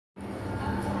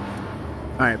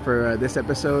All right, for this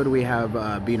episode, we have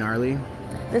B.Gnarley.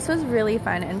 This was really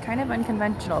fun and kind of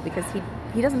unconventional because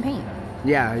he doesn't paint.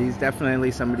 Yeah, he's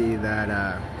definitely somebody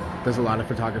that does a lot of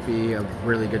photography of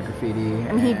really good graffiti.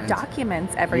 And he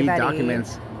documents everybody. He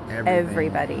documents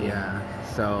everybody. Yeah.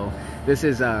 So this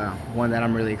is one that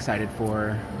I'm really excited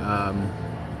for.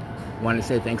 Want to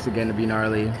say thanks again to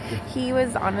B.Gnarley. He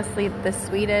was honestly the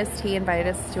sweetest. He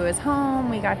invited us to his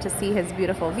home. We got to see his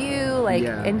beautiful view.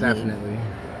 Yeah, and definitely.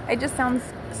 It just sounds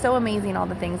so amazing, all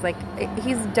the things. Like,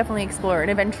 he's definitely an explorer, an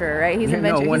adventurer, right? He's an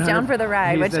adventurer. He's down for the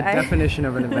ride. He's the definition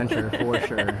of an adventurer, for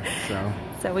sure.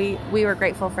 So we were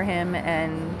grateful for him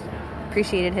and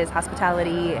appreciated his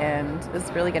hospitality, and it was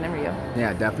a really good interview.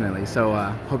 Yeah, definitely. So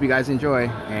hope you guys enjoy,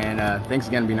 and thanks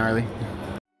again, B.Gnarley.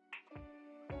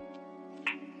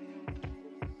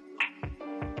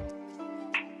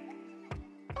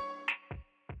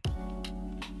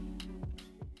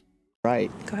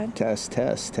 Right. Go ahead. Test.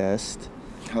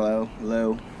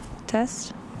 Hello.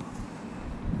 Test.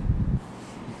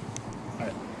 All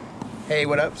right. Hey,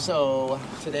 what up? So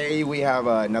today we have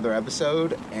another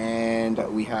episode, and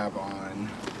we have on...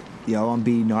 Yo, I'm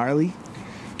B.Gnarley.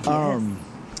 Yes.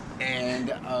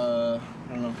 And I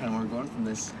don't know kind of where we're going from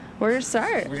this. We're gonna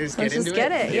start. We're just Let's get just into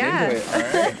get it. Get Yeah. into it. All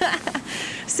right.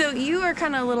 So you are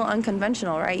kind of a little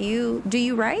unconventional, right? Do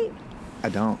you write? I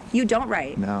don't. You don't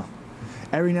write? No.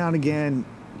 Every now and again,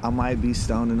 I might be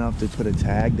stoned enough to put a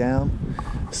tag down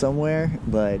somewhere,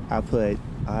 but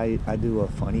I do a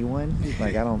funny one.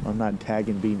 Like I'm not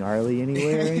tagging B.Gnarley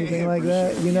anywhere or anything like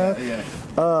that, sure. you know?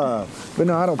 Yeah. But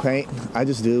no, I don't paint. I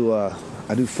just do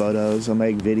I do photos, I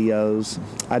make videos,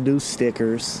 I do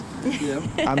stickers. Yep.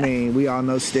 I mean, we all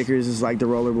know stickers is like the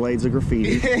rollerblades of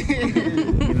graffiti.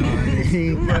 You know what I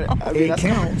mean? No. It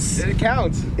counts. It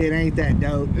counts. It ain't that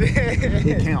dope.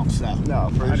 It counts though. No,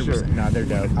 for 100%. sure. No, they're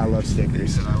dope. I love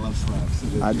stickers. I love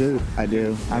slaps. I do.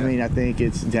 Yeah. I mean, I think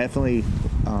it's definitely,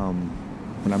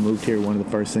 when I moved here, one of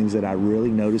the first things that I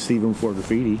really noticed even before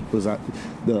graffiti was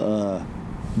the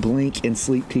blink and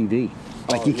sleep TV.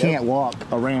 Like you can't walk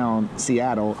around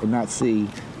Seattle and not see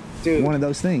one of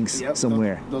those things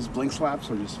somewhere. Those blink slaps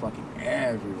are just fucking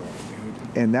everywhere,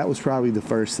 dude. And that was probably the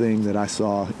first thing that I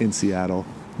saw in Seattle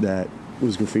that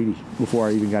was graffiti before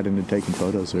I even got into taking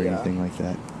photos or anything like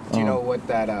that. Do you know what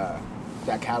that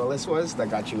catalyst was that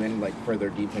got you in, like,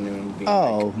 further deep into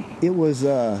being it was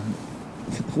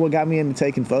what got me into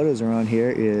taking photos around here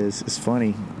is it's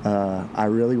funny. I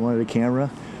really wanted a camera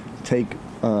to take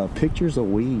pictures of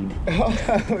weed.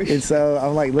 And so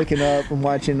I'm like looking up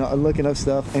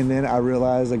stuff, and then I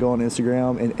realized I go on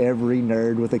Instagram and every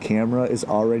nerd with a camera is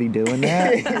already doing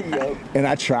that. Yep. And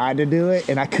I tried to do it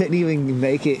and I couldn't even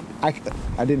make it. I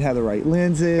didn't have the right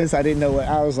lenses. I didn't know what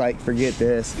I was like, forget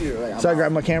this. Like, so I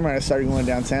grabbed my camera and I started going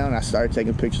downtown and I started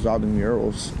taking pictures of all the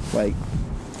murals, like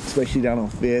especially down on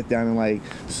 5th, down in like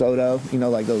Soto, you know,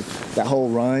 like that whole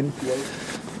run. Yep.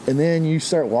 And then you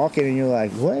start walking and you're like,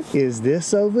 what is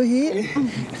this over here?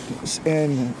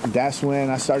 And that's when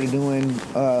I started doing,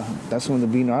 that's when the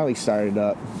B.Gnarley started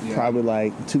up. Yeah. Probably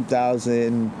like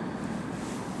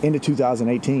into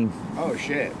 2018. Oh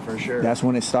shit, for sure. That's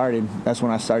when it started. That's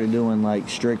when I started doing like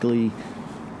strictly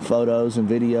photos and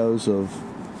videos of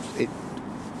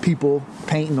people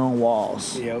painting on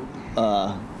walls. Yep.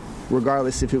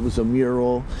 Regardless if it was a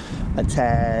mural, a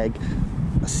tag,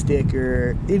 a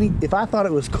sticker, if I thought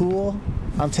it was cool,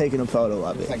 I'm taking a photo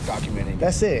of it. It's like documenting.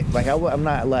 That's it. Like I'm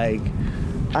not like,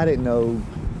 I didn't know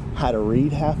how to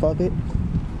read half of it.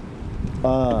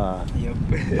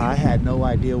 Yep. I had no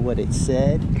idea what it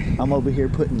said. I'm over here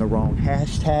putting the wrong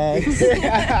hashtags.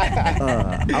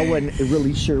 I wasn't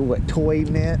really sure what toy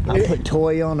meant. I put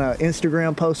toy on an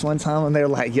Instagram post one time and they're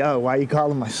like, yo, why you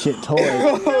calling my shit toy?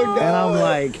 Oh, no. And I'm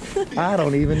like, I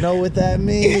don't even know what that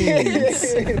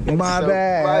means. My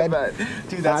bad.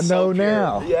 Dude, that's I know so pure.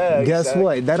 now. Yeah, Guess exactly.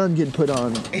 what? That doesn't get put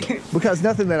on. Because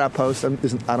nothing that I post, I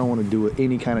don't want to do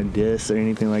any kind of diss or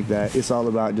anything like that. It's all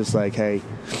about just like, hey,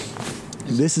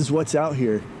 this is what's out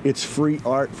here. It's free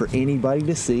art for anybody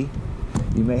to see.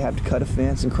 You may have to cut a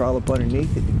fence and crawl up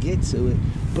underneath it to get to it,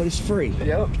 but it's free.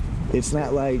 Yep. It's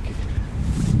not like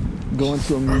going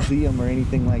to a museum or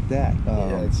anything like that.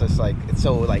 Yeah, it's just like, it's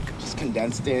so like just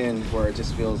condensed in where it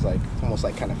just feels like almost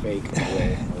like kind of fake in a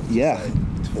way. Yeah. Like,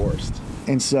 it's forced.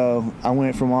 And so I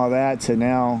went from all that to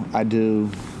now I do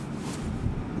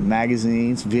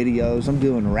magazines, videos. I'm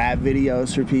doing rap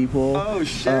videos for people. Oh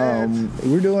shit.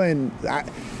 We're doing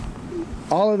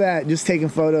all of that. Just taking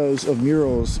photos of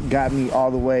murals got me all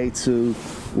the way to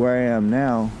where I am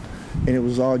now, and it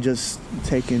was all just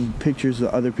taking pictures of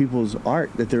other people's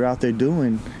art that they're out there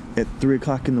doing at 3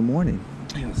 o'clock in the morning.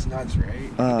 It's nuts,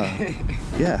 right?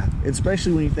 Yeah,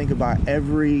 especially when you think about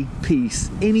every piece,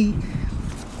 any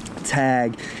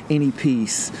tag, any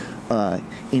piece,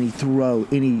 any throw,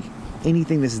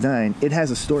 anything that's done, it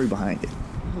has a story behind it.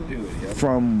 Dude, yep.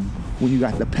 From when you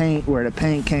got the paint, where the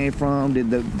paint came from, did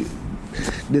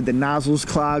the nozzles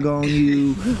clog on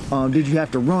you? Did you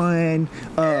have to run?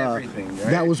 Everything, right?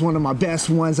 That was one of my best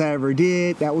ones I ever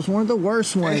did. That was one of the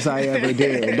worst ones I ever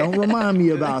did. Don't remind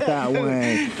me about that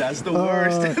one. That's the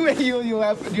worst.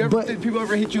 People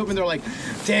ever hit you up and they're like,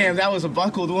 damn, that was a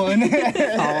buckled one?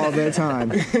 All the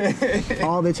time.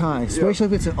 All the time. Especially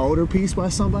if it's an older piece by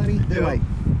somebody. They're like,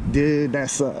 dude, that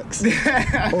sucks.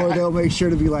 Or they'll make sure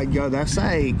to be like, yo, that's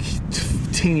like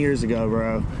 10 years ago,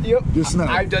 bro. Yep. Just know.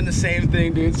 I've done the same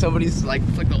thing, dude. Somebody's like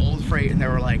flicked the old freight and they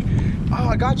were like, oh,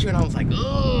 I got you. And I was like,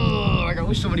 oh, like, I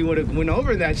wish somebody would have went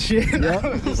over that shit. Yep. I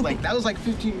was just like, that was like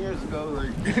 15 years ago.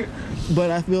 Like, but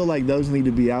I feel like those need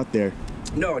to be out there.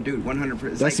 no, dude,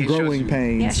 100%. That's like, growing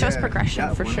pains. Yeah, it shows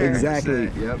progression for sure.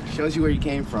 Exactly. Yep. Shows you where you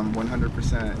came from,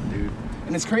 100%, dude.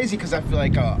 And it's crazy because I feel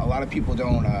like a lot of people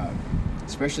don't,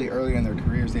 especially earlier in their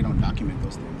careers, they don't document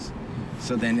those things.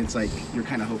 So then it's like you're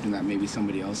kind of hoping that maybe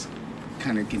somebody else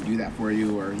kind of can do that for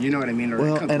you, or you know what I mean, or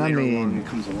Well, it comes and I later mean, along, it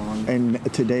comes along.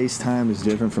 And today's time is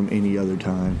different from any other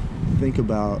time. Think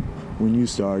about when you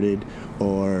started,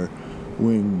 or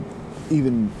when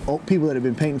even people that have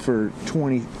been painting for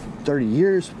 20, 30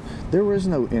 years, there was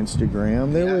no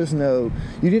Instagram. There was no,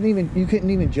 you couldn't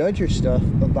even judge your stuff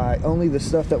by only the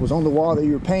stuff that was on the wall that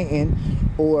you were painting,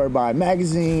 or by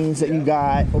magazines that you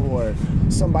got, or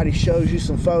somebody shows you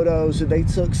some photos that they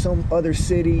took some other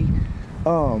city.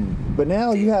 But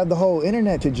now you have the whole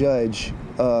internet to judge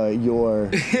your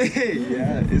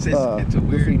it's a weird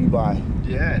graffiti by.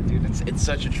 Yeah, dude, it's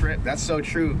such a trip. That's so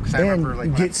true. Cause I remember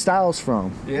like get styles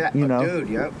from. Yeah, you know, dude.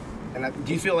 Yep. And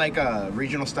do you feel like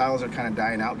regional styles are kind of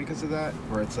dying out because of that,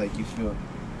 or it's like you feel?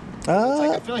 It's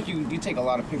like, I feel like you take a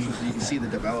lot of pictures and you can see the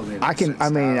development.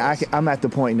 I'm at the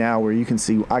point now where I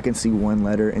can see one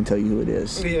letter and tell you who it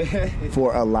is. Yeah.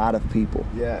 For a lot of people.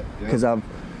 Yeah. Because I've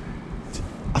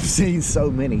seen so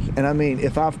many, and I mean,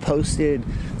 if I've posted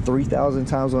 3,000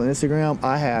 times on Instagram,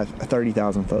 I have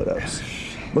 30,000 photos.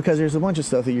 Because there's a bunch of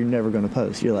stuff that you're never going to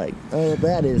post. You're like, oh,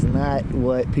 that is not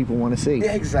what people want to see.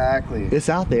 Yeah, exactly. It's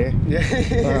out there. Yeah.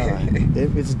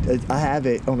 I have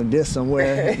it on a disc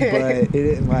somewhere, but it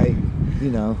didn't, like,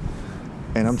 you know.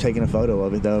 And I'm taking a photo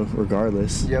of it though,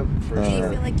 regardless. Yep, for sure. Do you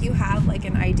feel like you have like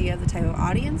an idea of the type of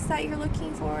audience that you're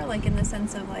looking for, like in the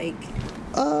sense of like?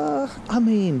 I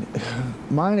mean,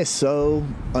 mine is so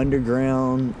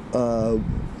underground,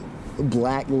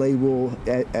 black label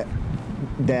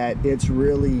that it's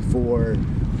really for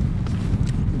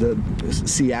the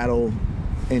Seattle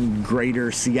and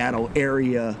greater Seattle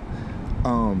area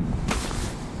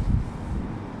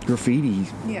graffiti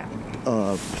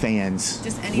fans.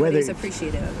 Just anybody who's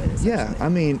appreciative of it. Yeah, I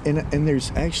mean, and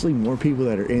there's actually more people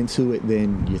that are into it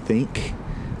than you think.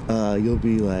 You'll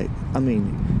be like, I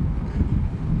mean,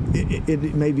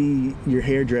 it may be your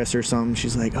hairdresser or something.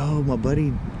 She's like, oh, my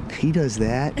buddy, he does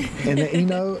that. And then, you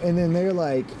know, and then they're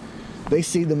like, they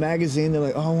see the magazine, they're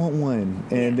like, oh, I want one.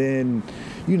 And then,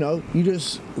 you know, you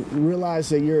just realize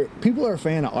that people are a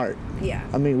fan of art. Yeah.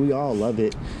 I mean, we all love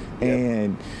it. Yep.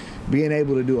 And being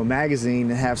able to do a magazine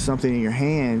and have something in your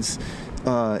hands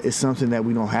is something that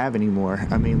we don't have anymore.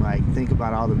 I mean, like, think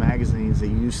about all the magazines that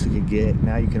you used to get.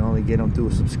 Now you can only get them through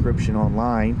a subscription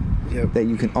online. Yep. That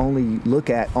you can only look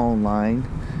at online.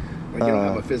 Like, you don't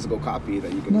have a physical copy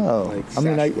that you can like stash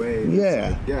away. Yeah.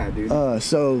 Like, yeah, dude.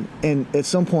 So, and at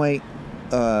some point,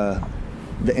 the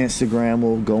Instagram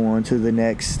will go on to the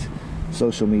next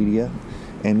social media,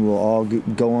 and we'll all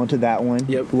go on to that one.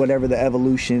 Yep. Whatever the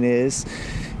evolution is.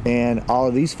 And all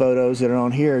of these photos that are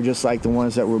on here are just like the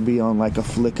ones that will be on like a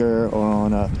Flickr or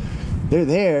on they're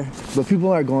there, but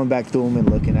people are going back through them and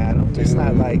looking at them. It's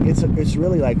not like, it's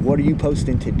really like, what are you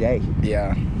posting today?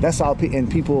 Yeah. That's all,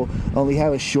 and people only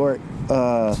have a short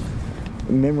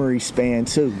memory span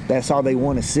too. That's all they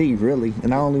want to see, really.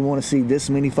 And I only want to see this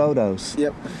many photos.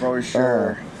 Yep, for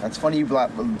sure. That's funny you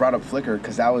brought up Flickr,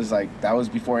 because that was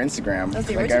before Instagram. That's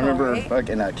the like, original, I remember right?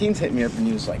 fucking Keen's hit me up and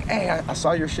he was like, hey, I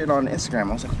saw your shit on Instagram.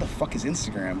 I was like, what the fuck is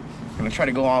Instagram? And I tried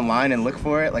to go online and look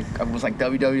for it. Like, I was like,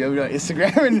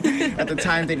 www.instagram. And at the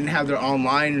time they didn't have their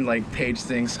online like page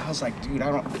things. So I was like, dude,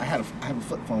 I have a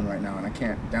flip phone right now and I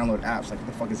can't download apps. Like, what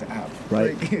the fuck is an app?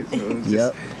 Right. Like, so it was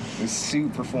just, it was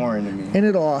super foreign to me. And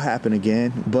it'll all happen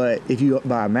again. But if you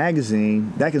buy a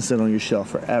magazine, that can sit on your shelf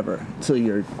forever until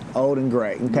you're old and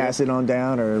gray and pass it on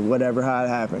down or whatever, how it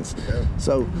happens.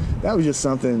 So that was just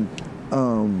something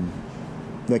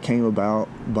that came about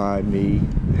by me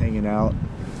hanging out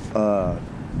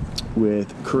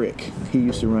with Crick. He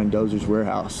used to run Dozer's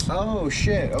Warehouse. Oh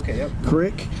shit. Okay. Yep.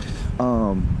 Crick,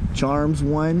 Charms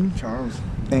one,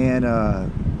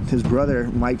 and his brother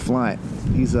Mike Flynt.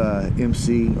 He's a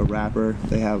MC, a rapper.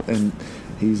 And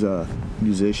he's a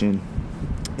musician.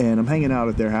 And I'm hanging out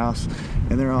at their house,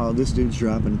 and this dude's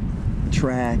dropping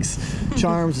tracks.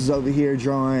 Charms is over here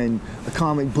drawing a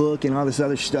comic book and all this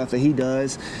other stuff that he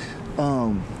does.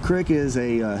 Crick is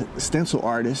a stencil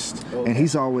artist, and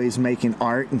he's always making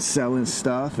art and selling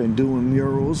stuff and doing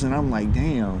murals. And I'm like,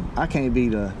 damn, I can't be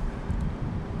the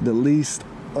least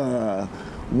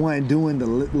one doing the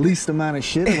least amount of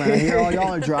shit around here. All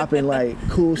y'all are dropping like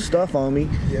cool stuff on me,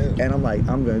 and I'm like,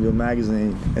 I'm gonna do a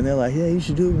magazine. And they're like, yeah, you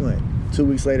should do one. 2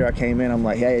 weeks later, I came in. I'm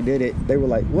like, hey, I did it. They were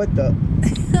like, what the?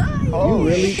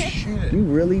 You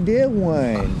really did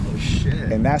one. Oh shit!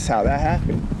 And that's how that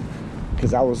happened.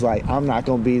 Because I was like, I'm not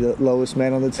gonna be the lowest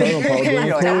man on the totem pole doing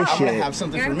cool like, I'm shit. gonna have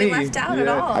something You're for gonna me. be left out at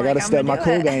all. I gotta Like, step my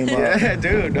cool game up. Yeah,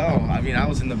 dude. No, I mean, I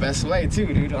was in the best way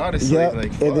too, dude. Honestly, Yep.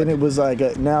 like, And then fuck. it was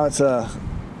like now it's a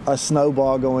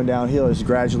snowball going downhill. It's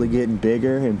gradually getting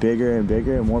bigger and bigger and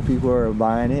bigger, and more people are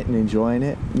buying it and enjoying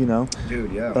it. You know.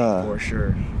 Dude, yeah, for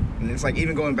sure. And it's like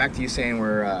even going back to you saying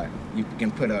where you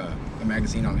can put a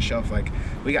magazine on the shelf. Like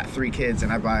we got 3 kids,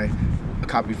 and I buy a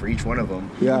copy for each one of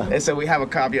them. Yeah. And so we have a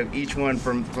copy of each one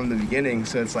from the beginning.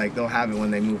 So it's like they'll have it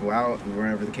when they move out,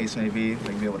 wherever the case may be.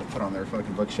 Like be able to put on their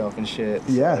fucking bookshelf and shit.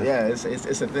 Yeah. So, yeah.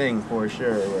 It's a thing for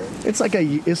sure. It's like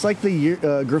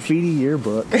the graffiti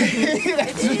yearbook.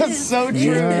 That's so true.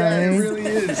 You know what I Yeah, mean? it really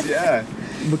is. Yeah.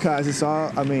 Because it's all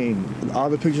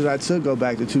the pictures I took go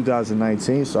back to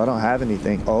 2019, so I don't have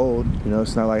anything old. You know,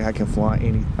 it's not like I can flaunt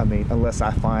unless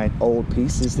I find old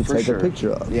pieces to take a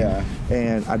picture of. Yeah.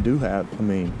 And I do have,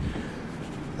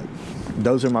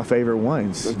 those are my favorite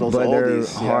ones. Those but they're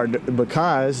oldies, hard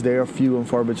because they're few and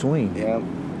far between. Yeah,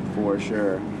 for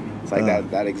sure. It's like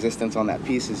that existence on that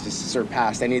piece is just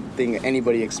surpassed anything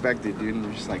anybody expected, dude. And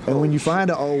you're just like, And when you shit. find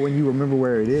an old one, you remember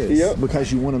where it is. Yep.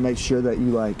 Because you want to make sure that you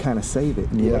like kind of save it.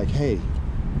 And you're like, hey,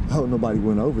 nobody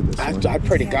went over this one. I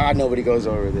pray to God nobody goes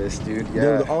over this, dude.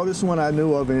 Yeah. The oldest one I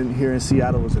knew of here in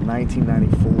Seattle was in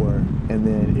 1994, and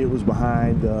then it was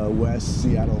behind the West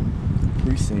Seattle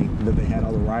precinct that they had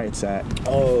all the riots at.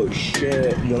 Oh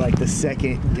shit. The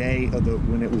second day of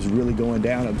when it was really going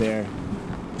down up there,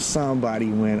 somebody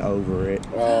went over it.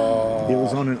 Oh. It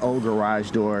was on an old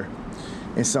garage door,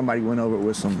 and somebody went over it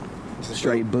with some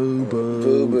straight boo.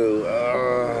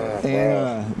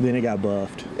 And then it got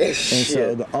buffed. And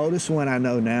so the oldest one I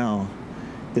know now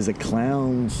is a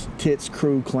Tits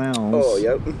Crew Clowns. Oh,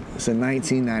 yep. It's a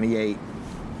 1998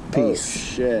 piece. Oh,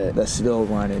 shit. That's still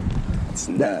running. It's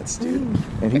nuts, dude.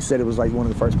 And he said it was like one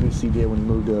of the first pieces he did when he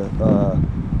moved to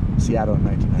Seattle in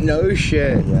 1990. No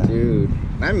shit, Yeah. dude.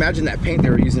 I imagine that paint they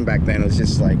were using back then was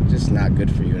just not good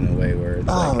for you in a way where it's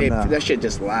that shit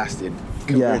just lasted.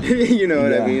 Yeah. You know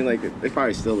what Yeah. I mean? Like it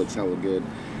probably still looks hella good.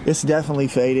 It's definitely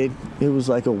faded. It was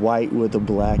like a white with a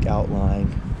black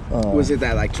outline. Was it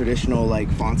that like traditional like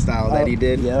font style that he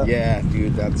did? Yeah. Yeah,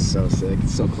 dude, that's so sick.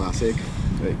 It's so classic.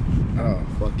 Like, oh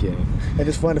fuck yeah. And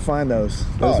it's fun to find those.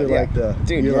 Those are like the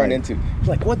dude you run into.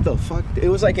 Like what the fuck? It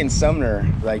was like in Sumner.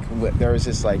 Like there was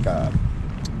this like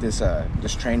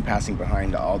this train passing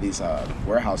behind all these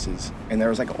warehouses, and there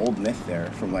was like an old myth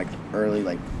there from like early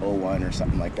like 01 or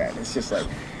something like that. It's just like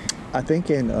I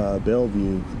think in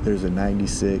Bellevue there's a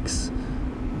 96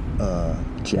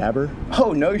 Jabber.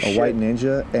 Oh no shit. A white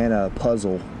ninja and a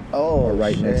puzzle. Oh, are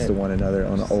right shit. next to one another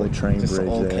on an old train just bridge.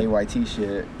 Old there. KYT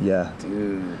shit. Yeah.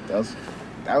 Dude, that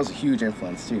was a huge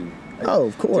influence too. Like, Oh,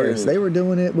 of course. dude. They were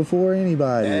doing it before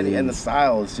anybody. And the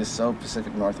style is just so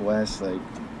Pacific Northwest. Like,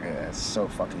 yeah, it's so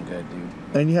fucking good, dude.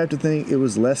 And you have to think it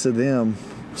was less of them,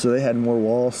 so they had more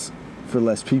walls for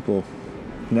less people.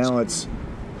 Now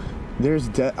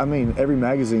every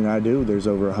magazine I do, there's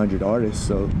over 100 artists,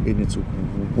 and it's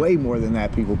way more than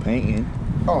that people painting.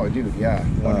 Oh, dude, yeah,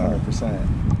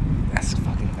 100%. That's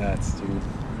fucking nuts, dude.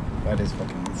 That is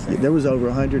fucking insane. There was over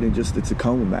 100 in just the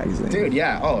Tacoma magazine. Dude,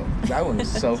 yeah. Oh, that one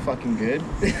was so fucking good.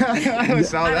 I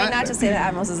saw that. not to say that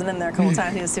Admirals isn't in there a couple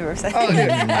times. He was super excited. Oh, dude,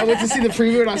 I went to see the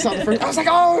preview and I saw the first. I was like,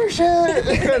 oh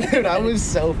shit, dude! I was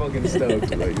so fucking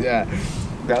stoked. Like, yeah,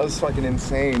 that was fucking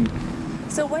insane.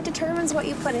 So what determines what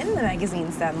you put in the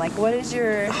magazines then? Like, what is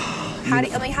your how do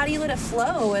you let it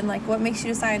flow, and like what makes you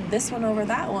decide this one over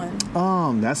that one?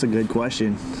 That's a good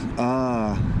question.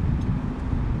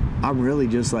 I'm really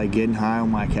just like getting high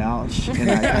on my couch, and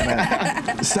I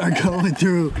gotta start going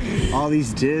through all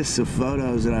these discs of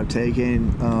photos that I've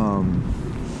taken,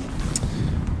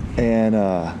 and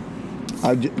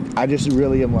I just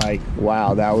really am like,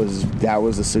 wow, that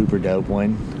was a super dope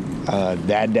one.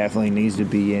 That definitely needs to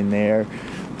be in there.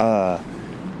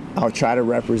 I'll try to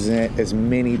represent as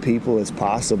many people as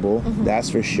possible. That's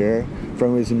for sure.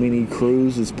 From as many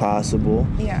crews as possible.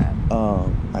 Yeah.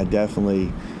 I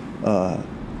definitely,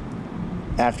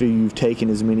 after you've taken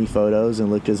as many photos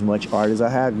and looked as much art as I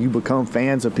have, you become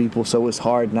fans of people, so it's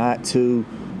hard not to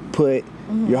put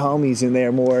your homies in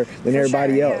there more than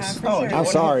everybody else. Yeah, for sure. I'm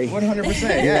sorry. 100%. You know what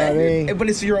I Yeah, mean? but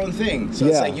it's your own thing, so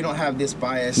it's like you don't have this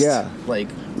bias. Yeah. Like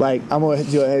I'm gonna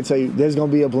go ahead and tell you, there's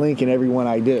gonna be a blink in every one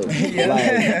I do.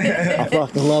 I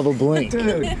fucking love a blink.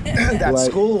 Dude, that Like-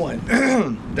 school one.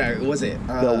 That was it.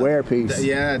 The aware piece.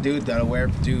 Yeah, dude, that aware,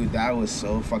 dude, that was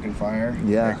so fucking fire.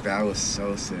 Yeah. Like, that was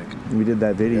so sick. We did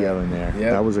that video in there.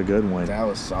 Yeah. That was a good one. That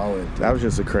was solid. Dude. That was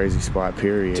just a crazy spot,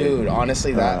 period. Dude,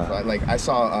 honestly, that like I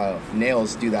saw Nails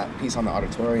do that piece on the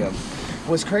auditorium.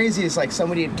 What's crazy is like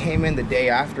somebody had came in the day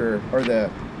after,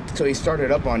 so he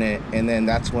started up on it, and then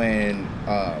that's when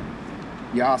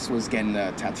Yas was getting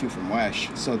a tattoo from Wesh.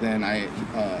 So then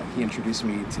he introduced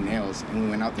me to Nails, and we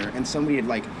went out there, and somebody had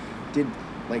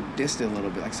dissed it a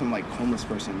little bit, like some like homeless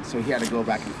person. So he had to go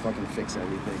back and fucking fix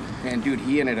everything. And dude,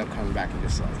 he ended up coming back and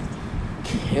just like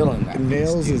killing that.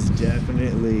 Nails piece, is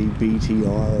definitely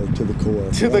BTR to the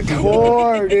core. to the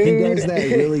core, dude. He does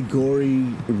that really gory,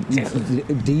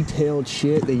 detailed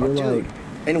shit that you're Dude. like.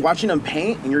 And watching him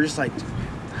paint, and you're just like,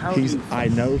 how? I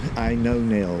know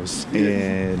Nails,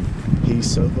 and he's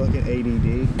so fucking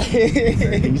ADD.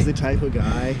 He's the type of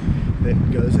guy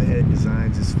that goes ahead and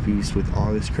designs this piece with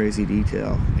all this crazy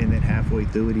detail, and then halfway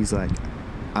through it, he's like,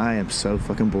 I am so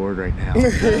fucking bored right now.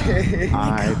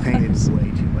 I painted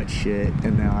way too much shit,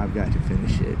 and now I've got to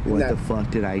finish it. What the fuck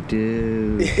did I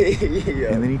do? Yeah.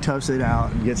 And then he toughs it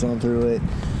out and gets on through it.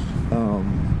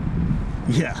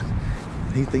 Yeah.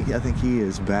 I think he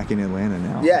is back in Atlanta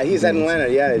now. Yeah, he's in Atlanta.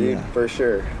 Yeah, dude, Yeah. for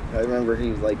sure. I remember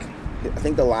he I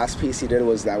think the last piece he did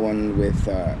was that one with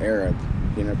Arab.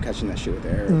 He ended up catching that shit with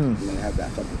Arab, and then had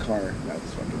that fucking car. That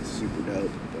was fucking super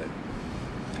dope.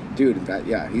 But dude,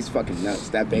 he's fucking nuts.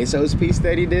 That Bezos piece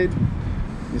that he did,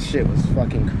 this shit was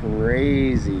fucking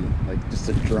crazy. Like just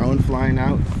a drone flying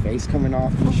out, face coming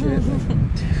off and shit.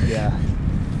 Yeah.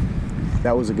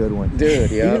 That was a good one.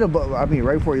 Dude, yeah. He did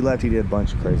right before he left, he did a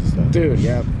bunch of crazy stuff. Dude,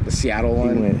 yeah. The Seattle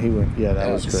one. He went, yeah, that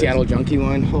was the crazy. Seattle Junkie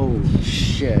one. Holy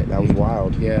shit. That was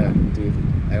wild. Yeah, dude.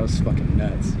 That was fucking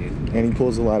nuts, dude. And he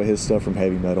pulls a lot of his stuff from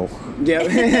heavy metal.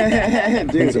 Yeah.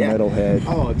 Dude, He's a metalhead.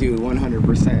 Oh, dude,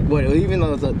 100%. What, even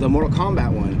the Mortal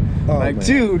Kombat one. Oh, like, man.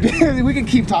 dude, we could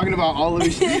keep talking about all of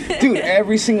this. Dude,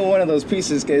 every single one of those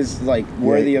pieces is, like,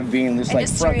 worthy of being just, like,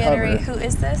 Just to front reiterate, cover. who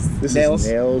is this? This Nails.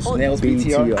 is Nails. Well, Nails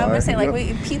BTR. BTR. I would say, like,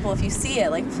 Yep. people, if you see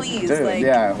it, like, please, Dude, like,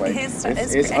 yeah, like, his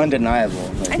it's great. undeniable.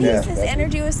 Like, And yeah. his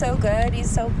energy was so good. He's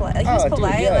so polite. Like, he was Oh, dude,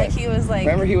 polite. yeah. Like, he was like,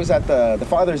 Remember he was at the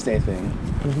Father's Day thing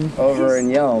over in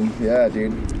Yelm. Yeah,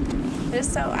 dude.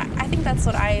 just so. I think that's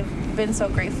what I've been so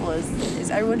grateful is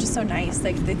everyone's just so nice.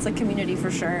 Like, it's a community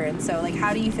for sure. And so, like,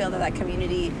 how do you feel that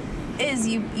community is?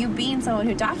 You being someone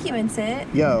who documents it.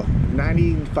 Yo,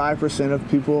 95% of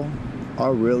people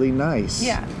are really nice.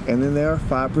 Yeah. And then there are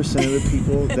 5% of the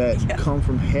people that Yeah. come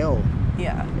from hell.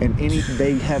 Yeah. And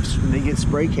they get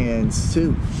spray cans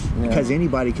too, because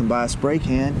anybody can buy a spray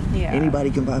can. Yeah. Anybody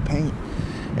can buy paint,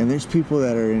 and there's people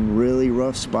that are in really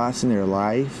rough spots in their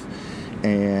life,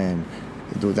 and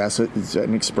it's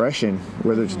an expression,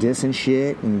 whether it's dissing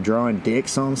shit and drawing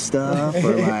dicks on stuff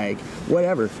or like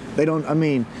whatever.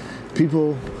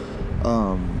 People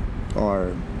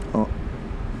are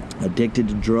addicted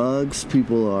to drugs.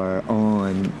 People are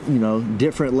on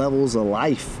different levels of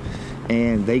life,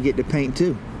 and they get to paint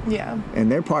too. Yeah.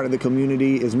 And they're part of the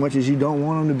community as much as you don't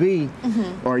want them to be,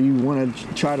 or you want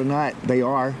to try to not. They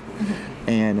are.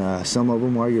 And some of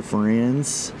them are your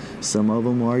friends, some of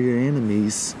them are your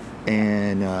enemies,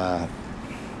 and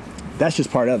that's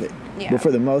just part of it. Yeah. But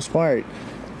for the most part,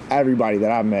 everybody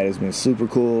that I've met has been super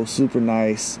cool, super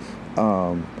nice,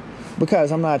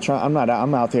 because I'm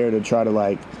out there to try to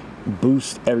like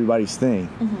boost everybody's thing.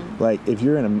 Like if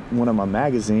you're in one of my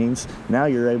magazines, now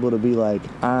you're able to be like,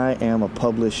 I am a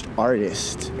published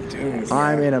artist. Dude,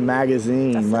 I'm in a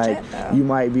magazine. That's like legit, though. you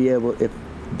might be able, if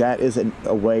that is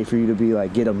a way for you to be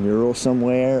like, get a mural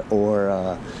somewhere,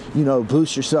 or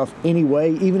boost yourself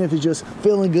anyway, even if it's just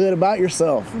feeling good about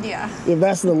yourself. Yeah. If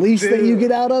that's the least that you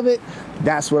get out of it,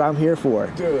 that's what I'm here for.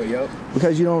 Dude, yep.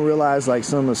 Because you don't realize like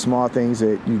some of the small things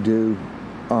that you do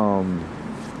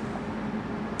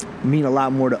mean a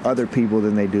lot more to other people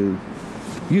than they do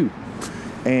you.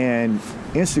 And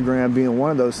Instagram being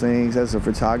one of those things, as a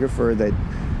photographer, that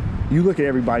you look at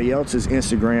everybody else's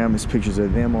Instagram, it's pictures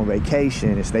of them on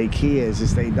vacation, it's their kids,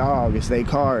 it's their dog, it's their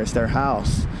car, it's their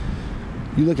house.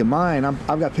 You look at mine,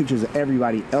 I've got pictures of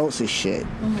everybody else's shit.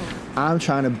 I'm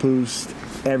trying to boost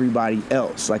everybody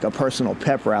else, like a personal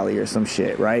pep rally or some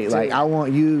shit, right? Dude. Like, I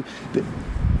want you to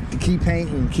keep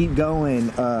painting, keep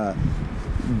going.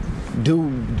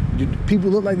 Do people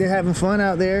look like they're having fun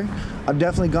out there? I've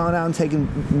definitely gone out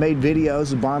and made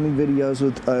videos, bombing videos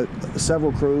with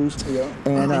several crews,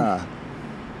 and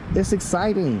it's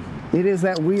exciting. It is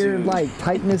that weird like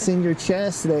tightness in your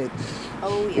chest that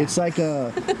it's like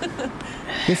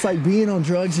it's like being on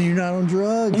drugs and you're not on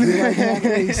drugs. You're like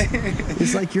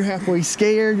it's like you're halfway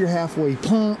scared, you're halfway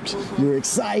pumped, you're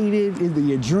excited,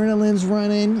 the adrenaline's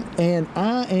running, and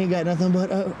I ain't got nothing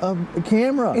but a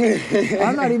camera.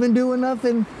 I'm not even doing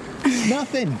nothing.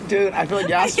 Dude, I feel like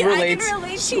Yas relates. I can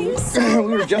relate to you so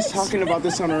we were just talking about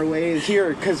this on our way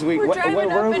here because we're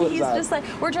driving up and he's just like,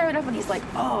 we're driving up and he's like,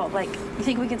 oh, like, you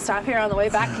think we could stop here on the way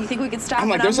back? Do you think we could stop? I'm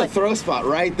like, there's a throw spot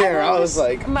right there. I was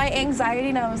like, my anxiety,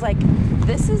 and I was like,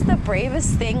 this is the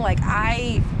bravest thing. Like,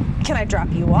 can I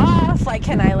drop you off? Like,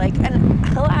 can I like? And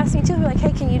he'll ask me too. He'll be like,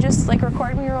 hey, can you just like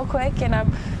record me real quick? And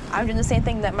I'm doing the same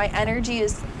thing. That my energy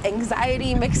is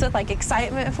anxiety mixed with like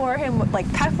excitement for him,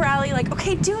 like pep rally. Like,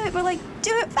 okay, do it, but like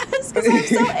do it fast because I'm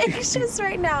so anxious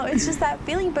right now. It's just that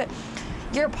feeling, but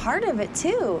you're a part of it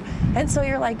too. And so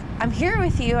you're like, I'm here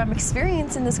with you. I'm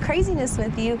experiencing this craziness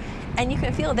with you, and you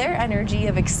can feel their energy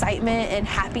of excitement and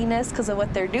happiness because of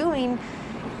what they're doing.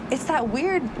 It's that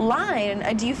weird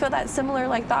line. Do you feel that similar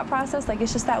like thought process? Like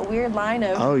it's just that weird line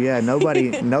of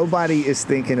nobody is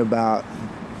thinking about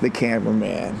the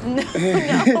cameraman.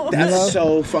 No. That's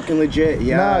so fucking legit.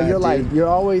 Yeah. No, you're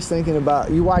always thinking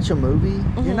about, you watch a movie,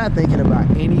 you're not thinking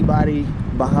about anybody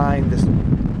behind the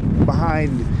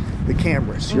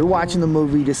cameras. You're watching the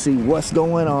movie to see what's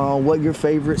going on, what your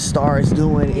favorite star is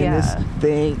doing in this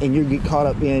thing, and you get caught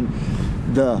up in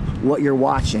what you're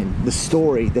watching, the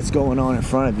story that's going on in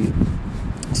front of you.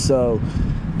 So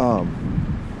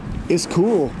it's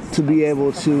cool to be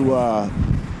able to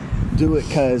do it,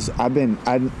 because I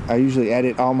usually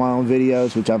edit all my own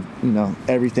videos, which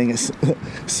everything is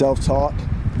self-taught.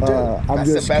 I'm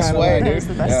just the best way, That's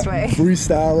the best way.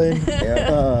 Freestyling,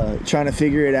 trying to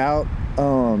figure it out,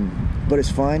 but it's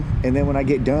fun. And then when I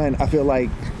get done, I feel like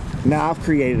now I've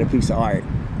created a piece of art.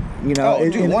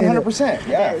 100%.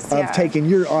 Yeah. I've taken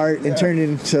your art and turned it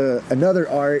into another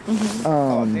art.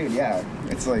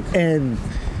 It's like, and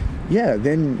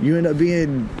then you end up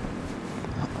being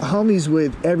homies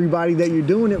with everybody that you're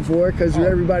doing it for, because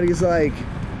everybody's like,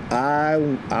 I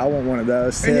want one of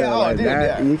those too.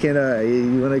 You can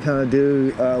you want to kind of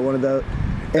do one of those,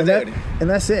 and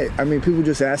that's it. I mean, people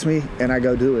just ask me and I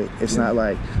go do it. It's not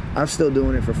like I'm still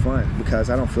doing it for fun, because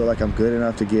I don't feel like I'm good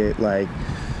enough to get like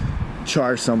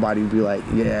charge somebody to be like,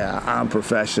 yeah, I'm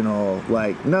professional.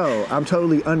 Like, no, I'm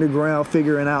totally underground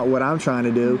figuring out what I'm trying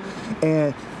to do,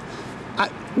 and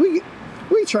we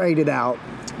trade it out.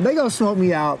 They gonna smoke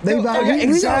me out.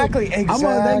 Exactly.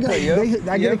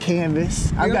 I get a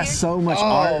canvas. I've got so much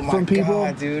art from people,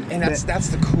 God, dude, and that's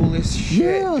the coolest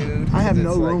shit, dude. I have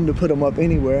no room to put them up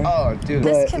anywhere. Oh, dude.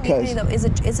 This community though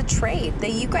is a trade.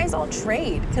 You guys all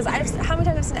trade, because how many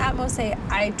times I've seen Atmos say,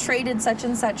 I traded such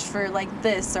and such for like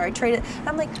this, or I traded.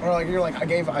 I'm like, or like you're like, I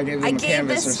gave them a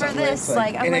canvas or something. This for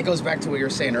this, and it goes back to what you were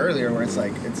saying earlier, where it's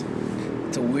like it's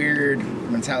a weird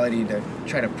mentality to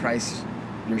try to price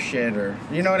your shit, or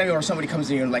you know what I mean, or somebody comes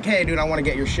to you and like, hey dude, I want to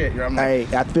get your shit. I'm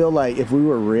like, I feel like if we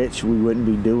were rich, we wouldn't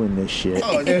be doing this shit.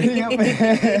 Oh, dude,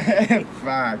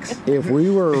 facts. If we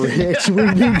were rich,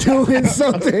 we'd be doing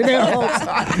something else.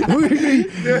 We'd be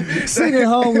sitting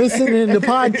home listening to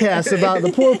podcasts about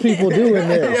the poor people doing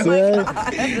this.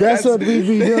 That's what we'd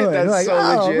be doing. That's like,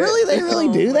 so legit. Really? They really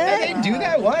do that? They do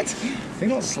that? What? They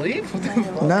don't sleep? What the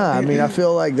fuck? Nah, I mean, I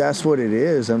feel like that's what it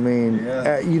is. I mean,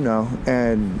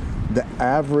 and the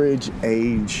average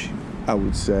age, I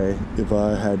would say, if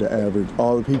I had to average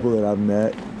all the people that I've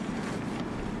met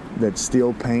that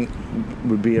still paint,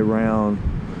 would be around,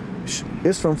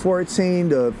 it's from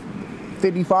 14 to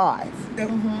 55.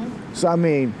 So, I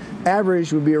mean,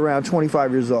 average would be around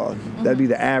 25 years old. That'd be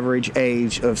the average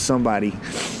age of somebody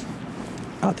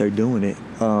out there doing it.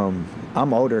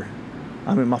 I'm older.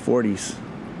 I'm in my 40s.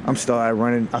 I'm still out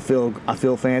running. I feel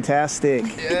fantastic.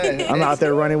 I'm out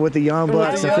there running with the young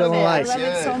bucks and feeling like. I love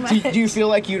it so much. Do you feel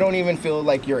like you don't even feel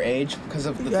like your age because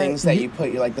of the things that you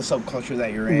put, like the subculture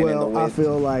that you're in? Well, I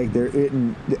feel like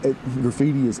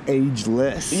graffiti is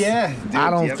ageless. Yeah, dude, I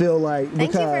don't feel like.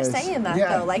 Thank you for saying that,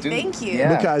 though. Like, dude, thank you.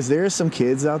 Because there's some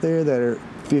kids out there that are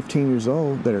 15 years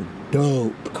old that are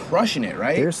dope. Crushing it,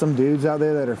 right? There's some dudes out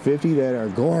there that are 50 that are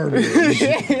garbage.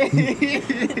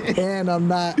 And I'm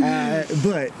not,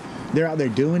 but they're out there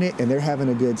doing it and they're having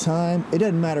a good time. It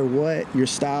doesn't matter what your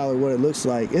style or what it looks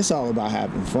like. It's all about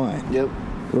having fun. Yep.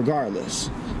 Regardless.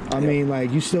 I mean,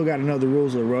 like, you still got to know the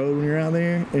rules of the road when you're out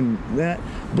there and that,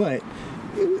 but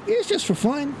it's just for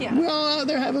fun. Yeah. We're all out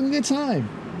there having a good time.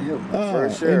 Yep, for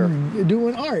sure. And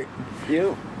doing art.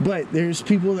 Yep. But there's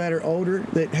people that are older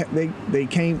that they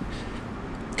came.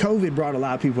 COVID brought a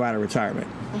lot of people out of retirement.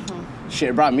 Shit,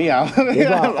 it brought me out. It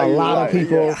brought a lot of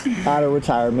people yeah. out of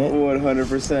retirement.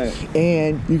 100%.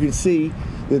 And you can see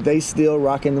that they still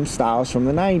rocking them styles from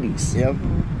the 90s. Yep.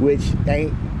 Which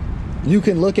ain't, you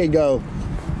can look and go,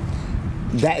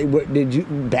 that what did you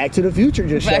Back to the Future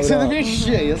just Back showed to the up. Future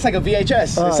shit. It's like a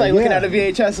VHS. It's like looking at a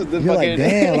VHS with the You're fucking. like,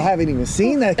 damn, I haven't even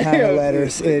seen that kind of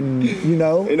letters in,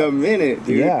 in a minute,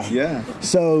 dude. Yeah.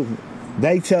 So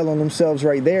they tell on themselves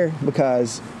right there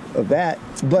because of that.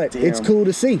 But it's cool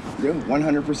to see. Yeah,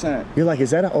 100%. You're like, is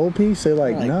that an old piece? They're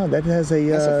like, no, that has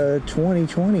a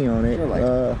 2020 on it.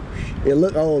 Like, it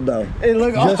look old though. It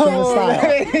look just old. from the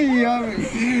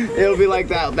style. It'll be like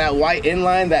that white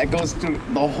inline that goes through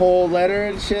the whole letter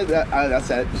and shit. That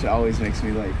shit always makes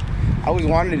me like. I always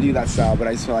wanted to do that style, but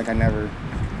I just feel like I never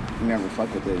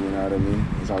fuck with it. You know what I mean?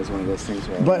 It's always one of those things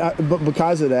where. But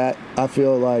because of that, I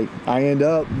feel like I end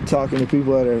up talking to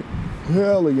people that are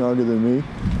hella younger than me.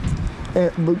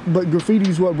 But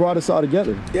graffiti's what brought us all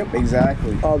together. Yep,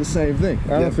 exactly. All the same thing.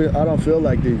 I don't feel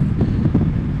like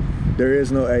there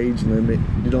is no age limit.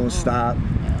 You don't stop.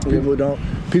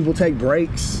 People take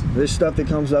breaks. There's stuff that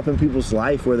comes up in people's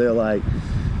life where they're like,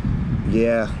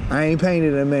 yeah, I ain't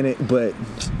painted in a minute, but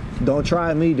don't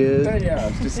try me, dude.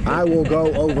 Yeah, I will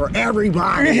go over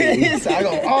everybody. I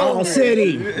go all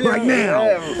city right now.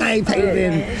 I ain't painted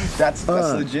in. That's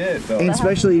legit though. And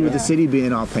especially with the city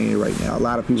being all painted right now, a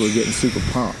lot of people are getting super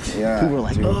pumped. Yeah. People are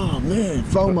like, oh man,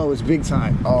 FOMO is big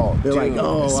time. Oh, they're dude, like,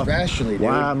 oh, especially. Dude.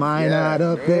 Why am I not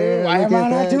up there? Why am I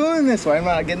not that? doing this? Why am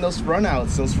I not getting those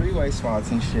runouts, those freeway spots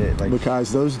and shit? Like,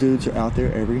 because those dudes are out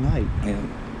there every night. Yeah.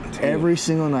 Every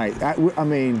single night. I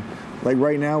mean, like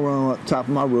right now we're on top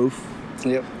of my roof.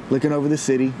 Yep. Looking over the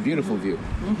city. Beautiful view.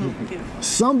 Beautiful.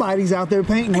 Somebody's out there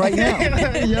painting right now.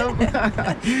 Yep.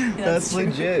 That's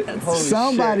legit. Holy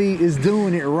Somebody shit. is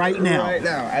doing it right now. Right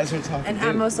now, as we're talking. And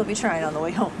Atmos will be trying on the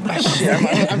way home.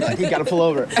 Shit, I'm like, you gotta pull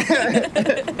over.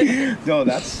 No,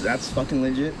 that's fucking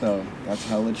legit though. That's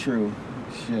hella true.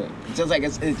 Shit. It's just like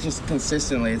it's just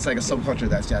consistently. It's like a subculture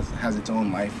that just has its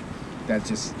own life. That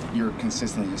just you're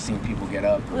consistently just seeing people get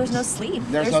up. Well, there's no sleep.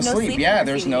 There's no sleep. Yeah,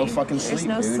 there's no fucking There's sleep.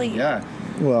 no dude. sleep. Yeah.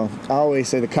 Well, I always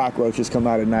say the cockroaches come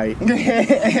out at night.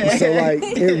 So like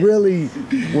it really,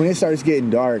 when it starts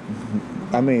getting dark,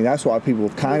 I mean that's why people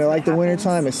kind of like the winter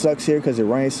time. It sucks here because it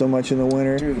rains so much in the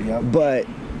winter. Dude, yep. But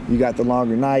you got the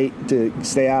longer night to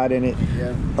stay out in it.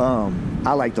 Yeah.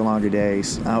 I like the longer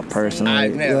days out personally.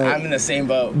 I'm in the same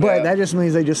boat. But that just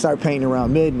means they just start painting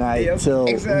around midnight till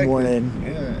morning. Yeah.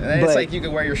 And then it's like you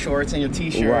can wear your shorts and your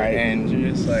t-shirt and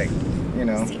you're just like, you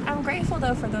know. See, I'm grateful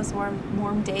though for those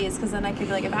warm days because then I could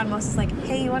be like, if Atmos is like,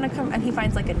 hey, you want to come? And he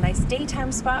finds like a nice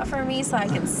daytime spot for me so I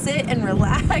can sit and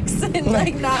relax and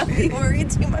like not be worried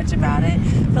too much about it.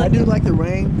 I do like the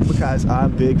rain because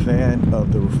I'm a big fan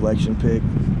of the reflection pick.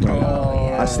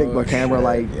 I stick my camera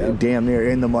like damn near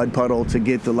in the mud puddle to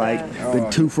get the like the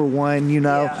 2-for-1, you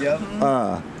know.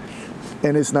 Yep.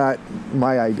 And it's not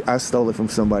my idea. I stole it from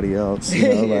somebody else. You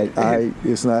know, like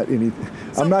it's not any.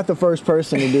 I'm not the first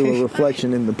person to do a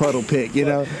reflection in the puddle pick, you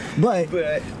know. But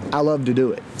I love to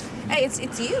do it. Hey, it's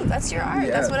you. That's your art.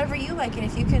 That's whatever you like, and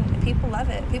if you can, people love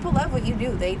it. People love what you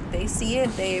do. They see it,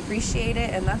 they appreciate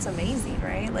it, and that's amazing,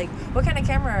 right? Like, what kind of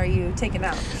camera are you taking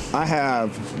out? I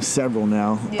have several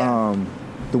now. Yeah.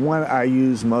 The one I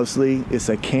use mostly is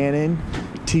a Canon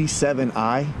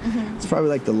T7i. It's probably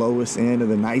like the lowest end of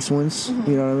the nice ones.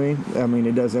 You know what I mean? I mean,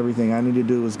 it does everything I need to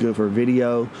do. It's good for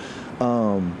video.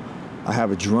 I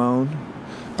have a drone.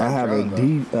 I have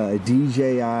a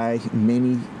DJI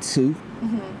Mini 2.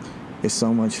 It's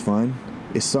so much fun.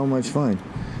 It's so much fun.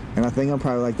 And I think I'm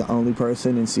probably like the only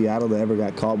person in Seattle that ever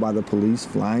got caught by the police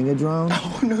flying a drone.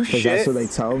 Oh, no shit. Because that's what they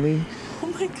told me. Oh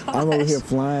my gosh. I'm over here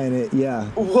flying it,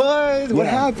 What? What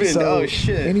happened? So oh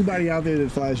shit. Anybody out there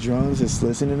that flies drones that's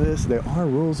listening to this, there are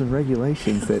rules and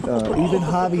regulations that even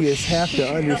hobbyists have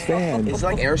to understand. It's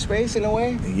like airspace in a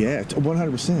way? Yeah,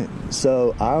 100%.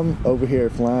 So I'm over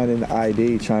here flying in the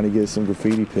ID trying to get some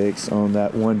graffiti pics on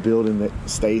that one building that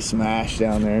stays smashed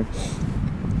down there.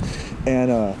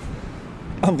 And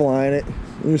I'm flying it.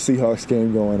 There's a Seahawks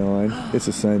game going on. It's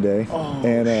a Sunday.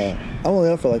 And I'm only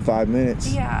up for like 5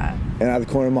 minutes. Yeah. and out of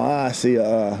the corner of my eye, I see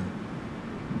a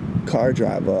car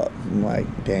drive up. I'm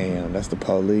like, damn, that's the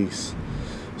police.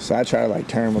 So I try to like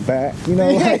turn my back, you know,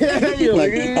 like,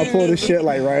 like I pull the shit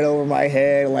like right over my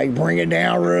head, like bring it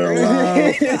down real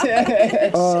low.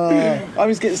 I'm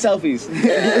just getting selfies.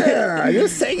 Yeah,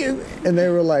 just taking. And they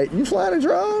were like, "You flying a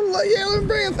drone?" I'm like, yeah, let me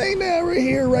bring a thing down right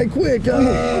here, right quick.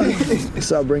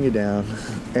 So I bring it down,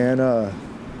 and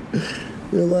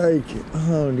they're like,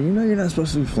 "Oh, do you know you're not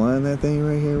supposed to be flying that thing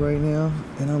right here, right now?"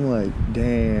 And I'm like,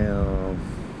 "Damn,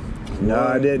 no,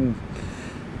 I didn't."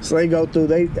 So they go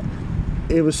through.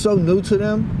 It was so new to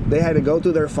them, they had to go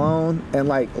through their phone and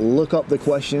like look up the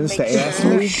questions to ask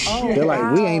me. They're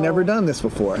like, we ain't never done this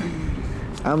before.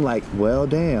 I'm like, well,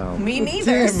 damn. Me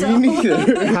neither. Damn, me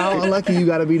neither. How unlucky you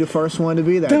got to be the first one to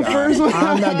be that guy. First one.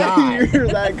 I'm that guy. You're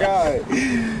that guy.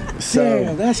 So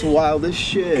Damn, that's wild as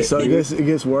shit. So it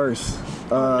gets worse.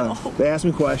 They asked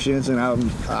me questions, and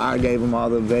I gave them all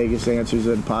the vaguest answers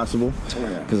that possible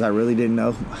because I really didn't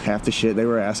know half the shit they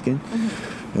were asking.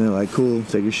 And they're like, cool,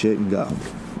 take your shit and go.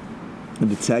 The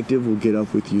detective will get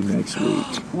up with you next week.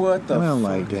 What the And I'm fuck?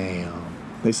 like, damn.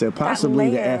 They said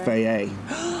possibly the FAA.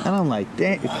 And I'm like,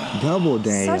 damn, double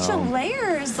damn. Such a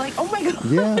layers. Like, oh my gosh.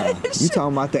 Yeah. You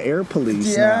talking about the air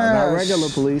police now, not regular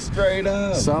police. Straight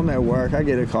up. So I'm at work. I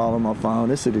get a call on my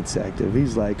phone. It's a detective.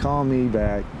 He's like, call me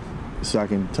back so I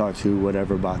can talk to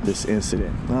whatever about this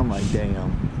incident. And I'm like,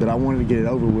 damn. But I wanted to get it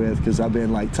over with because I've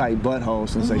been like tight butthole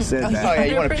since they said that. Oh yeah,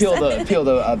 you want to peel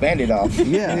the Band-Aid off.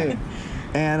 Yeah.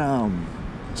 And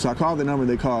so I called the number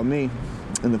they called me,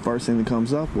 and the first thing that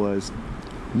comes up was,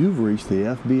 you've reached the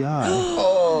FBI.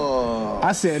 Oh.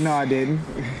 I said, no, I didn't.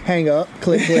 Hang up.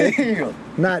 Click, click.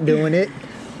 Not doing it.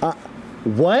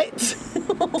 What?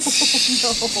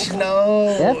 No.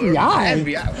 FBI?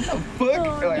 FBI? What the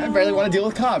fuck? Like, I barely want to deal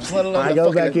with cops, let alone I the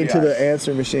go fucking back into FBI. the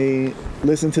answer machine,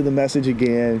 listen to the message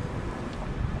again.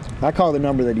 I call the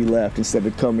number that he left instead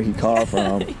of the number he called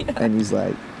from, and he's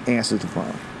like, answers the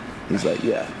phone. He's like,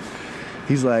 yeah.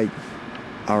 He's like,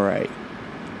 all right.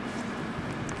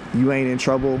 You ain't in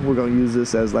trouble. We're going to use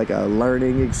this as like a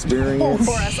learning experience.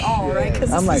 For us all, right? 'Cause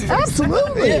I'm like,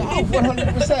 absolutely. Yeah,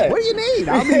 100%. What do you need?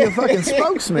 I'll be your fucking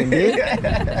spokesman, dude.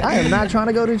 I am not trying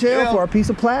to go to jail for a piece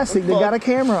of plastic that got a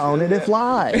camera on it that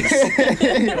flies.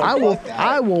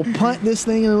 I will punt this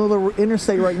thing in the middle of the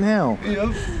interstate right now.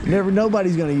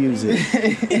 Nobody's gonna use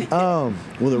it. Well,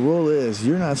 the rule is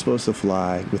you're not supposed to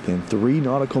fly within 3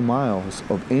 nautical miles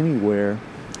of anywhere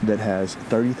that has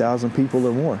 30,000 people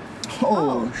or more.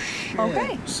 Oh, shit.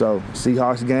 Okay. So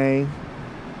Seahawks game,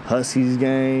 Huskies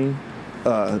game,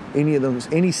 any of them,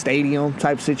 any stadium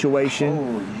type situation,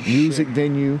 Holy music shit.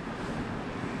 venue.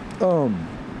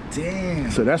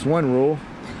 Damn. So that's one rule.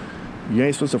 You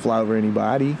ain't supposed to fly over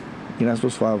anybody. You're not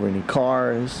supposed to fly over any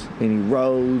cars, any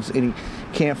roads,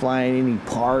 can't fly in any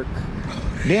park.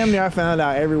 Damn near I found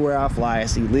out everywhere I fly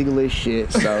it's illegal as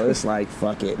shit, so it's like,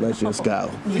 fuck it, let's just go.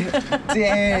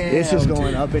 Damn. It's just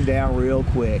going up and down real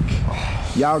quick.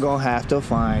 Y'all gonna have to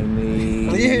find me.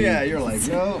 Yeah, you're like,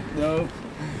 no.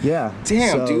 Yeah.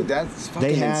 Damn, So dude, that's fucking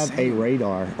they have insane. a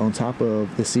radar on top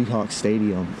of the Seahawks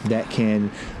stadium that can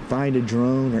find a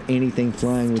drone or anything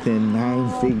flying within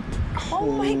 9 feet.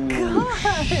 Oh my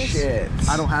gosh. Shit.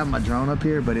 I don't have my drone up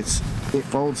here, but it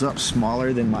folds up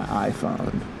smaller than my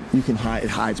iPhone. You can hide. It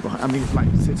hides behind. I mean, it like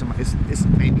sits on my. It's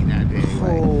maybe that big.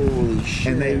 Like, Holy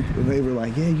shit. and they were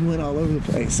like, yeah, you went all over the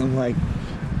place. I'm like,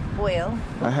 Well,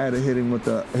 I had to hit him with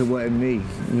it wasn't me.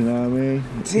 You know what I mean?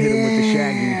 Hit him with the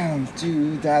shaggy. Damn,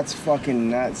 dude, that's fucking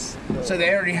nuts. So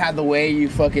they already had the way you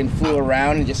fucking flew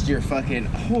around and just your fucking,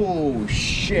 oh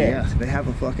shit. Yeah, they have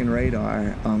a fucking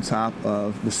radar on top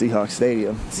of the Seahawks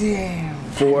stadium Damn.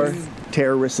 for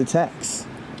terrorist attacks.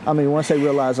 I mean, once they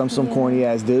realize I'm some corny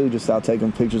ass dude just out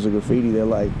taking pictures of graffiti, they're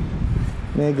like,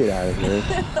 man, get out of here.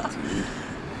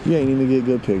 You ain't even get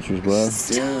good pictures, bro.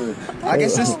 Dude, I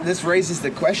guess this raises the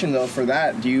question though. For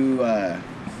that, do you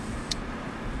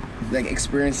like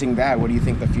experiencing that? What do you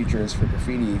think the future is for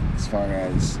graffiti as far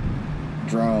as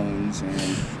drones and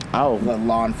the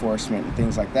law enforcement and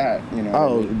things like that? You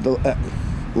know.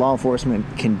 Law enforcement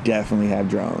can definitely have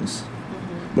drones,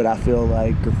 but I feel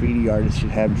like graffiti artists should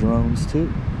have drones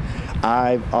too.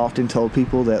 I've often told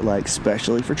people that, like,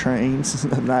 especially for trains,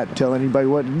 I'm not telling anybody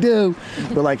what to do,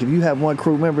 but like if you have one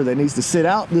crew member that needs to sit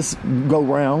out this go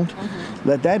round,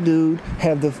 let that dude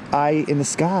have the eye in the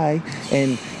sky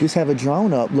and just have a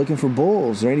drone up looking for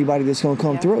bulls or anybody that's going to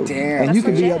come through. Damn. And you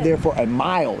could be legit. up there for a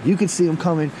mile. You could see them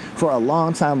coming for a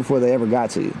long time before they ever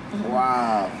got to you.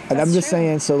 Wow. And I'm just true.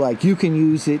 saying, so like you can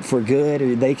use it for good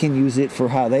or they can use it for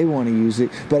how they want to use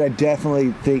it, but I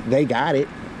definitely think they got it.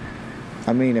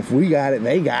 I mean, if we got it,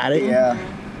 they got it. Yeah.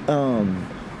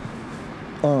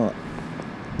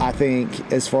 I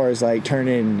think as far as like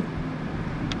turning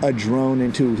a drone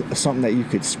into something that you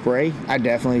could spray, I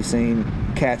definitely seen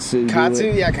Katsu do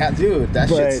it. Yeah, Katsu. That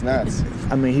shit's But, nuts.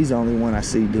 I mean, he's the only one I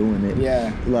see doing it.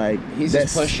 Yeah. Like He's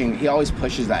just pushing. He always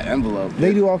pushes that envelope.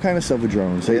 They do all kind of stuff with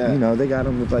drones. They, Yeah. you know, they got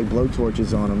them with like blow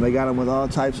torches on them. They got them with all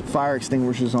types of fire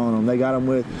extinguishers on them. They got them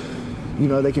with, you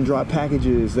know, they can drop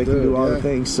packages. They can do all the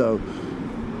things. So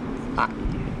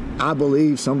I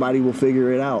believe somebody will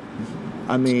figure it out.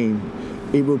 I mean,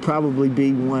 it would probably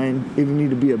be one. It would need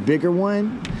to be a bigger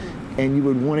one, and you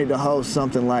would want it to host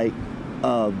something like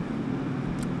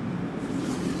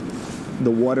the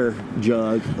water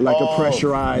jug, like a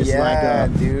pressurized,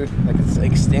 dude, like an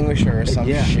extinguisher or some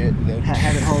shit.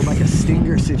 Have it hold like a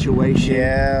stinger situation.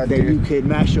 Yeah, that dude. you could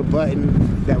mash a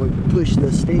button that would push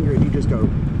the stinger, and you just go.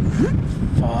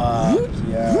 Fuck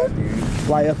yeah, dude.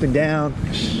 Fly up and down.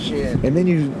 Shit. And then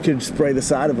you could spray the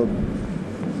side of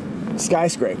a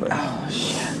skyscraper. Oh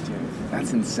shit, dude.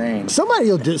 That's insane. Somebody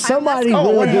will do. Somebody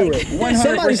Oh, will do it. 100%.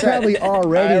 Somebody's probably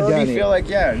already I done already it. feel like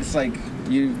it's like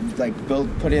you like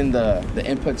put in the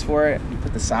inputs for it. You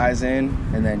put the size in,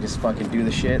 and then just fucking do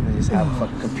the shit, and just have a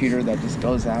fucking computer that just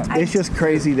goes out. It's just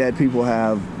crazy that people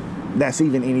have. That's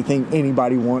even anything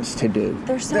anybody wants to do.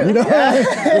 They're so You know,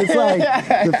 it's like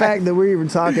the fact that we're even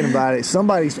talking about it.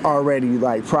 Somebody's already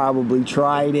like probably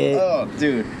tried it. Oh,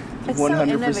 dude. It's 100%. so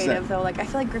innovative though. Like I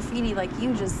feel like graffiti, like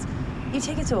you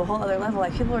take it to a whole other level.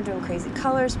 Like people are doing crazy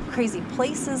colors, crazy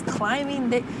places,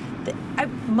 climbing.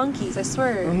 Monkeys, I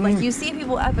swear. Mm-hmm. Like you see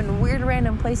people up in weird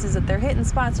random places that they're hitting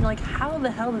spots, and you're like, how the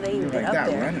hell did they even get up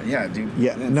there? Right? Yeah, dude.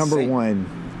 Yeah, Insane. number one,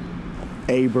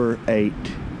 Aber 8.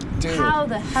 Dude. How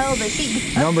the hell did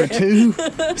he? Number 2,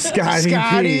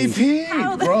 Scotty P. P.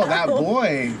 How the Bro, that hell?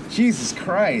 boy. Jesus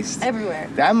Christ. Everywhere.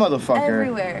 That motherfucker.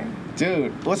 Everywhere.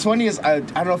 Dude, what's funny is I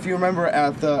don't know if you remember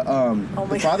at the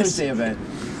my Father's gosh. Day event.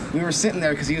 We were sitting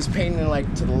there because he was painting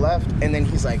like to the left, and then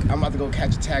he's like, "I'm about to go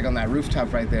catch a tag on that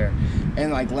rooftop right there,"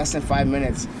 and like less than 5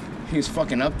 minutes, he was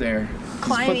fucking up there,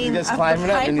 Climbing just up climbing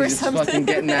the up, pipe and or he's just something. fucking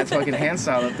getting that fucking hand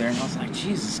style up there, and I was like,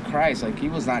 Jesus Christ, like he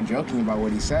was not joking about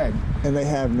what he said. And they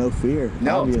have no fear,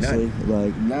 No, obviously.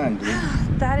 Like, None, dude.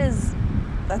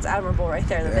 That's admirable right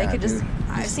there. That they Yeah, could just. dude.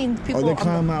 I've seen or people. they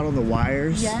climb out on the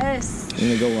wires. Yes. And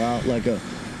they go out like a.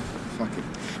 Fucking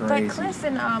But crazy. Cliff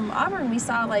and Auburn, we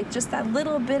saw like just that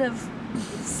little bit of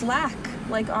slack,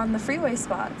 like on the freeway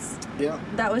spots. Yeah.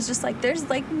 That was just like there's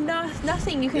like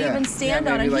nothing you can Yeah. even stand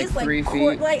Yeah, on, maybe, and he's like, 3 like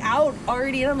feet. like out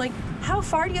already, and I'm like, how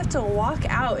far do you have to walk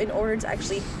out in order to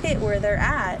actually hit where they're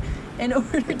at? In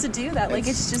order to do that, like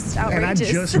it's just And I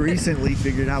outrageous. just recently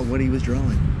figured out what he was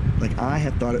drawing. Like, I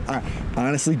had thought it. I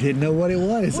honestly didn't know what it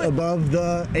was above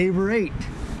the Aber 8.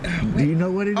 Do you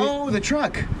know what it is? Oh, the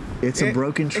truck. It's a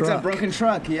broken truck. It's a broken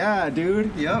truck, yeah,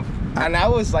 dude. Yep. And I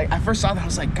was like, I first saw that, I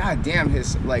was like, God damn,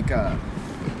 his like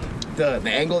the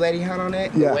angle that he had on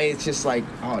it, Yeah. the way it's just like,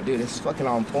 oh, dude, it's fucking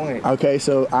on point. Okay,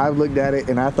 so I looked at it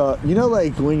and I thought, you know,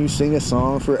 like when you sing a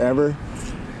song forever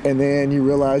and then you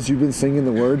realize you've been singing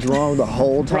the words wrong the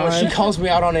whole time? Bro, she calls me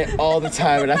out on it all the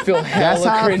time, and I feel hella That's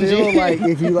how cringy. I feel like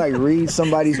if you like read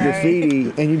somebody's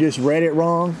graffiti and you just read it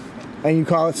wrong and you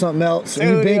call it something else and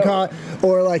you've Dude, been yeah. caught,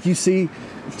 or like you see,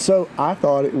 so I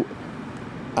thought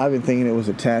I've been thinking it was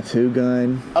a tattoo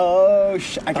gun. Oh,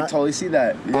 I can totally see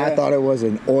that. I Yeah. thought it was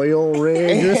an oil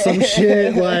rig or some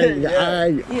shit. Like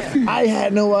I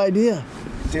had no idea.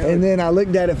 Dude. And then I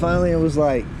looked at it finally and was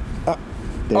like,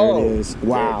 there it is.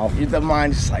 Wow. Dude, the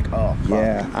mind's just like, oh, fuck.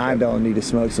 Yeah, I don't need to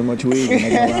smoke so much weed when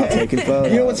I go out taking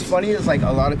photos. You know what's funny is like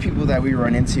a lot of people that we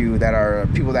run into that are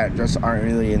people that just aren't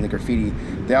really in the graffiti,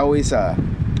 they always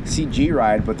see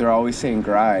G-Ride, but they're always saying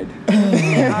Gride.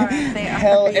 They are.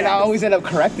 Hell, and I always end up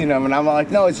correcting them, and I'm like,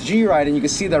 no, it's G-Ride, and you can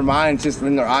see their minds just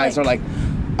in their eyes are like,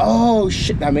 oh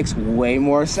shit, that makes way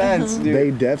more sense, dude.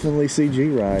 They definitely see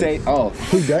G-Ride.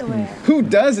 Who doesn't? Who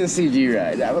doesn't see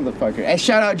G-Ride? That motherfucker. Hey,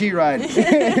 shout out G-Ride.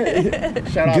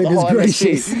 Shout out the Goodness whole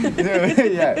gracious. MSC.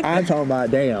 Dude, yeah. I'm talking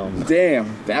about damn.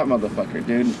 Damn, that motherfucker,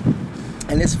 dude.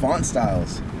 And his font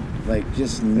styles, like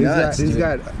just nuts. He's dude.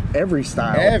 got every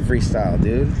style. Every style,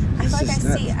 dude. I It's feel like just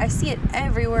nuts. I see it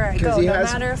everywhere I 'Cause go. he No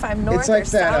has- matter if I'm north It's like or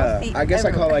south. that. I guess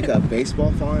I call it like a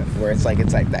baseball font, where it's like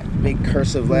that big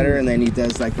cursive letter, and then he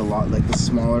does like the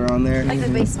smaller on there. Like the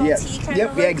baseball yeah, tee kind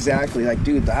yep, of yeah, look? exactly. Like,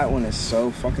 dude, that one is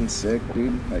so fucking sick,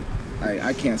 dude. Like,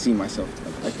 I can't see myself.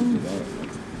 Like, I can do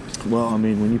that. Well, I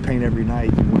mean, when you paint every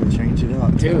night, you want to change it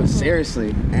up. Dude,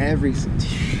 seriously,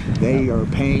 They are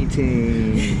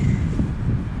painting.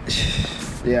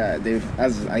 Yeah, dude.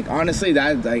 As like honestly,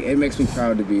 that like it makes me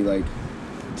proud to be like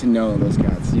to know those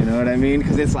guys. You know what I mean?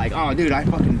 Because it's like, oh, dude, I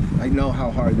I know how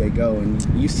hard they go, and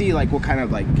you see like what kind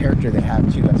of like character they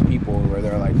have too as people, where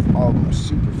they're like all of them are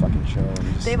super fucking chill.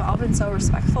 And just, they've all been so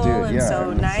respectful Dude, and yeah, so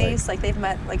and it's nice. Like they've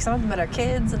met, like some of them met our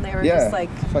kids, and they were yeah, just like,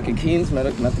 fucking Keens met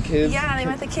the kids. yeah, they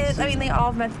met the kids. I mean, they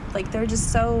all met, like they're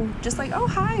just so, just like, oh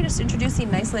hi, just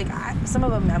introducing nicely. Like some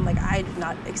of them, I'm like, I did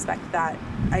not expect that.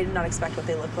 I did not expect what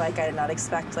they look like. I did not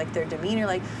expect like their demeanor,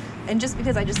 like, and just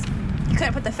because you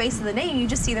couldn't put the face of the name, you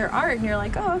just see their art, and you're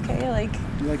like, oh okay, like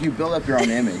you build up your own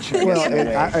image. Well,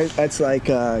 it's like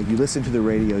you listen to the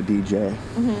radio DJ,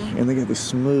 and they got this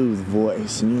smooth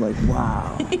voice, and you're like,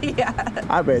 wow. yeah.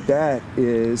 I bet that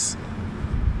is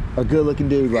a good-looking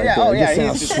dude right Yeah, there. oh, It yeah, just he's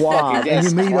sounds just suave, fucking and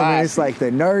you meet him, and it's like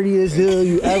the nerdiest dude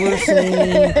you ever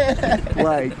seen.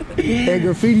 Like, and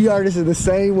graffiti artists are the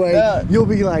same way. Yeah. You'll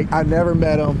be like, I never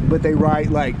met him, but they write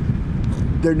like,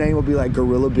 their name will be like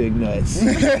Gorilla Big Nuts.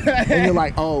 And you're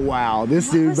like, oh wow, this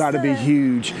dude's about to be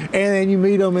huge. And then you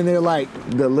meet them and they're like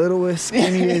the littlest,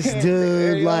 skinniest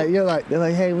dude. Like they're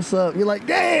like, hey, what's up? You're like,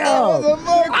 damn,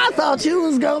 I thought you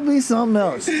was gonna be something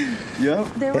else. Yep.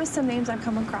 There were some names I've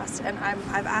come across, and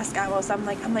I've asked Atmos.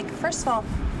 I'm like, first of all,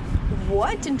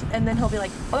 what? And then he'll be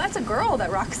like, oh, that's a girl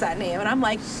that rocks that name, and I'm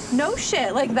like, no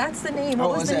shit, like that's the name.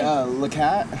 What was the name?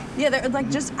 LeCat? Yeah, they're like,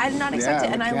 just I did not expect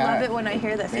it, and I love it when I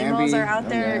hear that females are out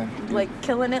there like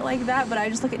killing it like that. But I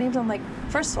just look at names, I'm like,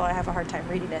 first of all, I have a hard time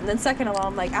reading it, and then second of all,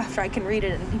 I'm like, after I can read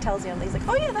it, and he tells me, he's like,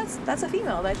 oh yeah, that's a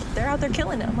female. They're out there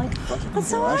killing it. I'm like, that's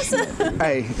so awesome.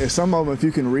 Hey, if some of them, if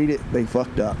you can read it, they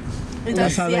fucked up.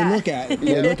 That's how they look at it.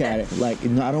 They look at it like,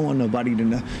 no, I don't want nobody to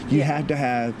know. You have to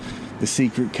have the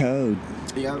secret code.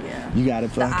 Yep. Yeah. You gotta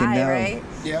fucking I, know. right?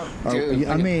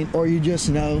 Yep. Or you just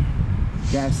know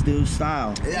that's dude's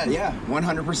style. Yeah,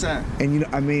 100%.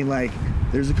 And like,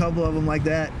 there's a couple of them like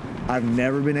that. I've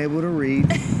never been able to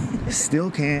read.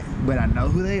 Still can't, but I know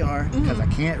who they are because I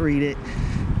can't read it.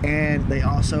 And they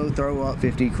also throw up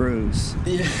 50 crews.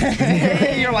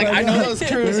 Yeah. You're like, I know those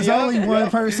crews. There's only one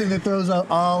person that throws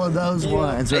up all of those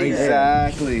ones right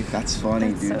Exactly. That's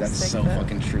funny, dude. So That's sick, so though.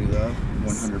 fucking true, though.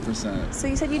 100%. So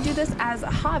you said you do this as a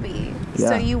hobby. Yeah.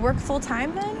 So you work full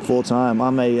time then? there. Full time.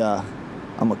 I'm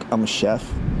a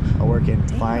chef. I work in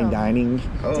fine dining.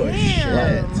 Oh,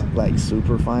 Damn. shit. Like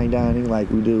super fine dining. Like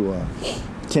we do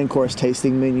 10-course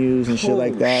tasting menus and shit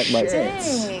like that. Like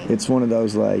Dang. it's one of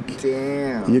those like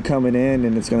Damn. you're coming in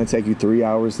and it's gonna take you 3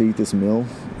 hours to eat this meal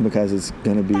because it's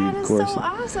gonna be That is so course.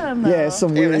 awesome though. Yeah, it's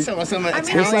some weird. That's some mean,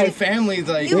 Italian like, families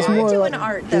like. You it's are more doing like,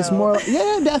 art though. It's more like,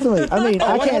 yeah, definitely. I mean,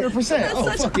 I can't. 100%. Oh,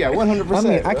 That's fuck yeah, 100%. I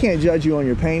mean, I can't judge you on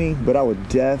your painting, but I would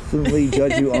definitely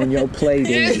judge you on your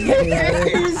plating. You know what I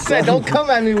mean? You said, don't come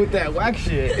at me with that whack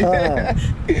shit.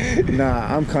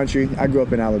 Nah, I'm country. I grew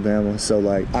up in Alabama, so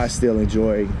like I still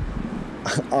enjoy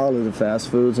all of the fast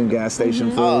foods and gas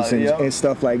station foods and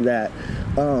stuff like that.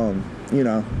 You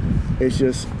know, it's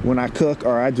just when I cook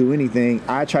or I do anything,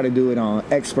 I try to do it on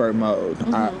expert mode.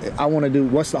 I want to do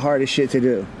what's the hardest shit to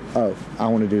do. Oh, I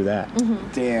want to do that.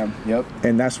 Damn. Yep.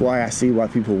 And that's why I see why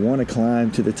people want to climb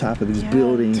to the top of these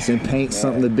buildings and paint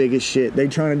something the biggest shit. They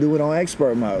trying to do it on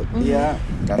expert mode. Yeah.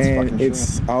 That's fucking And true.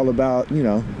 it's all about, you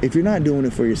know, if you're not doing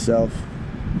it for yourself,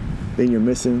 then you're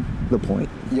missing the point.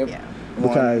 Yep. Yeah.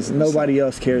 Because 100%. nobody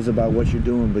else cares about what you're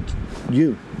doing but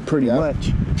you, pretty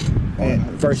much.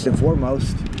 And first and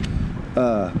foremost.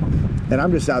 And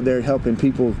I'm just out there helping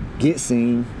people get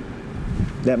seen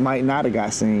that might not have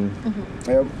got seen.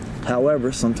 Yep.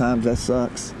 However, sometimes that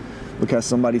sucks because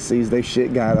somebody sees their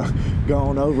shit got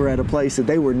gone over at a place that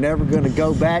they were never going to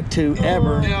go back to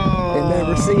ever and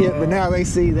never see it, but now they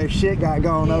see their shit got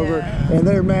gone over and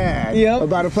they're mad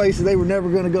about a place that they were never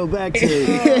going to go back to.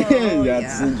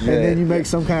 That's legit. And then you make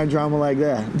some kind of drama like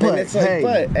that. But it's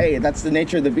like, hey, that's the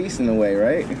nature of the beast in a way,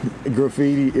 right?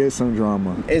 Graffiti is some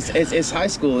drama. It's high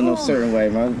school in a certain way.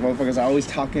 Motherfuckers are always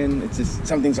talking. It's just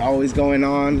something's always going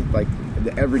on. Like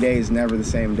every day is never the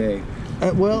same day.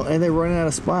 Well, and they're running out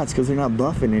of spots because they're not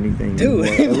buffing anything. Dude,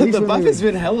 the buff has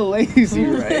been. been hella lazy,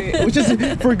 right? Which is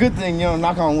for a good thing, you know,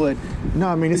 knock on wood. No,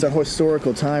 I mean, it's a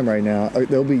historical time right now.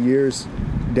 There'll be years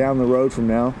down the road from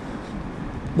now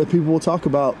that people will talk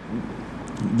about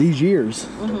these years.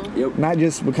 Yep. Not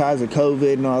just because of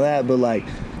COVID and all that, but like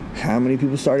how many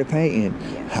people started painting,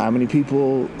 how many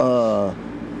people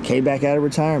came back out of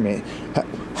retirement,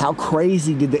 how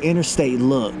crazy did the interstate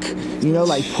look? You know,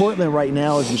 like Portland right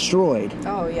now is destroyed.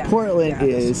 Oh yeah. Portland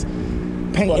is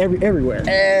paint everywhere.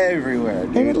 Everywhere,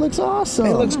 dude. And it looks awesome.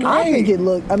 It looks I think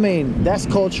great. I mean, that's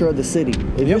culture of the city.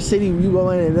 If your city, you go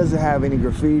in and it doesn't have any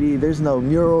graffiti, there's no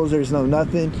murals, there's no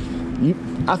nothing,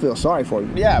 I feel sorry for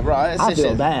you. Yeah, bro. It's I just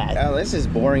feel bad. It's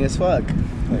just boring as fuck.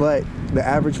 But the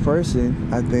average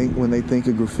person, I think, when they think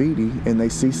of graffiti and they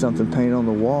see something painted on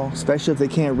the wall, especially if they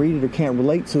can't read it or can't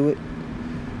relate to it,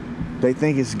 they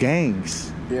think it's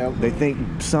gangs. Yeah. They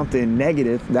think something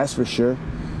negative, that's for sure.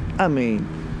 I mean,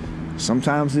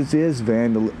 sometimes it is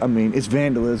it's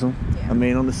vandalism. Yeah. I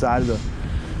mean, on the side of the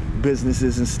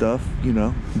businesses and stuff, you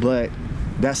know, but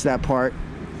that's that part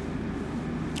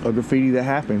of graffiti that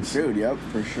happens. Dude, yep,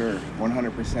 for sure,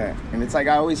 100%. And it's like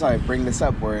I always like bring this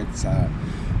up where it's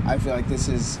I feel like this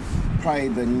is probably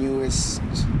the newest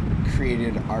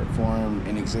created art form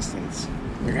in existence.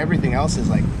 Like everything else is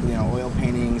like, you know, oil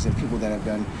paintings and people that have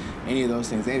done any of those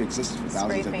things, they've existed for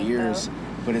thousands of years. Though.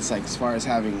 But it's like, as far as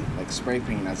having like spray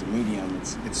paint as a medium,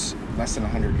 it's less than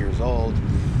 100 years old.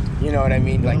 You know what I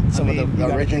mean? Like some of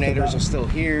the originators are still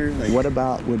here. Like, what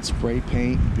about would spray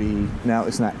paint be? Now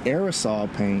it's not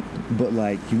aerosol paint, but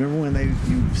like you remember when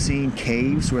you've seen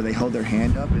caves where they hold their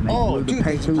hand up and they move the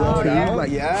paint through the cave? Like,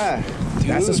 yeah, dude,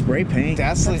 that's a spray paint.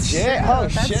 That's legit. True. Oh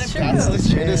That's shit, true. that's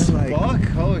legit as Like-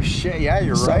 fuck. Oh shit, yeah,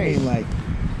 you're So, I right. mean, like,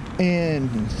 and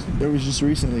there was just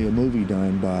recently a movie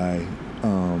done by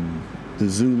the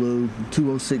Zulu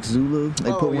 206 Zulu.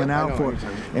 They put one I out know for, what you're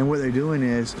talking about. and what they're doing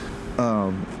is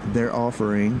they're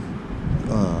offering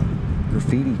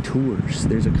graffiti tours.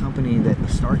 There's a company that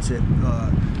starts at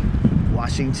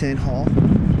Washington Hall,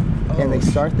 and they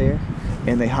start there,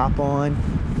 and they hop on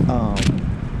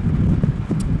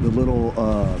the little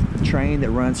train that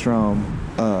runs from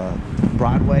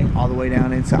Broadway all the way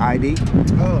down into ID.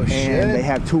 Oh shit. And they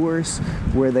have tours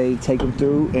where they take them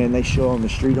through and they show them the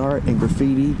street art and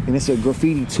graffiti, and it's a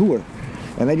graffiti tour.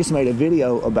 And they just made a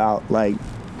video about like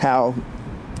how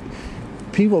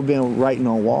people have been writing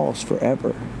on walls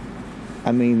forever.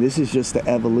 I mean, this is just the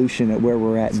evolution at where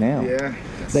we're at now. Yeah.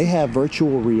 They have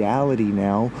virtual reality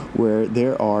now where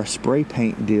there are spray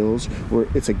paint deals where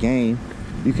it's a game.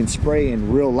 You can spray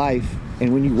in real life,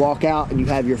 and when you walk out and you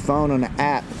have your phone on the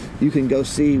app, you can go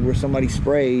see where somebody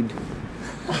sprayed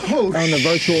on the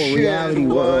virtual reality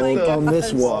world on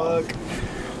this wall.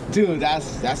 Dude,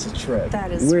 that's a trip.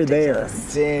 That is We're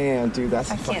ridiculous. Damn, dude, that's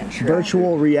a fucking can't. trip.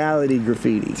 Virtual reality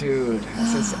graffiti. Dude,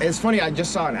 it's funny. I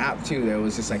just saw an app too that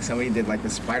was just like somebody did like the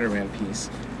Spider-Man piece.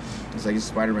 It was like a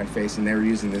Spider-Man face, and they were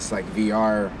using this like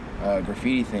VR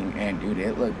graffiti thing, and dude,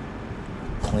 it looked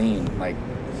clean, like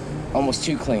almost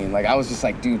too clean. Like I was just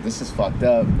like, dude, this is fucked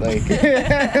up. Like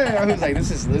I was like,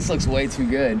 this looks way too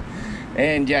good.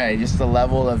 And yeah, just the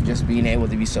level of just being able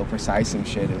to be so precise and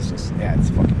shit is just, yeah, it's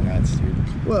fucking nuts, dude.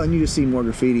 Well, and you just see more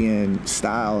graffiti in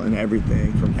style and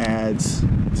everything, from ads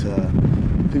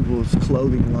to people's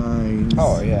clothing lines.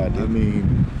 Oh yeah, dude. I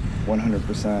mean,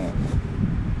 100%.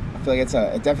 I feel like it's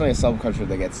definitely a subculture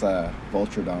that gets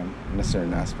vultured on in a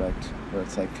certain aspect, where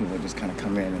it's like people just kind of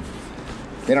come in and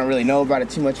they don't really know about it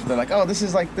too much, but they're like, oh, this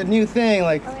is like the new thing,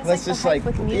 like Oh, it's let's like just the hype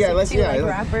like with music too, like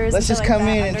rappers let's and just stuff come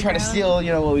like in that, and try to underground. steal,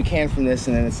 you know, what we can from this.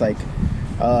 And then it's like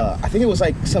I think it was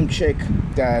like some chick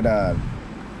that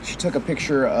she took a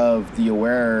picture of the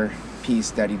Aware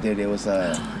piece that he did. It was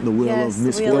the Wheel Yes, of the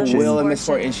Wheel of Misfortune. Wheel of Misfortune.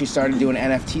 Misfortune, and she started doing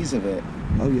NFTs of it.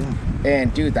 Oh yeah.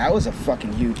 And dude, that was a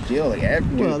fucking huge deal. Like,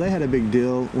 dude, Well, they had a big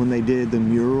deal when they did the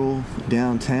mural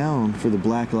downtown for the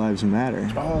Black Lives Matter.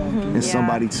 And Yeah.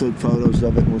 somebody took photos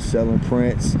of it and was selling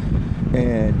prints,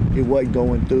 and it wasn't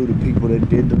going through the people that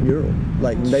did the mural.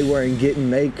 Like they weren't getting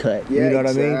they cut. yeah, you know what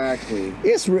I mean?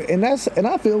 exactly. And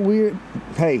I feel weird.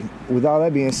 Hey, with all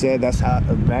that being said, that's how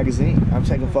a magazine. I'm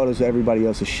taking photos of everybody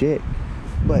else's shit,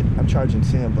 but I'm charging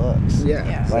 $10. Yeah,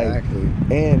 Yeah. Like, exactly.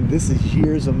 and this is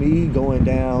years of me going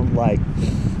down. Like,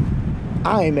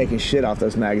 I ain't making shit off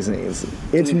those magazines.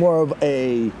 It's more of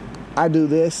I do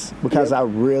this because I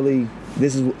really.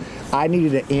 I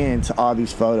needed an end to all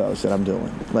these photos that I'm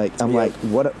doing. Like, I'm like,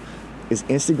 what? Is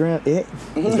Instagram it?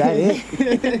 Is that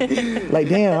it? Like,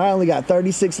 damn, I only got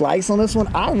 36 likes on this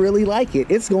one. I really like it.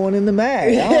 It's going in the mag.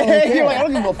 I don't care. You're like, I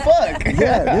don't give a fuck.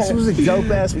 Yeah, this was a dope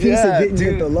ass piece that didn't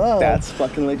get the love. That's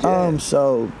fucking legit.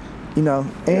 So, you know,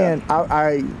 and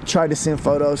I tried to send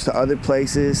photos to other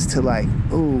places to like,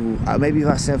 maybe if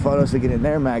I send photos to get in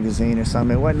their magazine or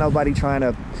something. It wasn't nobody trying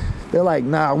to. They're like,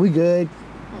 nah, we good.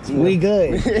 We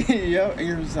good. Yep, and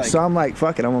you're just like, So I'm like,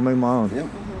 fuck it, I'm gonna make my own. yep.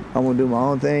 I'm gonna do my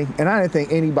own thing. And I didn't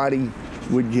think anybody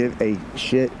would give a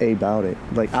shit about it.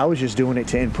 Like, I was just doing it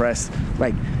to impress.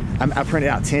 Like, I printed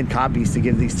out 10 copies to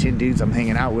give these 10 dudes I'm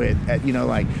hanging out with. You know,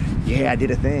 like, yeah, I did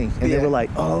a thing. And they were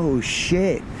like, oh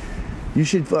shit, you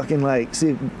should fucking like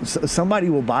see if somebody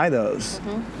will buy those.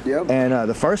 Yep. And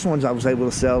the first ones I was able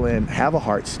to sell in Have a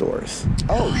Heart stores.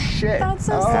 Oh shit. That's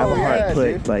so oh, Have a Heart yeah,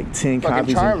 put dude. like 10 Fucking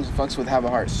copies. Charms fucks with Have a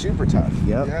Heart super tough.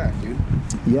 Yep. Yeah, dude.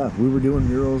 Yeah, we were doing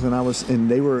murals, and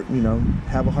they were,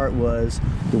 Have a Heart was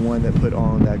the one that put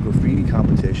on that graffiti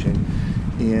competition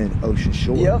in Ocean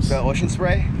Shores. Yep, the Ocean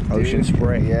Spray. Ocean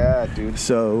Spray. Yeah, dude.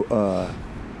 So,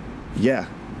 yeah.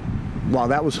 While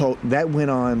that went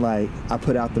on, like, I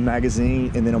put out the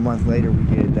magazine, and then a month later we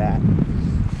did that.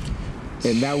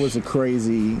 And that was a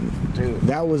crazy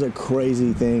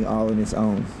thing all in its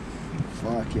own.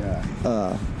 Fuck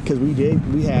yeah. Because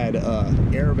we had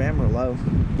Arab Amarillo,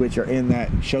 which are in that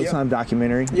Showtime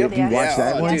documentary. Yep. Did you watch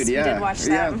that one? Yes, Dude, we did watch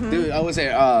that. Yeah, dude, I was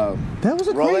at That was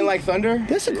a Rolling great, Like Thunder.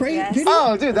 That's a great Yes. video.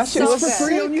 Oh, dude, that shit So was It's for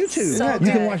free good. on YouTube. So You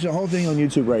can good. watch the whole thing on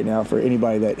YouTube right now for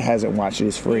anybody that hasn't watched it.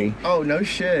 It's free. Oh, no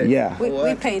shit. Yeah.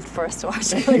 We paid for us to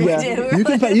watch it. We Yeah,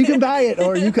 did. you can buy it,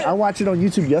 or I watched it on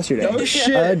YouTube yesterday. No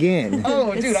shit. Again.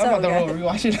 Oh, It's dude, so I'm about to good.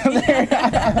 rewatch it on there.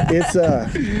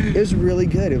 It's really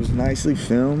good. It was nicely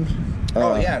filmed.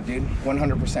 Oh, yeah, dude.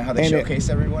 100% how they and it- showcase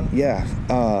everyone. Yeah.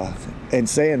 And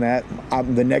saying that,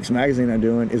 the next magazine I'm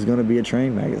doing is going to be a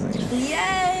train magazine.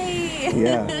 Yay!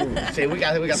 Yeah. See, we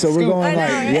got So the we're scoop. going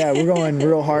I know, right? we're going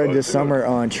real hard this summer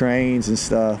on trains and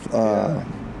stuff.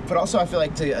 But also, I feel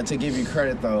like to give you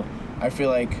credit, though, I feel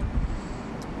like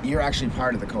you're actually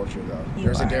part of the culture, though. You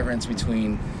There's are. a difference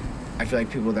between, I feel like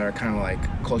people that are kind of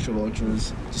like culture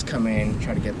vultures, just come in,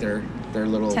 try to get their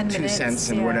little 10 2 minutes, cents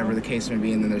and yeah. whatever the case may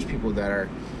be, and then there's people that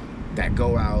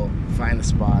go out, find the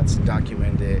spots,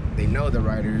 document it. They know the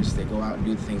writers. They go out and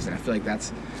do the things, and I feel like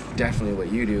that's definitely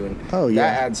what you do. And Oh, yeah.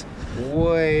 that adds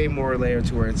way more layer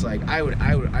to where it's like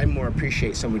I more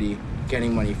appreciate somebody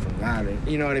getting money from that, and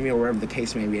you know what I mean, or wherever the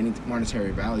case may be, any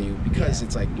monetary value, because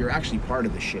it's like you're actually part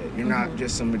of the shit. You're not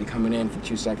just somebody coming in for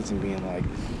 2 seconds and being like,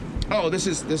 oh, this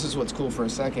is what's cool for a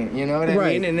second. You know what I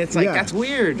Right. mean? And it's like, Yeah. that's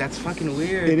weird. That's fucking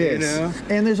weird. It is. You know?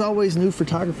 And there's always new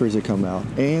photographers that come out.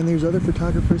 And there's other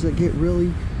photographers that get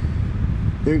really...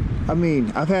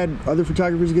 I've had other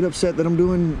photographers get upset that I'm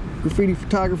doing graffiti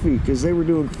photography because they were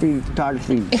doing graffiti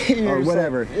photography or You're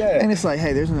whatever. so- yeah. And it's like,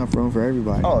 hey, there's enough room for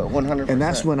everybody. Oh, 100%. And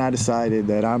that's when I decided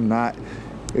that I'm not...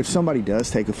 If somebody does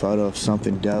take a photo of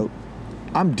something dope,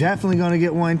 I'm definitely going to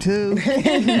get one too.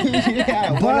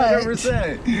 Yeah, But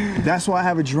 100%. that's why I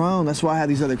have a drone. That's why I have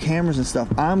these other cameras and stuff.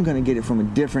 I'm going to get it from a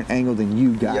different angle than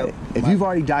you got Yep. it. If you've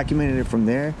already documented it from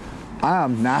there,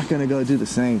 I'm not going to go do the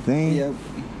same thing. Yep.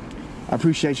 I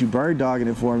appreciate you bird dogging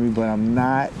it for me, but I'm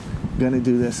not going to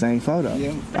do the same photo.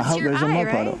 Yep. I It's hope your there's a eye, more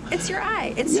right? photo. It's your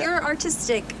eye. It's Yeah. your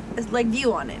artistic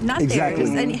view on it, not Exactly.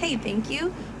 theirs. And hey, thank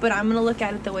you, but I'm gonna look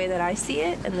at it the way that I see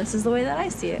it, and this is the way that I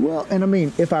see it. Well, and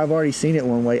if I've already seen it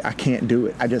one way, I can't do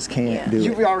it. I just can't Yeah. do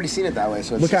You've it. already seen it that way,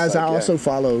 so it's Because just I like, also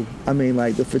follow,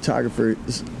 like the photographers,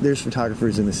 there's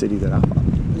photographers in the city that I follow.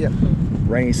 yeah.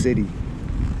 Rain City,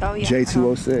 Oh yeah.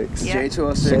 J206. Yeah.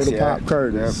 J206, Soda yeah. Pop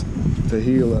Curtis,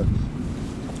 Tehila,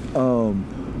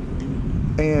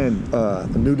 and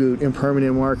the new dude,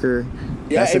 Impermanent Marker.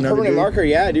 Yeah, That's another permanent dude. marker,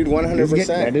 yeah, dude, 100%.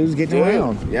 That dude's getting Dude,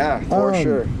 around. Yeah, for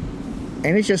sure.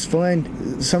 And it's just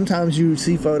fun. Sometimes you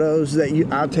see photos that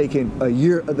I've taken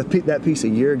that piece a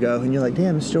year ago, and you're like,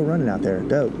 damn, it's still running out there.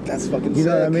 Dope. That's fucking You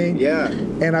know what I sick. mean? Yeah.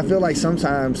 And I feel like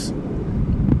sometimes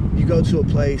you go to a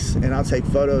place and I'll take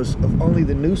photos of only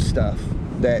the new stuff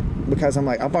because I'm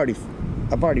like, I've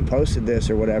already posted this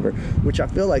or whatever, which I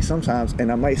feel like sometimes, and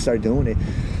I might start doing it.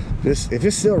 If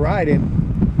it's still riding,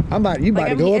 you about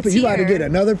to go up and you about to get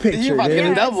another picture, You about to dude.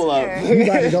 get a double up. You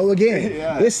about to go again.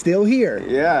 Yeah. It's still here.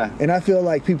 Yeah. And I feel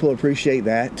like people appreciate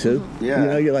that too. Yeah. You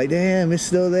know, you're like, damn, it's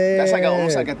still there. That's like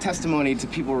almost like a testimony to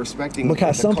people respecting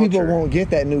because the some people culture. won't get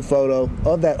that new photo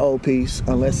of that old piece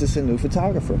unless it's a new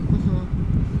photographer.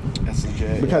 That's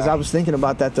legit. Because yeah. I was thinking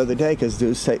about that the other day because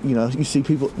dudes say, you see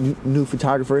people, new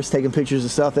photographers taking pictures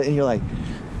of stuff and you're like,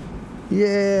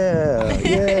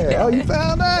 yeah. Oh, you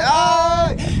found that?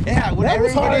 Oh, yeah, when That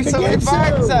was hard everybody to somebody get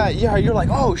finds to. that, yeah, you're like,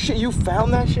 oh shit, you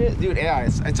found that shit, dude. Yeah,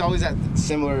 it's always that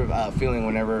similar feeling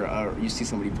whenever you see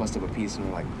somebody post up a piece and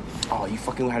you're like, oh, you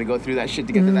fucking had to go through that shit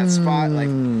to get to that spot. Like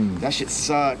that shit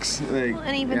sucks. Like, Well,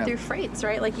 and even yeah. through freights,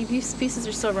 right? Like if these pieces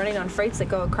are still running on freights that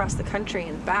go across the country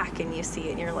and back, and you see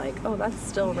it, and you're like, oh, that's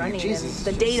still running, Jesus,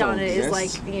 and the date still on it is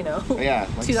exists. like, Yeah,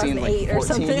 like seeing 2008 like 14, or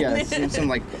something. Yeah, seeing some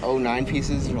like 09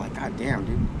 pieces. You're like, god damn,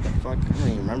 dude, what the fuck? I don't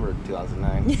even remember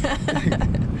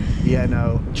 2009. Yeah,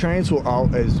 no. Trains will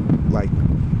always, like,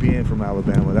 being from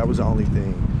Alabama, that was the only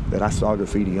thing that I saw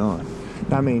graffiti on.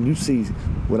 I mean, you see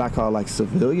what I call, like,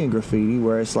 civilian graffiti,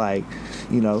 where it's like,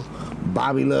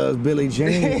 Bobby loves Billie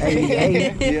Jean,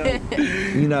 88. Yeah.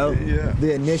 Yeah.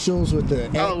 The initials with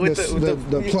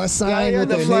the plus sign yeah, with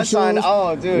the the plus initials. sign.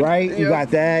 Oh, dude. Right? You Yeah.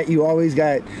 got that. You always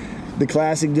got The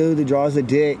classic dude that draws a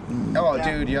dick. Oh,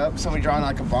 dude, yep. Somebody drawing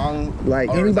like a bong. Like,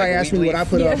 or anybody like asks me what I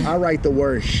put up, I write the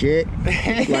word shit.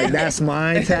 Like, that's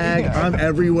my tag. I'm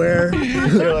everywhere.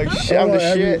 You're like, shit, I'm the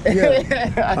shit.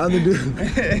 Yeah, I'm the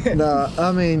dude. No,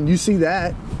 I mean, you see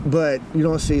that, but you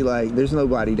don't see, like, there's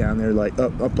nobody down there, like,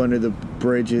 up under the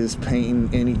bridges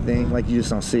painting anything. Like, you just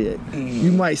don't see it.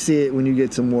 You might see it when you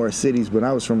get to more cities, but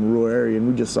I was from a rural area, and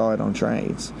we just saw it on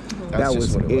trains. That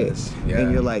was what it was. Yeah.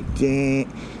 And you're like,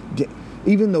 dang.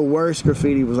 Even the worst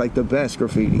graffiti was like the best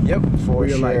graffiti. Yep, for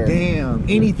you're sure. like, damn,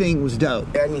 anything was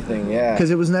dope. Anything, yeah. Because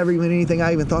it was never even anything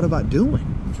I even thought about doing.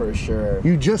 For sure.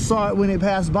 You just saw it when it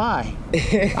passed by.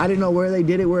 I didn't know where they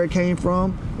did it, where it came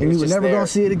from, and you were never going to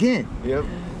see it again. Yep.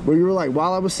 Where you were like,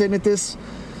 while I was sitting at this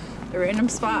A random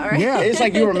spot, right? Yeah. It's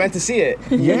like you were meant to see it.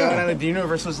 You Yeah. know, and the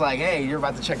universe was like, hey, you're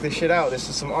about to check this shit out. This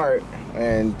is some art.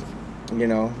 And, you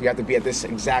know, you have to be at this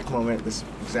exact moment, this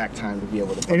exact time to be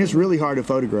able to. And it's really hard to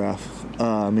photograph.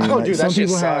 I mean, Oh, like, dude, some that shit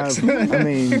people sucks. have. I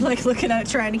mean, You're like looking at it,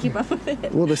 trying to keep up with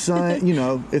it. well, the sun, you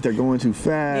know, if they're going too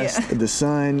fast, the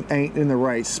sun ain't in the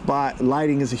right spot.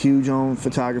 Lighting is a huge on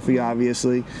photography,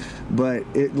 obviously, but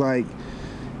it like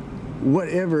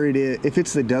whatever it is, if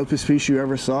it's the dopest piece you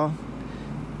ever saw,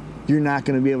 you're not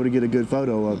going to be able to get a good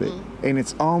photo of it. And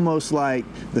it's almost like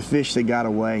the fish that got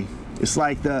away. It's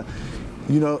like the,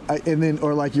 you know, and then,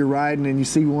 or like you're riding and you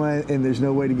see one and there's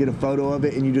no way to get a photo of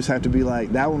it and you just have to be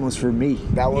like, that one was for me.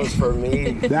 That was for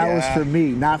me. That was for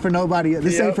me, not for nobody.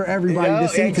 This ain't for everybody to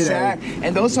see today.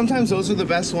 And those sometimes those are the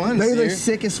best ones. They're the dude.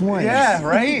 sickest ones. Yeah,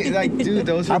 right? Like, dude,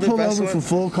 those are I the pull best over ones. for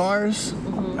full cars.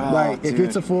 Oh, Like, if dude.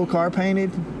 it's a full car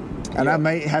painted, and I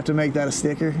may have to make that a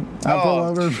sticker, I'll pull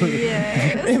over.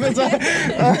 Yeah. If it's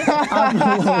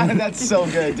that's so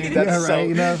good, dude. That's Yeah, right, so.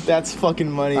 you know? That's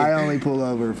fucking money. I only pull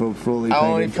over for fully I painted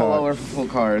only pull car. over for full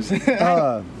cars.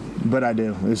 But I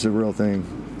do. It's a real thing.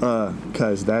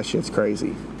 Cause that shit's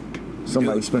crazy.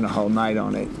 Somebody Dude. spent a whole night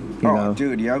on it. You Oh, know?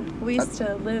 dude, yep. We used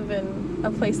to live in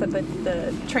a place that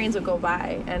the trains would go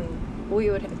by, and we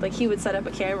would, like, he would set up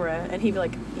a camera, and he'd be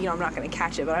like, you know, I'm not going to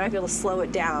catch it, but I might be able to slow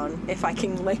it down if I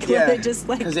can, like, let it just,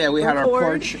 like, because we had our record.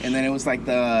 porch, and then it was like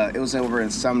it was over in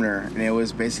Sumner, and it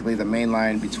was basically the main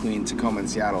line between Tacoma and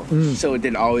Seattle. So it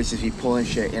didn't always just be pulling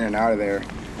shit in and out of there.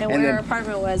 And where our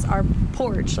apartment was, our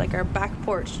porch, like our back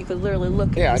porch, you could literally look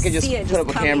and Yeah, I could just see it put up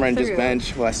a coming camera and just through.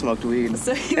 bench while I smoked weed.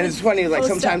 So you and it's would funny, like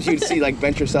post sometimes up. you'd see like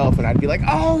bench yourself, and I'd be like,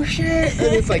 oh shit!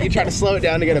 And it's like you try to slow it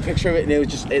down to get a picture of it,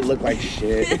 and it looked like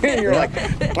shit. And you're like,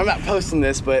 I'm not posting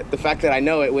this, but the fact that I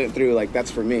know it went through, like that's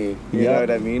for me. You know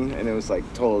what I mean? And it was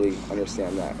like totally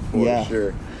understand that for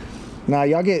sure. Now,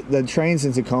 y'all get the trains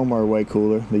in Tacoma are way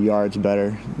cooler. The yard's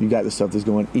better. You got the stuff that's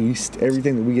going east.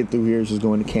 Everything that we get through here is just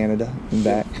going to Canada and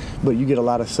back. But you get a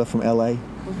lot of stuff from LA.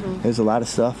 There's a lot of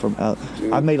stuff from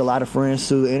I've made a lot of friends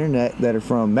through the internet that are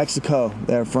from Mexico,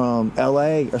 that are from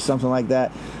LA or something like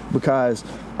that, because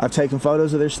I've taken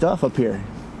photos of their stuff up here.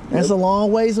 And it's a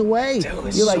long ways away.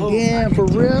 Dude, You're like, so damn, for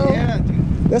real? Yeah,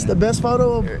 dude. That's the best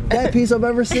photo of that piece I've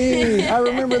ever seen. I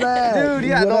remember that. Dude,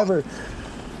 yeah, whatever.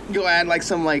 Go add like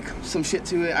some shit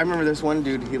to it. I remember this one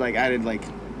dude, he like added like,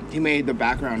 he made the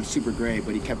background super gray,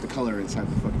 but he kept the color inside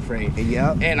the fucking frame.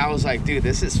 Yep. And I was like, dude,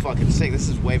 this is fucking sick. This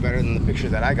is way better than the picture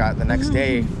that I got the next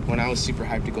day when I was super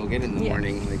hyped to go get it in the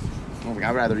morning. Like, I was like,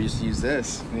 I'd rather just use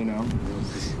this, you know?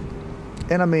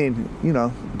 And I mean, you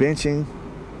know, benching,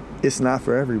 it's not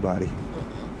for everybody.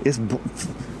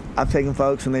 I've taken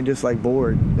folks and they're just like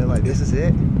bored. They're like, this is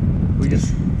it? We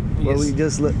just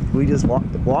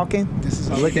walking? This is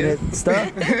all looking we at do.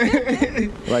 stuff?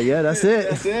 Like, yeah, that's it.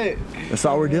 That's it. That's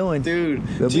all we're doing. Dude.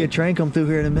 There'll be a train come through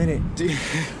here in a minute. Do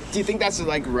you think that's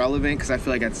like relevant? Because I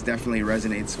feel like that's definitely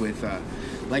resonates with,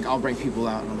 like I'll bring people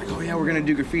out and I'm like, oh yeah, we're gonna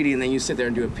do graffiti, and then you sit there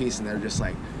and do a piece and they're just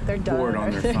like They're done, bored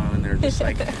on their right? phone. They're just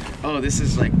like, oh, this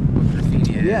is like what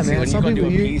graffiti is. Yeah, man. When Some you go people,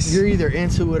 do a piece, you're either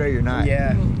into it or you're not.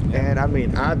 yeah. And I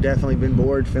mean, I've definitely been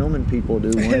bored filming people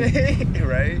do one.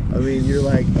 Right? I mean, you're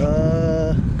like,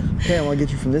 okay, I want to get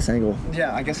you from this angle.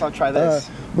 Yeah, I guess I'll try this.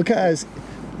 Because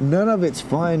none of it's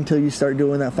fun until you start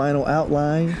doing that final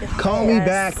outline. Call me Yes.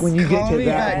 back when you get Call to me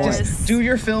that back. point. Just do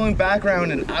your filming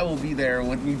background, and I will be there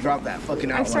when you drop that fucking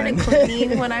outline. I've started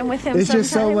cleaning when I'm with him. It's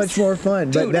just so sometimes. much more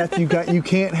fun. But that's you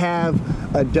can't have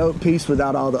a dope piece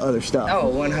without all the other stuff.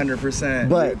 Oh, 100%.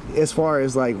 But as far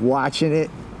as like watching it,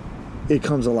 it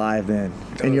comes alive then,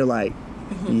 and you're like,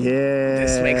 yeah,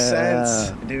 this makes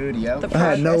sense, dude. Yep. I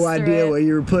had no Progress through idea it. what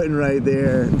you were putting right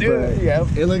there, Dude, but yep.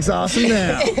 it looks awesome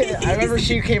now. I remember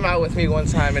she came out with me one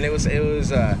time, and it was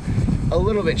a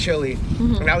little bit chilly,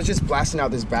 and I was just blasting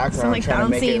out this background, like trying to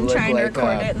make it bouncing, look trying to like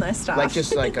record it, and I stopped. like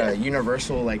just like a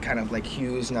universal, like kind of like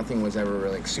hues. Nothing was ever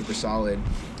like super solid.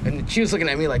 And she was looking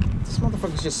at me like, this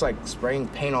motherfucker's just like spraying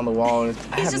paint on the wall, and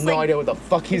I have no idea what the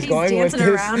fuck he's going with dancing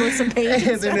this. around with some paint.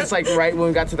 And then it's like right when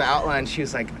we got to the outline, she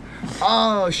was like,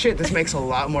 oh shit, this makes a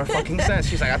lot more fucking sense.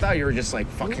 She's like, I thought you were just like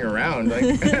fucking around. Like,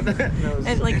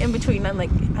 and like in between, I'm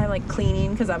like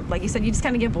cleaning because I'm like you said, you just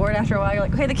kind of get bored after a while. You're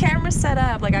like, okay, the camera's set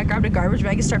up. Like I grabbed a garbage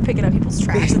bag and start picking up people's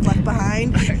trash that's left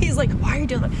behind. He's like, why are you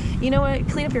doing that? You know what?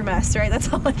 Clean up your mess, right?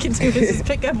 That's all I can do is just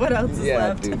pick up what else is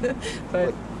left.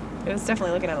 But it was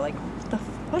definitely looking at it like,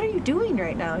 what are you doing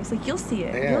right now? He's like, you'll see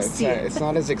it. Yeah, it's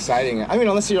not as exciting. I mean,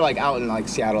 unless you're like out in like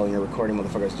Seattle and you're recording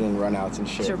motherfuckers doing runouts and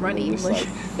shit. You're running. Like,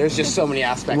 there's just so many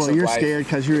aspects Well, of you're life. scared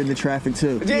because you're in the traffic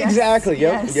too. Yeah, Yes, exactly.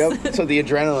 Yep. yes. Yep. So the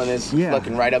adrenaline is Yeah.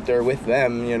 fucking right up there with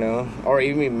them, you know, or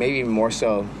even maybe even more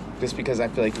so, just because I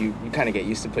feel like you kind of get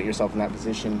used to put yourself in that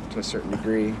position to a certain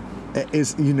degree.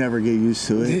 You never get used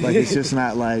to it. Like it's just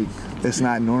not like it's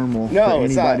not normal for No,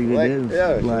 it's not. anybody to do.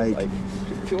 Yeah, Like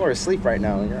people are asleep right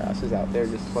now, and your ass is out there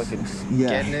just fucking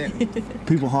getting it.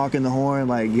 people honking the horn,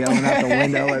 like yelling out the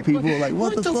window at people, like,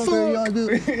 what the fuck are y'all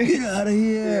doing? Get out of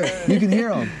here. You can hear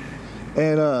them.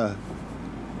 And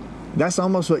that's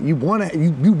almost what you want to.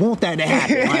 You want that to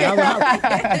happen.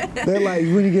 Like, they're like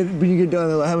when you get done,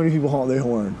 they're like, how many people honk their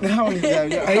horn? How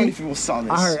many people saw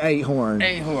this? I heard 8 horns.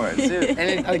 8 horns, dude. And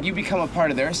it, like you become a part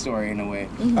of their story in a way,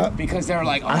 because they're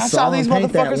like, oh, I saw saw these them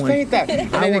paint that motherfuckers one. paint that, and I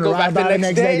then they wanna go ride back by the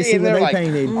next day to see and what they're they like,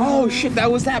 painted. oh shit,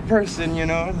 that was that person, you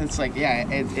know? It's like, yeah,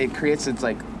 it creates it's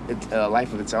a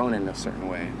life of its own in a certain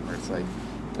way, where it's like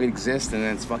it exists and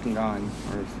then it's fucking gone,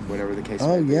 or whatever the case.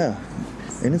 Oh may be. yeah.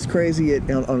 And it's crazy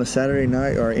on a Saturday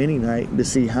night or any night to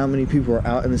see how many people are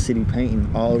out in the city painting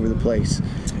all over the place.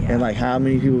 Yeah. And like how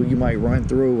many people you might run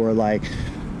through, or like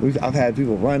I've had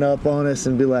people run up on us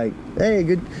and be like, hey,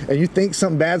 good, and you think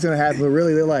something bad's gonna happen, but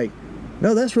really they're like,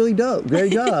 no, that's really dope,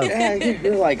 great job. Yeah,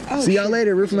 you're like, oh, see y'all shit.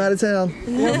 later, we're from out of town.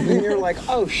 Yep, and you're like,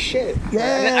 oh shit.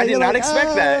 Yeah, I did you're not like,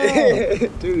 expect oh.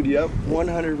 that. Dude, yep,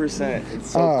 100%. It's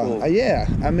so cool. Yeah,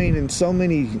 I mean, and so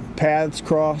many paths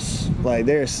cross. Like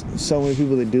there's so many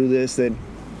people that do this that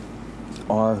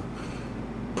are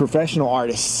professional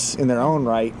artists in their own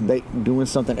right. They doing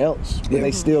something else, but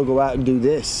they still go out and do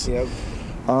this. Yep.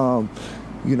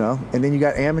 You know, and then you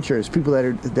got amateurs, people that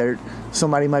are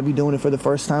somebody might be doing it for the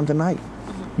first time tonight.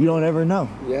 You don't ever know.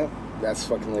 Yep. That's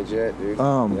fucking legit, dude.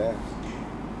 Yeah.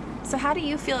 So how do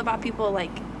you feel about people like,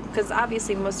 because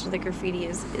obviously most of the graffiti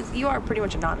is you are pretty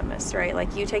much anonymous, right?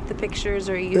 Like you take the pictures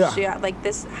or you shoot like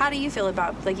this. How do you feel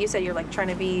about, like you said, you're like trying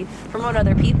to promote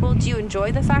other people. Do you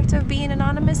enjoy the fact of being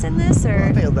anonymous in this, or?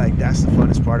 I feel like that's the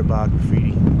funnest part about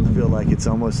graffiti. I feel like it's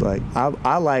almost like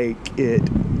I like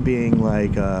it being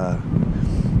like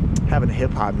having a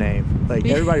hip hop name. Like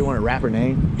everybody want a rapper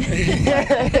name.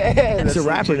 It's a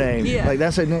rapper name. Yeah. Like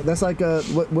that's like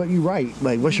what you write.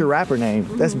 Like what's your rapper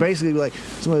name? That's basically like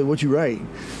somebody what you write.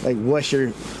 Like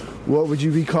what would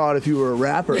you be called if you were a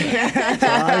rapper? So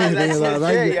I That's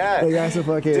legit, yeah. Like that's a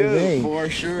fucking Dude, name. for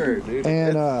sure, dude.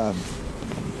 And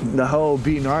the whole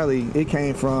B.Gnarley, it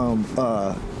came from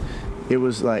it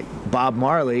was like Bob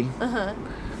Marley.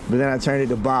 But then I turned it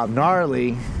to Bob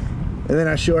Gnarly. And then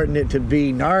I shortened it to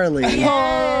B.Gnarley.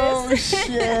 Oh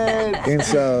shit! And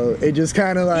so it just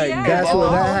kind of like that's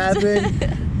what that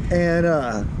happened. And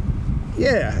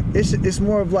yeah, it's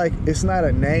more of like, it's not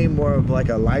a name, more of like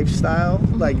a lifestyle.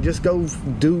 Like just go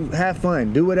have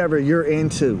fun, do whatever you're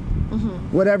into,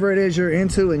 whatever it is you're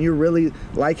into, and you're really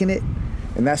liking it,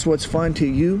 and that's what's fun to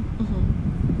you.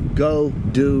 Go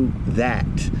do that,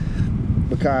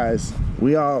 because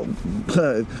we are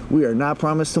not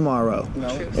promised tomorrow. No.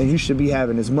 And you should be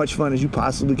having as much fun as you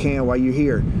possibly can while you're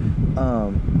here.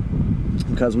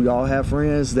 Because we all have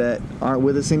friends that aren't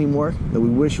with us anymore, that we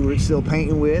wish we were still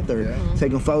painting with or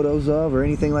taking photos of or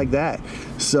anything like that.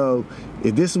 So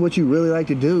if this is what you really like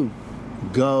to do,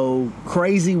 go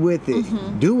crazy with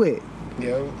it. Do it.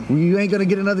 Yo. You ain't gonna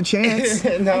get another chance.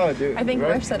 No, dude. I think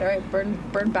right? Murph said, all right,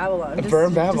 burn Babylon. Just,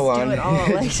 burn Babylon. Just do it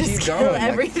all. Like, just keep kill going.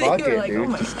 everything. Like, fuck We're it, like, dude. oh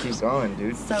my Just keep going,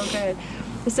 dude. So good.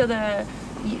 So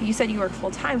you said you work full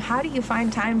time. How do you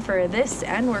find time for this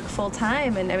and work full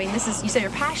time? And I mean, this is, you say you're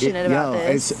passionate about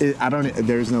this.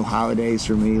 There's no holidays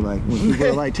for me. Like when people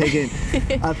are like taking,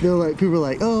 I feel like people are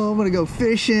like, oh, I'm gonna go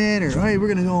fishing, or hey, we're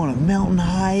gonna go on a mountain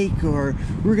hike, or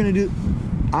we're gonna do.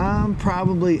 I'm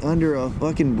probably under a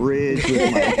fucking bridge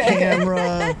with my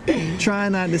camera,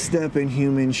 trying not to step in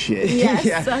human shit. Yes,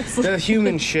 Yeah, that's the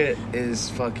human shit is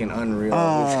fucking unreal.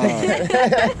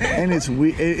 And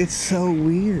it's so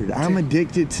weird. I'm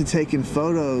addicted to taking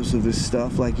photos of this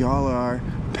stuff like y'all are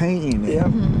painting it.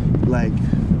 Yep. Like,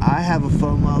 I have a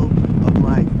FOMO of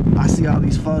like, I see all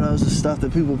these photos of stuff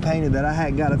that people painted that I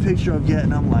hadn't got a picture of yet,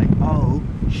 and I'm like, oh,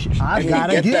 I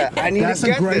gotta get that. I need that's to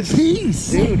get a great this.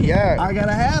 piece. Dude, yeah. I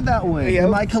gotta have that one Yep. in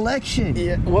my collection.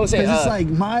 Yeah. What was it? Because it's like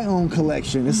my own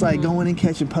collection. It's like going and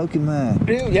catching Pokemon. Dude,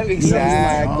 yep, You know,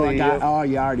 exactly. it's like, oh,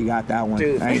 you already got that one.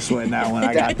 Dude. I ain't sweating that one.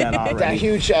 I got that already. That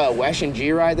huge Wesh and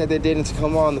G ride that they did in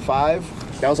Tacoma on the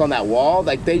 5, that was on that wall.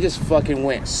 Like, they just fucking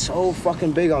went so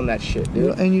fucking big on that shit,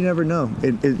 dude. And you never know.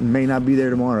 It may not be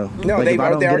there tomorrow. No, Like, they if I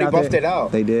don't get already out buffed there- it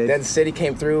out. They did. Then the city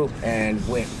came through and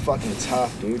went fucking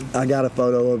tough, dude. I got a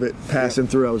photo of it passing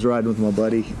through. I was riding with my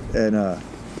buddy, and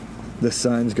the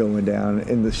sun's going down,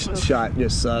 and the shot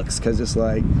just sucks because it's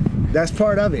like, that's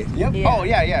part of it. Yep. Yeah. Oh,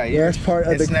 yeah. That's part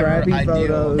of It's the never crappy ideal.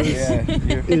 photos.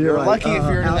 Yeah. You're like, lucky if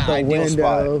you're in out the ideal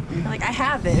spot. like I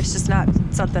have it. It's just not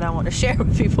something I want to share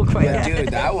with people quite Yeah, yet. dude,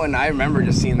 that one, I remember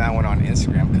just seeing that one on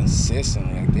Instagram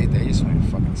consistently. Like, they just went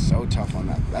fucking so tough on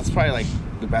that. That's probably like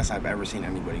the best I've ever seen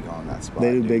anybody go on that spot.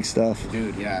 They do dude. big stuff.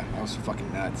 Dude, yeah, that was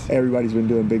fucking nuts. Everybody's been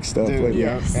doing big stuff Dude, lately.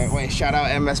 yeah. Yes. And wait, shout out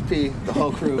MSP, the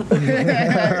whole crew.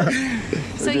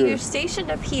 So you're stationed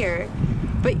up here,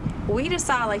 but we just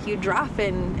saw like you drop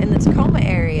in the Tacoma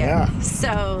area. Yeah.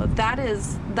 So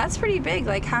that's pretty big.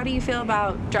 Like, how do you feel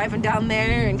about driving down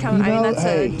there and coming? I mean, that's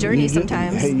a journey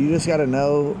sometimes. You just got to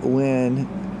know when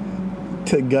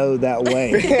to go that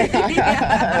way.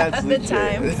 Yeah, That's the legit.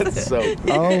 times. That's so.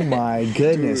 Oh my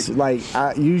goodness. Dude. Like,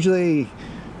 I usually,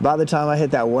 by the time I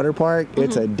hit that water park,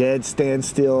 it's a dead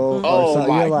standstill. or Oh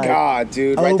something. my You're like, god,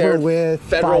 dude! Right over there, with,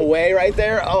 Federal fight. Way, right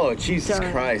there. Oh Jesus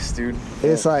Done. Christ, dude!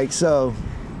 It's like, so,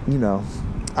 you know,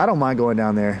 I don't mind going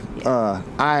down there.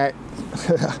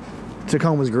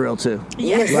 Tacoma's grilled too.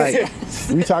 Yes.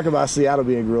 Like, we talk about Seattle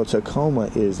being grilled. Tacoma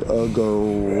is a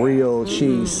grilled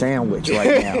cheese sandwich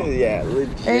right now. Yeah,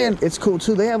 legit. And it's cool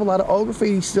too. They have a lot of old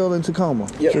graffiti still in Tacoma.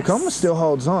 Yes. Tacoma still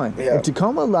holds on. Yeah. And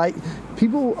Tacoma, like,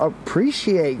 people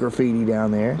appreciate graffiti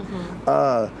down there.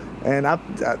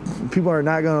 And people are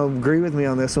not going to agree with me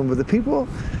on this one, but the people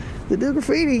that do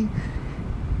graffiti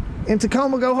in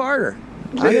Tacoma go harder.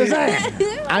 I'm just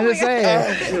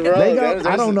saying. Bro, They go. there's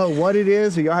I don't know what it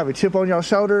is. Or y'all have a chip on y'all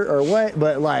shoulder or what,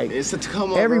 but like, It's the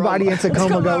Tacoma. everybody in aroma. Tacoma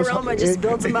Tacoma goes. aroma just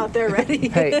builds them out there ready.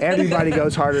 Hey, everybody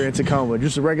goes harder in Tacoma.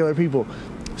 Just the regular people.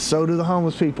 So do the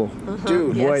homeless people.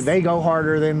 Dude, Boy, Yes. they go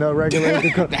harder than the regular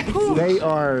Tacoma. They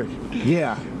are,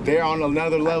 yeah. they're on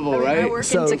another level, I right? work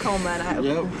So- in Tacoma, and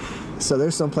Yep. So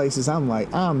there's some places I'm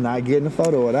like, I'm not getting a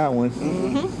photo of that one.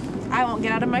 I won't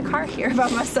get out of my car here by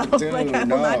myself. Dude, like, I will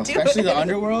no, not do especially it. the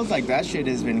underworld, like that shit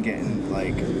has been getting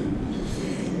like.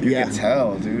 You Yeah. can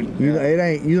tell, dude. You know, Yeah. it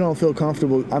ain't. You don't feel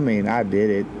comfortable. I mean, I did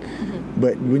it,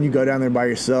 but when you go down there by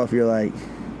yourself, you're like,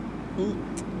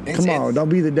 come on, don't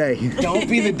be the day. Don't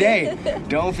be the day.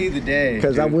 Don't be the day.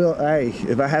 Because I dude. will. Hey,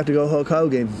 if I have to go Hulk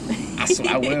Hogan,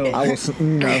 I will. I will. You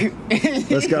know,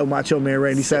 let's go Macho Man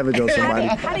Randy Savage on somebody.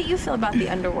 How do you feel about the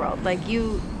underworld? Like,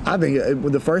 you, I think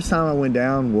the first time I went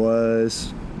down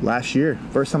was last year.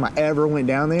 First time I ever went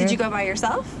down there. did you go by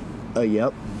yourself?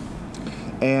 Yep.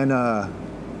 And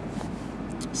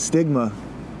Stigma,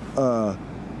 I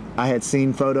had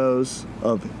seen photos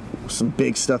of some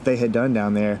big stuff they had done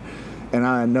down there, and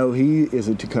I know he is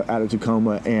out of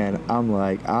Tacoma, and I'm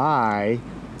like, I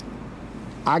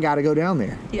gotta go down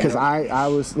there because Yeah. I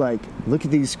was like, look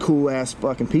at these cool ass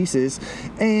fucking pieces,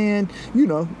 and you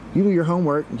know, you do your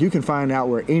homework, you can find out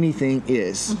where anything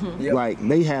is. Yep. Like,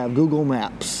 they have Google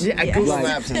Maps. Yeah, Yes. Google Like,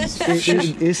 Maps is.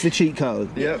 it's the cheat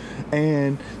code. Yep.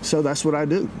 And so that's what I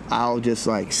do. I'll just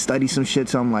like study some shit.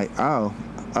 So I'm like, oh,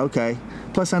 okay.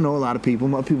 Plus I know a lot of people.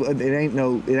 Most people. It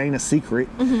ain't a secret.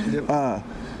 Yep.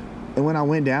 And when I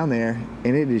went down there,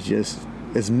 and it is just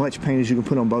as much paint as you can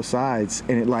put on both sides,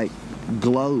 and it like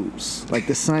glows. Like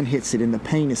the sun hits it, and the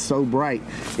paint is so bright.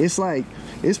 It's like,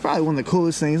 it's probably one of the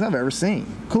coolest things I've ever seen.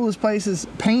 Coolest places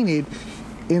painted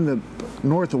in the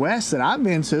Northwest that I've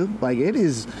been to. Like, it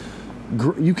is.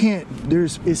 You can't.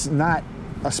 It's not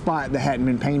a spot that hadn't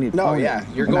been painted. No, on it. yeah,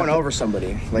 you're And going I- over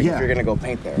somebody. Like, Yeah. if you're gonna go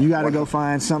paint there, You got to go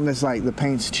find something that's like the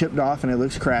paint's chipped off and it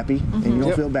looks crappy, and you don't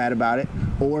Yep. feel bad about it.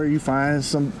 Or you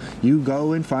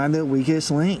go and find the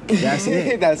weakest link. That's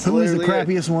it. That's Who is the literally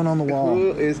crappiest one on the wall?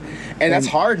 Who is, and that's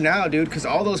hard now, dude, because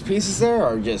all those pieces there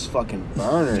are just fucking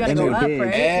burners. You gotta And go they're up, big. right?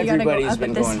 You gotta go Everybody's up been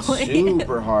at this going point.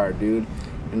 super hard, dude.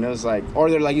 And it was like,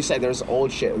 or they're like you said, there's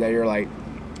old shit that you're like,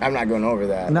 I'm not going over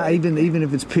that. Not like, even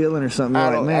if it's peeling or something. I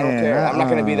You're don't, like, man, I don't care. I'm not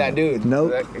gonna be that dude.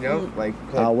 Nope. You know, like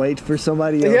I'll wait for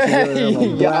somebody else. yeah, to do it. I'm gonna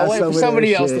yeah. I'll blast wait for over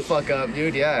somebody that else to shit. fuck up,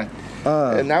 dude. Yeah.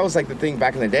 And that was like the thing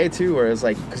back in the day too, where it was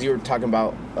like, because you were talking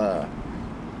about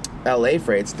LA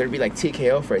freights, there'd be like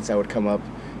TKO freights that would come up,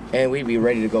 and we'd be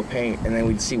ready to go paint, and then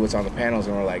we'd see what's on the panels,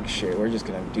 and we're like, shit, we're just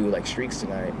gonna do like streaks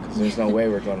tonight, because there's no way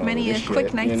we're going over Many this a quick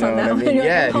shit. nights You know on what that I one. mean? You're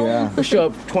Yeah. like, "Oh." Yeah. We show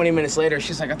up 20 minutes later.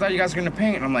 She's like, I thought you guys were gonna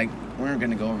paint. And I'm like, we're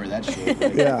gonna go over that shit.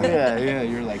 Like, yeah.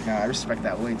 You're like, nah, I respect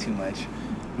that way too much.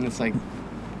 And it's like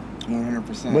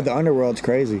 100%. But the underworld's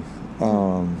crazy.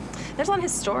 There's a lot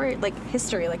of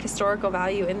history, like historical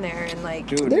value in there, and like.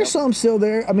 Dude, There's some still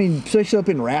there. I mean, especially up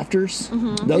in rafters.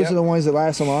 Those Yep. are the ones that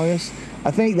last the longest.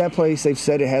 I think that place, they've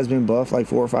said it has been buffed like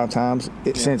 4 or 5 times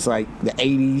since like the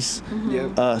 80s.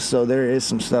 Yep. So there is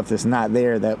some stuff that's not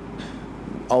there, that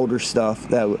older stuff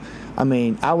that, I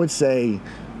mean, I would say,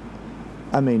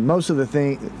 most of the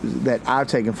things that I've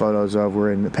taken photos of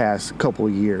were in the past couple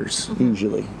of years,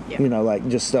 usually. Yeah. You know, like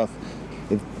just stuff,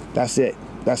 that's it.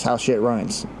 That's how shit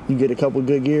runs. You get a couple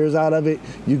good gears out of it,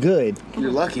 you good.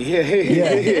 You're lucky. Yeah,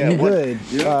 you good.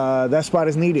 That spot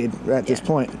is needed at this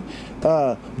point.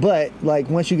 But like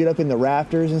once you get up in the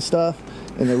rafters and stuff,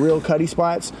 in the real cutty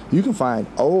spots, you can find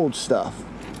old stuff.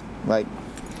 Like,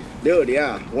 Dude,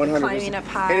 yeah, 100%. Climbing up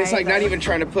high, And it's like not like- even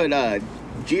trying to put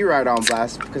G-Ride on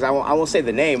blast, because I won't say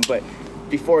the name, but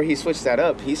before he switched that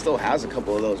up, he still has a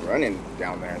couple of those running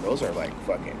down there. Those are like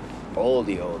fucking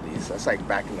oldies. That's like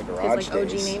back in the garage like, OG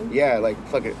days. name? Yeah, like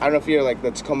fucking, I don't know if you're like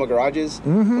the Tacoma garages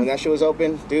when that shit was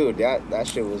open. Dude, that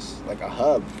shit was like a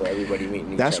hub for everybody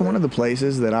meeting each that's other. one of the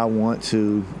places that I want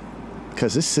to,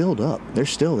 because it's sealed up. They're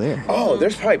still there. Oh,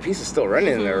 there's probably pieces still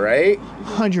running in there, right?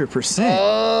 100%.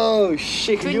 Oh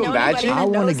shit! Can Do you we know anybody imagine? I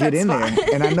want to knows that get in spot.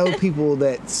 there, and I know people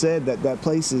that said that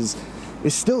place is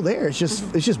still there. It's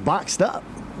just boxed up.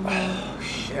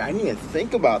 Shit, I didn't even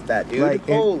think about that, dude. Like,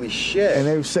 and- Holy shit! And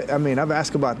they've said, I've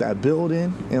asked about that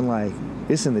building, and like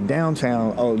it's in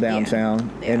the old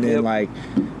downtown, Yeah. and then Yep. like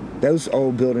those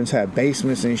old buildings have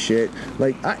basements and shit.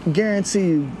 Like I guarantee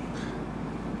you,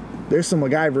 there's some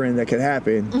MacGyvering that could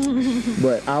happen,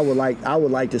 but I would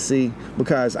like to see,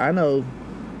 because I know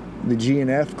the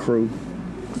G&F crew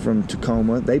from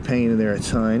Tacoma, they painted there a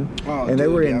ton, Oh, and they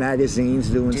dude, were in yeah. magazines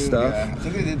doing Dude, stuff. yeah. I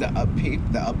think they did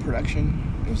the up production.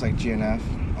 It was like GNF,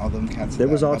 all them cats. There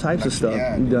did was that all up types of production. stuff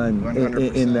Yeah, dude, done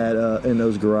 100%. in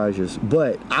those garages,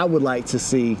 but I would like to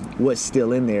see what's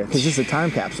still in there, because it's a time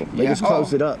capsule. They Yeah. just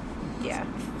closed it up. Yeah.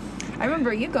 I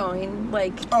remember you going,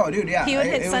 like, Oh, dude, yeah. he would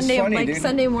hit it was Sunday, funny, like dude.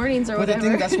 Sunday mornings or But the whatever.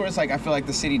 thing, that's where it's like, I feel like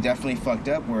the city definitely fucked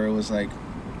up, where it was like,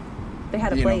 they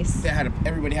had a you place. know,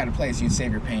 everybody had a place. You'd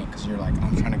save your paint, because you're like,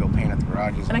 I'm trying to go paint at the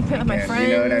garages. And on I the paint with my weekend,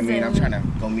 You know what I friends mean? I'm and- trying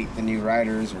to go meet the new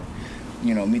riders, or,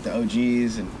 meet the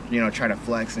OGs, and, try to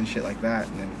flex and shit like that.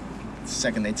 And then the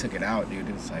second they took it out, dude,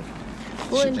 it's like,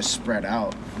 Well, shit and- just spread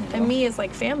out. And me as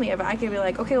like family, I could be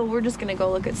like, okay, well, we're just gonna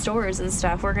go look at stores and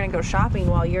stuff. We're gonna go shopping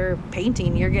while you're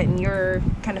painting. You're getting your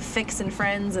kind of fix and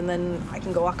friends, and then I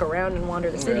can go walk around and wander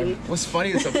the city. Yeah. What's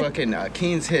funny is the fucking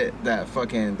Keynes hit that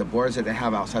fucking the boards that they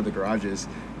have outside the garages,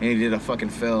 and he did a fucking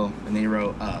fill, and then he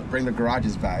wrote bring the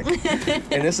garages back.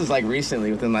 And this was like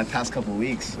recently, within like past couple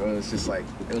weeks, so it was just like,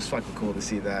 it was fucking cool to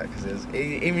see that, because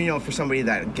even for somebody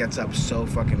that gets up so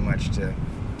fucking much to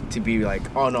be like,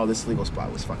 oh no, this legal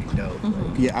spot was fucking dope. Like,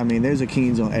 Yeah, there's a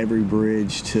Keynes on every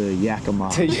bridge to Yakima.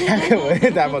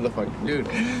 that motherfucker, dude.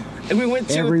 And we went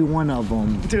to Every one of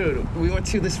them. Dude, we went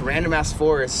to this random ass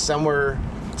forest somewhere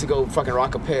to go fucking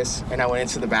rock a piss, and I went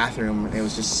into the bathroom, and it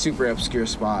was just super obscure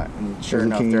spot, and sure There's a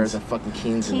enough, Keynes. there was a fucking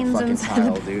Keynes in the Keynes fucking inside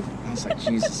tile, the- dude. I was like,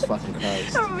 Jesus fucking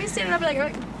Christ. I remember we standing up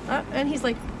like, and he's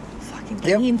like, fucking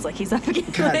Yep. Keynes, like he's up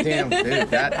against. God damn, dude,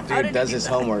 that How dude did does he do his that?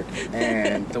 homework,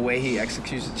 and the way he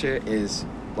executes the shit is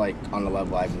like on a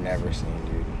level I've never seen,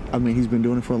 dude. He's been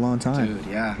doing it for a long time. Dude,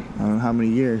 yeah. I don't know how many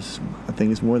years. I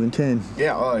think it's more than 10.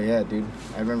 Yeah, oh yeah, dude.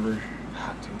 I remember,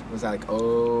 dude, was that like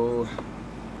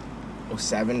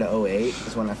 07 to 08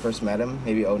 is when I first met him,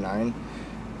 maybe 09.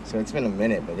 So it's been a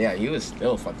minute, but yeah, he was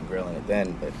still fucking grilling it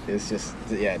then. But it's just,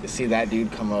 yeah, to see that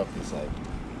dude come up, it's like,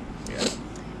 yeah.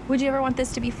 Would you ever want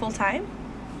this to be full time?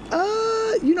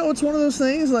 It's one of those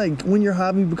things, like when your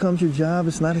hobby becomes your job,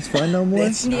 it's not as fun no more.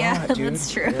 It's Yeah, not, dude.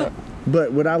 that's true. Yeah.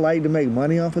 But would I like to make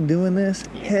money off of doing this?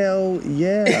 Hell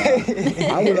yeah.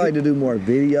 I would like to do more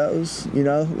videos,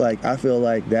 like I feel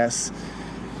like that's,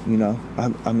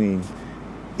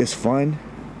 it's fun.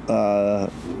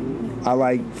 I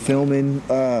like filming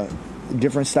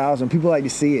different styles, and people like to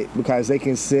see it because they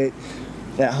can sit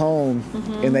at home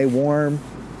and they warm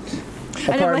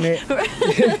apartment.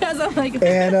 As I'm like,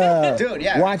 And Dude,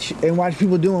 yeah. watch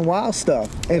people doing wild stuff,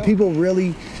 and people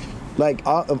really like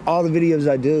all the videos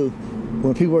I do.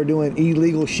 When people are doing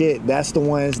illegal shit, that's the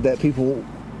ones that people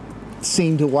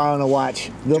seem to want to watch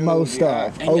the most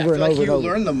of and over and over you and over.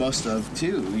 learn the most of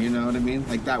too. You know what I mean?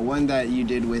 Like that one that you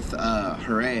did with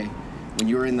Hooray when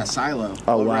you were in the silo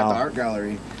over at the art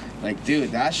gallery. Like, dude,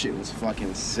 that shit was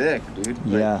fucking sick, dude.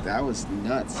 Like, Yeah. that was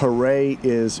nuts. Hooray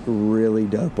is really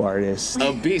dope artist.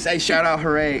 A beast. Hey, shout out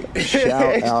Hooray.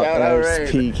 Shout out Hooray.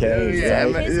 SPK. Yeah,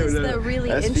 right? his is the really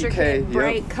SPK, intricate, yep.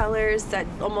 bright colors that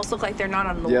almost look like they're not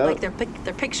on the Yep. like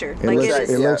their picture. It Like looks,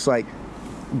 Yeah. looks like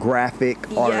graphic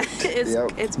art, yeah, it's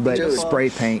Yep. it's but beautiful. spray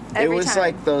paint. It Every was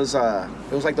time.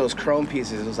 like those chrome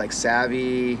pieces. It was like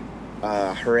Savvy,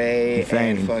 Hooray,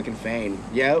 Fane. and fucking Fane.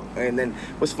 Yep. And then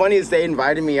what's funny is they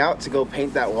invited me out to go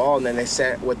paint that wall, and then they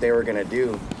said what they were gonna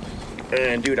do.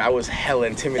 And dude, I was hella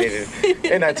intimidated.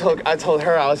 And I told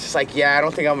her, I was just like, yeah, I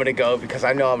don't think I'm gonna go because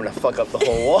I know I'm gonna fuck up the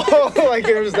whole wall. Like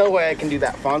there's no way I can do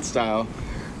that font style.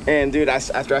 And dude,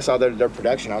 after I saw their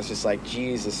production, I was just like,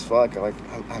 Jesus fuck, I'm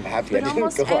happy But I didn't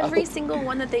almost go every out. single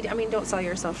one that they, I mean, don't sell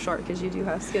yourself short because you do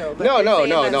have skill. But No.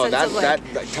 sense of,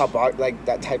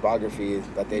 That typography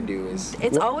that they do is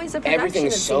it's always a production. everything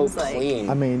is it so seems like. clean.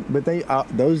 I mean, but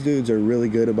those dudes are really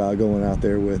good about going out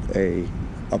there with a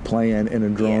plan and a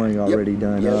drawing already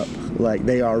done Yep. up. Like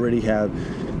they already have.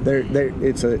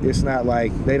 It's not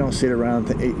like they don't sit around.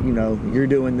 You're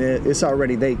doing this. It's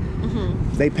already they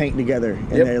paint together,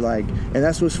 and Yep. they're like, and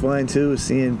that's what's fun too, is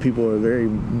seeing people are very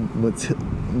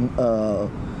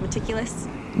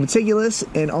meticulous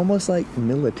and almost like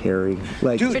military.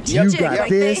 Like, Dude, you strategic, got like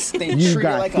this, they you treat it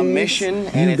got like this, a mission,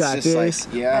 and you it's got just this.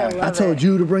 like, yeah. I love I told it.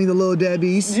 you to bring the little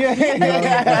Debbies. Yeah.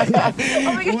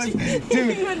 Oh my gosh,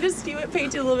 Dude. you went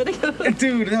painting a little bit ago.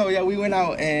 Dude, no, yeah, we went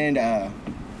out and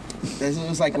this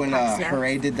was like when pop snap.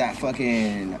 Hooray did that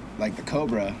fucking like the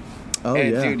Cobra. Oh,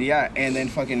 and, yeah. dude, yeah, and then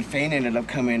fucking Fane ended up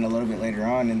coming a little bit later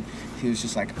on, and he was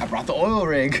just like, I brought the oil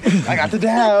rig, I got the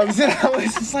dabs, and I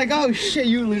was just like, oh shit,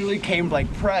 you literally came like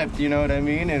prepped, you know what I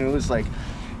mean? And it was like,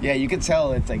 yeah, you could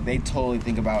tell it's like they totally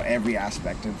think about every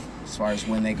aspect of as far as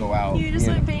when they go out. You just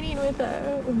know? went painting with,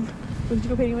 what did you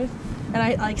go painting with? And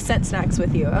I like sent snacks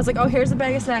with you. I was like, oh, here's a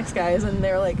bag of snacks, guys. And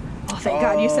they were like, oh, thank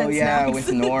God you sent yeah, snacks.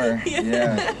 with Nor.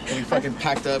 Yeah. We fucking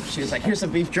packed up. She was like, here's some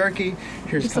beef jerky.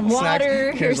 Here's a some couple water.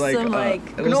 snacks. Here's some it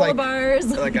was granola bars.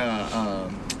 Like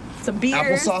a some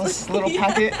beers. applesauce little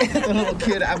packet. The little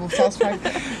kid applesauce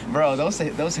packet. Bro, those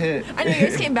hit. I know you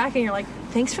guys came back and you're like,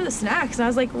 thanks for the snacks. And I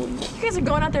was like, well, you guys are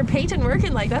going out there painting,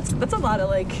 working. Like, that's a lot of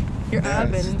like, you're up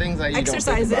It's and things that you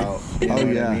exercising. don't think about.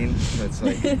 You know what I mean? It's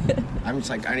like, I'm just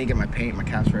like, I need to get my paint, my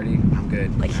cap's ready. I'm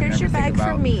good. Like, I here's your never think bag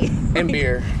for about- me. And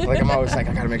beer. Like, I'm always like,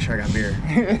 I gotta make sure I got beer.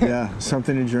 Yeah,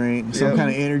 something to drink, some Yep. kind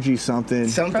of energy, something.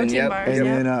 Something, Protein yep. bars. And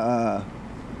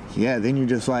Yeah. then, then you're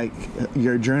just like,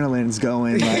 your adrenaline's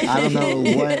going. Like, I don't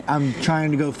know what, I'm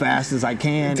trying to go fast as I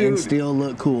can Dude. and still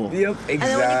look cool. Yep, exactly. And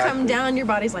then when you come down, your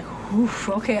body's like, oof,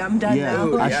 okay, I'm done Yeah,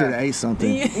 now. I yeah. should have ate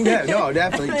something. Yeah, no,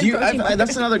 definitely. Do you? Protein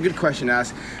That's another good question to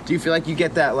ask. Do you feel like you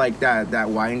get that that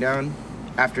wind down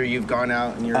after you've gone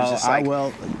out and you're just like,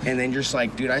 and then you're just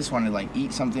like, dude, I just want to like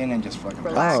eat something and just fucking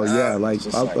Relax. Oh pass yeah, out. like It's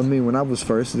just I mean, when I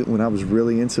was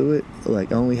really into it,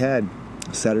 like I only had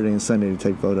Saturday and Sunday to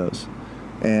take photos,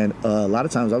 and a lot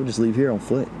of times I would just leave here on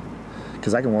foot,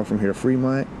 because I can walk from here to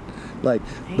Fremont, like.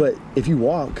 But if you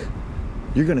walk,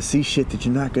 you're gonna see shit that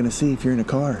you're not gonna see if you're in a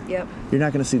car. Yep. You're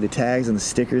not gonna see the tags and the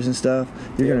stickers and stuff.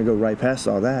 You're gonna go right past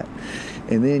all that,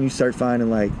 and then you start finding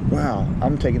like, wow,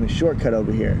 I'm taking the shortcut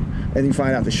over here, and you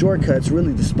find out the shortcut's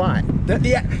really the spot.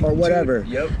 yeah, Or whatever. Dude,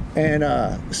 yep. And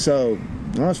so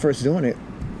when I was first doing it,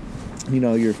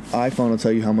 your iPhone will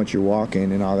tell you how much you're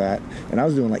walking and all that. And I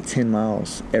was doing like 10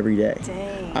 miles every day.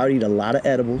 Dang. I would eat a lot of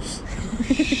edibles,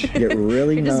 get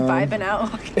really You're just numb, vibing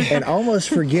out. and almost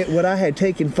forget what I had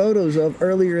taken photos of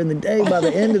earlier in the day by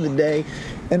the end of the day.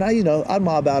 And I'd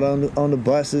mob out on the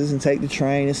buses and take the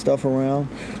train and stuff around.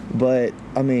 But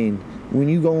I mean, when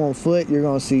you go on foot, you're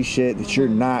gonna see shit that you're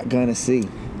not gonna see.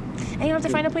 And you have to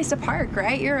find a place to park,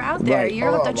 right? You're out there. Right.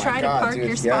 You're going Oh to my try God, to park dude,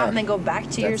 your spot yeah. and then go back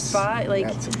to your spot. Like,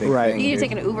 That's a big Right. thing, you need to dude.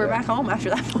 take an Uber back home after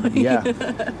that point. Yeah.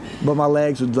 But my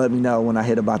legs would let me know when I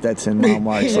hit about that 10-mile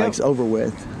mark. It's like, it's over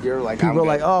with. You're like, People I'm are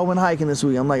like, good. oh, I went hiking this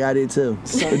week. I'm like, I did too.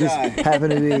 It just guy.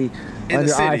 happened to be In the under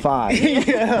city. I-5. Dude,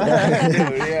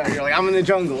 yeah, you're like, I'm in the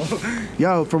jungle.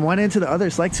 Yo, from one end to the other,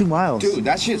 it's like 2 miles. Dude,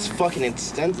 that shit's fucking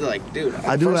intense. Like, dude,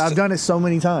 I do it. I've done it so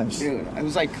many times. Dude, I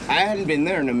was like, I hadn't been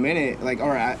there in a minute, like,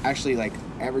 or I actually like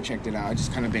ever checked it out. I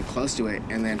just kind of been close to it,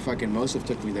 and then fucking Mosif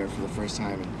took me there for the first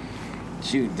time, and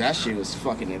dude, that shit was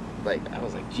fucking like, I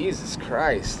was like, Jesus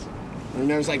Christ. And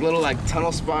there's like little like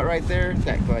tunnel spot right there,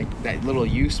 that little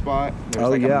U spot. There's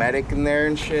like yeah. a medic in there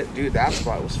and shit. Dude, that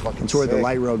spot was fucking It's where sick. the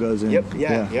light rail goes in. Yep,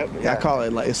 yeah. I call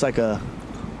it like it's like a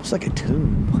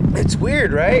tomb. It's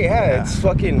weird, right? Yeah, it's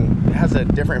fucking, it has a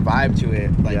different vibe to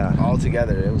it, like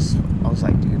altogether. I was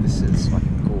like, dude, this is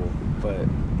fucking cool. But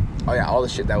oh yeah, all the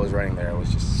shit that was running there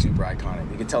was just super iconic.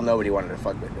 You could tell nobody wanted to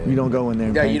fuck with it. You don't go in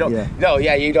there. No, you don't. Yeah. No,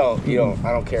 yeah, you don't. You don't.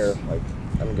 I don't care. Like,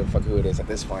 I don't give a fuck who it is at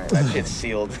this point. That shit's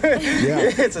sealed. Yeah,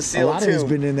 it's a sealed A lot of it's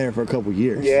been in there for a couple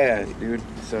years. Yeah, dude.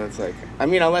 So it's like, I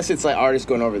mean, unless it's like artists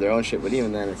going over their own shit, but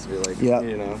even then, it's really like,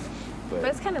 you know. But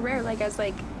it's kind of rare. Like, as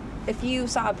like, if you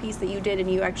saw a piece that you did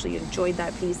and you actually enjoyed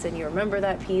that piece and you remember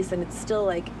that piece and it's still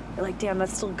like, you're like, damn,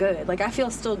 that's still good. Like, I feel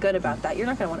still good about that. You're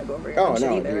not gonna want to go over your own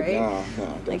shit either, dude, right?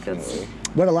 No, like definitely.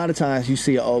 But a lot of times you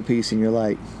see an old piece and you're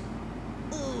like,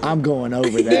 I'm going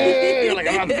over that. Yeah, you're like,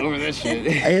 I'm not over this shit.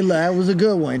 Hey, that was a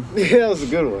good one. Yeah, that was a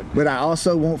good one. But I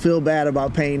also won't feel bad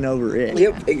about painting over it.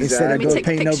 Yep, exactly. Instead of go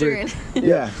painting over it.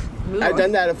 Yeah. I've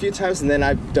done that a few times, and then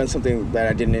I've done something that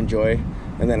I didn't enjoy,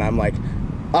 and then I'm like,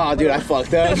 oh, dude, I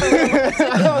fucked up.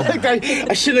 Like,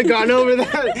 I should have gone over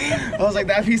that. I was like,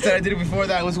 that piece that I did before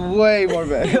that was way more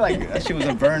bad. Like, that shit was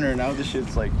a burner. Now this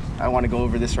shit's like, I want to go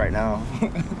over this right now.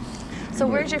 So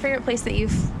where's your favorite place that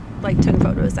you've like took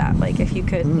photos at? Like, if you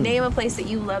could name a place that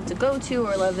you love to go to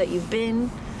or love that you've been.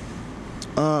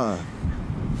 I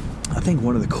think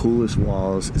one of the coolest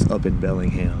walls is up in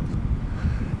Bellingham.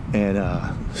 And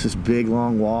it's this big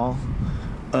long wall.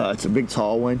 It's a big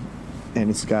tall one. And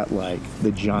it's got like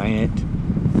the giant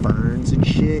ferns and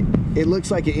shit. It looks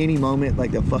like at any moment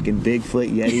like the fucking Bigfoot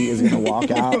Yeti is gonna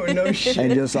walk out. Oh, no shit.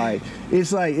 And just like,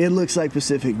 it's like, it looks like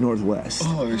Pacific Northwest.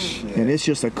 Oh shit. And it's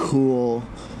just a cool,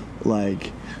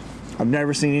 like, I've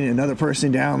never seen another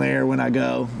person down there when I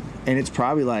go. And it's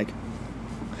probably like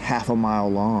half a mile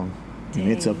long. Dang.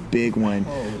 And it's a big one.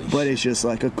 But it's just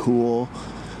like a cool,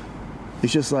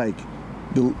 it's just like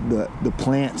the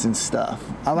plants and stuff.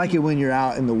 I like it when you're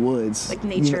out in the woods. Like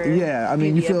nature. Yeah, I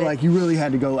mean, you feel like you really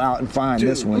had to go out and find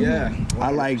this one. Yeah. 100%.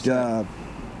 I liked,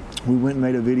 we went and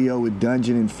made a video with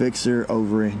Dungeon and Fixer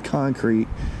over in Concrete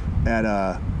at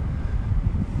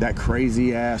that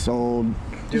crazy ass old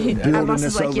Dude,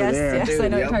 wilderness like, over yes, there. yes. Dude, I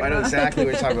know I know exactly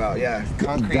what you're talking about. Yeah,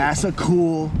 concrete. That's a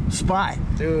cool spot.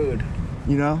 Dude.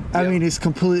 You know? I mean, it's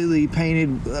completely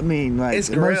painted. I mean, like, It's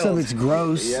most grilled. of it's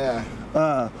gross. Yeah.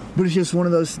 But it's just one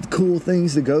of those cool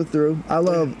things to go through. I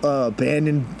love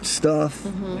abandoned stuff,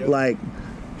 like,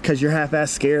 because you're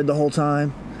half-ass scared the whole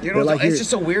time. You know, like it's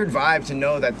just a weird vibe to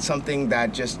know that something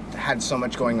that just had so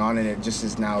much going on in it just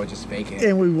is now just vacant.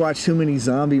 And we watch too many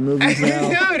zombie movies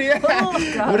now. Dude, yeah.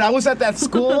 Oh, God. When I was at that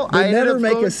school, They I never ended up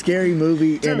make going- a scary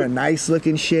movie in a nice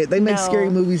looking shit. They make No. scary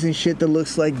movies and shit that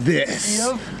looks like this.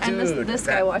 Yep. And Dude, this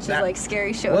guy watches like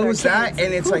scary shows. What was that?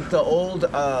 And it's like the old.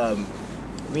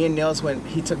 Me and Nils, when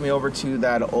he took me over to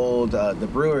that old the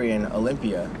brewery in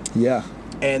Olympia. Yeah.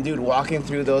 And dude, walking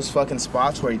through those fucking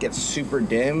spots where it gets super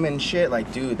dim and shit,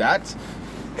 like, dude,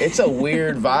 it's a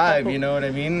weird vibe, you know what I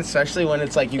mean? Especially when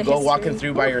it's like you go walking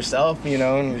through by yourself, you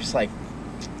know, and you're just like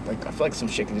I feel like some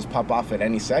shit can just pop off at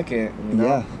any second, you know?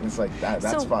 Yeah. It's like that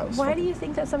So spot was why fucking- do you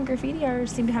think that some graffiti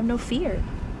artists seem to have no fear?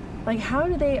 Like, how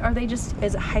do they? Are they just?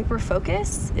 Is it hyper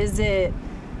focus? Is it?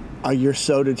 You're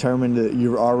so determined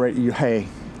that hey,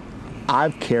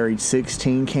 I've carried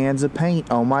 16 cans of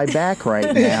paint on my back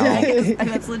right now.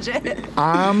 That's legit.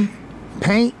 I'm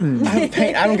painting.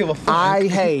 I don't give a fuck.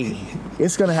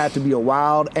 It's gonna have to be a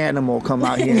wild animal come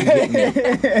out here and get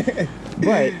me.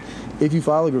 But if you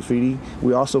follow graffiti,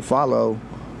 we also follow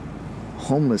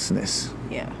homelessness.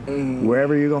 Yeah.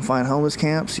 Wherever you're gonna find homeless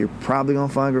camps, you're probably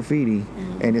gonna find graffiti.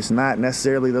 And it's not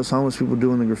necessarily those homeless people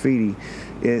doing the graffiti.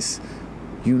 It's,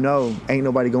 you know, ain't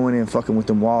nobody going in fucking with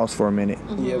them walls for a minute.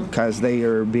 Because they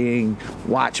are being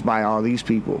watched by all these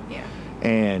people. Yeah.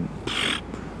 And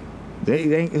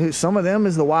some of them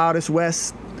is the wildest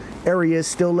west areas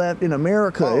still left in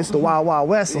America. It's the wild, wild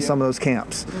west on some of those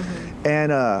camps.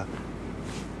 And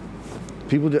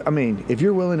people do, I mean, if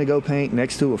you're willing to go paint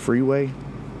next to a freeway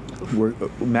where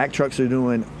Mack trucks are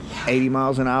doing 80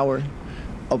 miles an hour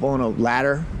up on a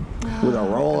ladder with a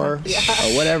roller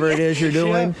or whatever it is you're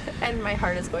doing, And my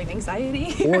heart is going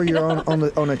anxiety. or you're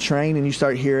on a train and you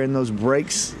start hearing those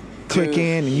brakes click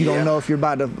in and you don't know if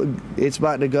it's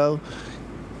about to go,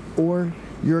 or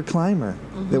you're a climber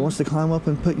that wants to climb up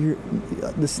and put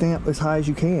the stamp as high as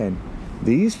you can.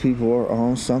 These people are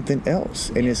on something else,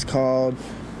 and it's called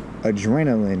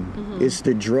adrenaline. It's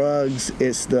the drugs.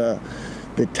 It's the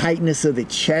tightness of the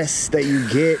chest that you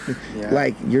get.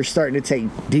 Like, you're starting to take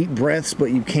deep breaths, but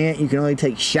you can't. You can only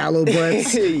take shallow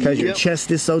breaths because your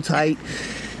chest is so tight.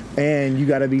 and you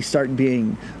got to start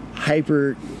being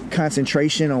hyper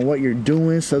concentration on what you're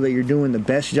doing so that you're doing the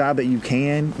best job that you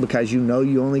can, because you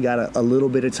only got a little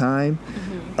bit of time.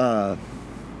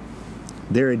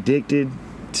 They're addicted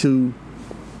to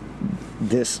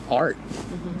this art.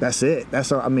 That's it.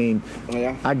 That's all. I mean,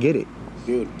 I get it,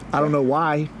 dude. I don't know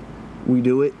why we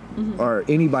do it or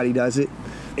anybody does it.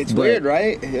 It's weird,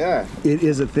 right? Yeah. It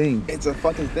is a thing. It's a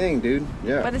fucking thing, dude.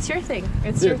 Yeah. But it's your thing.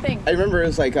 It's your thing. I remember it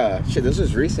was like, this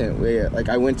was recent.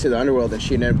 I went to the Underworld and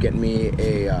she ended up getting me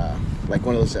a,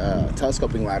 one of those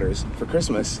telescoping ladders for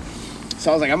Christmas.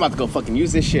 So I was like, I'm about to go fucking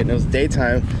use this shit. And it was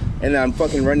daytime. And then I'm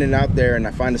fucking running out there and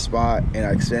I find a spot and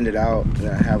I extend it out. And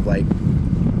I have like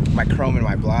my chrome and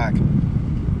my black.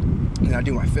 And I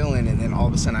do my fill-in, and then all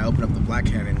of a sudden I open up the black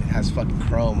can and it has fucking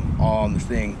chrome all on the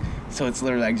thing. So it's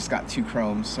literally, I just got 2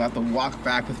 chromes. So I have to walk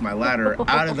back with my ladder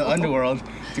out of the Underworld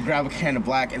to grab a can of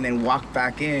black and then walk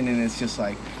back in. And it's just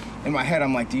like, in my head,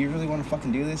 I'm like, do you really want to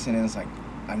fucking do this? And then it's like,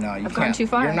 no, you I've can't. gone too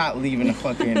far. You're not leaving a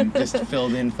fucking just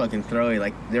filled in fucking throwaway.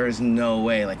 Like, there is no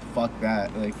way. Like, fuck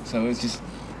that. Like, so it was just,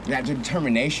 that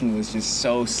determination was just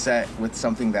so set with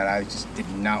something that I just did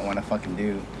not want to fucking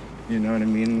do. You know what I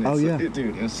mean?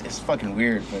 Dude, it's fucking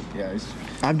weird, but yeah.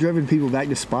 I've driven people back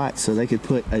to spots so they could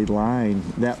put a line,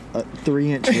 that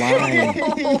 3-inch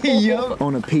line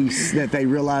on a piece that they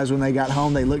realized when they got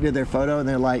home. They looked at their photo and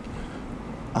they're like,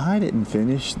 I didn't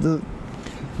finish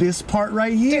this part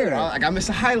right here. Dude, like I missed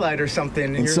a highlight or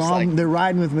something. And so they're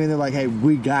riding with me and they're like, hey,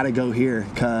 we gotta go here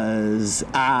because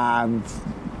I've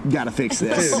gotta fix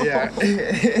this. Dude, yeah.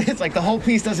 It's like the whole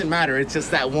piece doesn't matter. It's just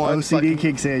that one OCD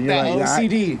kicks in. You're like,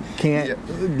 OCD.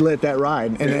 Can't let that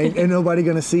ride. And ain't nobody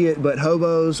gonna see it but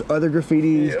hobos, other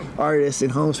graffiti artists,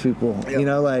 and homeless people. You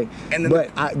know, like. And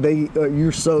then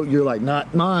you're like,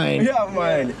 not mine. Yeah,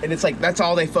 mine. And it's like that's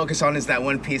all they focus on is that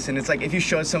one piece. And it's like if you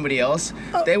showed somebody else,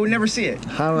 they would never see it.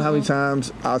 I don't know how many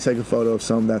times I'll take a photo of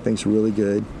something that I think's really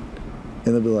good,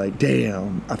 and they'll be like,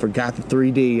 damn, I forgot the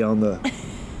 3D on the.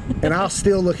 And I'll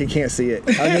still look and can't see it.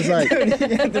 I'm just like,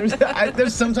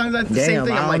 there's sometimes that's the same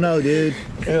thing. I don't know, dude.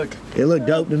 It looked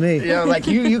dope to me. Yeah, like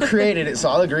you created it, so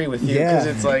I'll agree with you. Because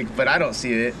it's like, but I don't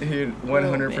see it, dude.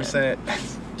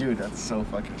 100%. Dude, that's so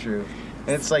fucking true.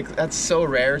 And it's like that's so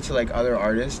rare to like other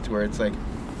artists where it's like,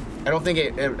 I don't think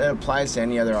it applies to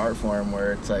any other art form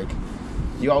where it's like,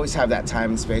 you always have that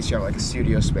time and space. You have like a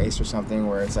studio space or something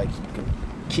where it's like you can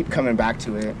keep coming back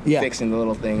to it, fixing the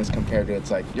little things compared to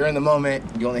it's like you're in the moment,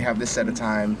 you only have this set of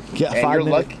time, and you're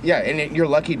lucky. Yeah, and you're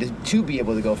lucky to be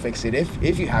able to go fix it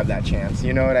if you have that chance.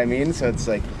 You know what I mean? So it's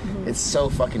like it's so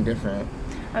fucking different.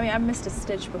 I mean, I've missed a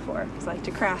stitch before because I like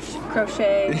to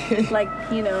crochet, like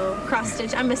cross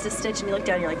stitch. I missed a stitch, and you look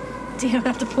down, and you're like, damn, I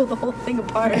have to pull the whole thing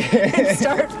apart and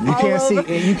start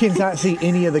You cannot see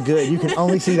any of the good. You can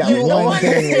only see that one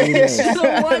thing that you missed.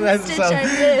 The one stitch I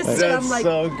missed, and I'm like,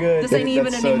 so good. This ain't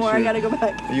even anymore. I gotta go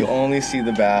back. You only see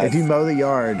the bad. If you mow the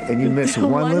yard and you miss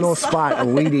one little spot of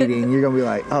weed eating, you're gonna be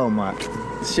like, oh my,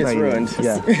 shit's ruined.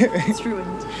 Yeah, it's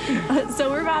ruined.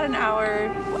 So we're about an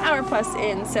hour plus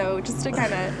in. So just to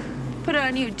kind of put it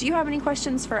on you, do you have any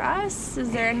questions for us?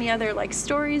 Is there any other like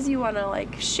stories you want to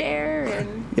like share?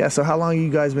 And yeah, so how long have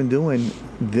you guys been doing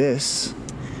this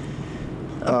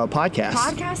podcast?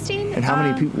 Podcasting? And how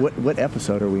many people, what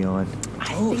episode are we on?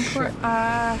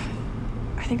 I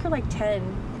think we're like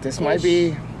 10. This might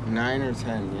be 9 or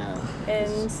 10, yeah.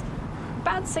 And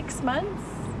about 6 months.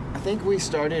 I think we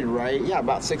started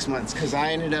about 6 months, because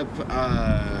I ended up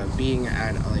being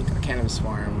at like a cannabis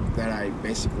farm that I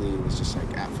basically was just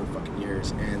like at for fucking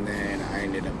years, and then I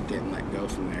ended up getting let go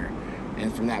from there.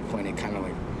 And from that point, it kind of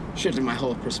like shifted my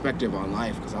whole perspective on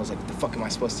life, because I was like, what the fuck am I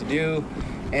supposed to do?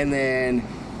 And then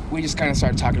we just kind of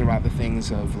started talking about the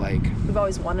things of like we've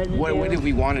always wanted to do. What did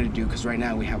we want to do? Because right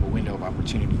now we have a window of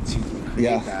opportunity to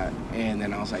create that. And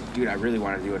then I was like, dude, I really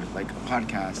want to do it like a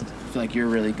podcast. I feel like you're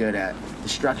really good at the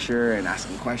structure and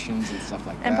asking questions and stuff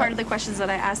like that. And part of the questions that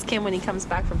I ask him when he comes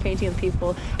back from painting with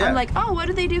people, I'm like, oh, what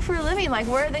do they do for a living? Like,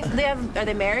 where are they? Are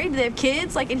they married? Do they have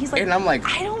kids? Like, and he's like, and I'm like,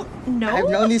 I don't know. I've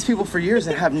known these people for years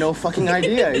and have no fucking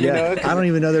idea. You know? I don't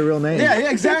even know their real names. Yeah,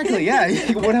 exactly. Yeah,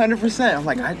 100%. I'm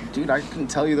like, dude, I couldn't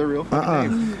tell you the real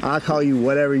fucking name. I'll call you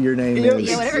whatever your name is.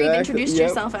 Yeah, whatever you've introduced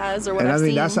yourself as, or what and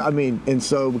I've seen. And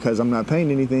so because I'm not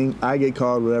paying anything, I get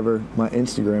called whatever my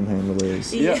Instagram handle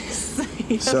is. Yes.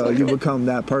 So you become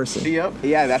that person. Yep.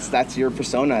 Yeah, that's your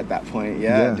persona at that point.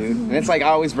 Yeah, dude. And it's like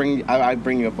I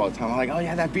bring you up all the time. I'm like, oh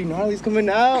yeah, that B.Gnarley's coming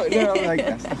out. You know, I'm like,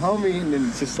 that's the homie. And then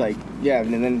it's just like, yeah.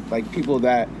 And then like people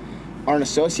that aren't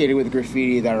associated with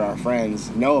graffiti that are our friends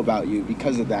know about you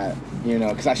because of that, you know,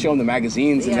 because I show them the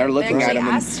magazines and they're looking at them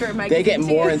and they get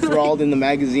more enthralled in the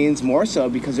magazines more so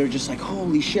because they're just like,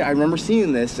 holy shit, I remember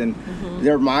seeing this, and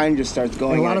their mind just starts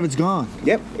going. And a lot of it's gone.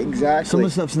 Yep, exactly. Some of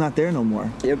the stuff's not there no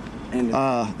more. Yep. And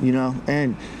you know,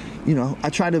 and you know, I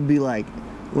try to be like,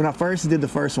 when I first did the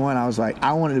first one, I was like,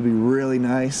 I wanted to be really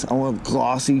nice. I want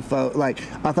glossy photo. Like,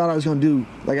 I thought I was gonna do,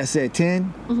 like I said, 10,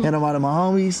 hand them out of my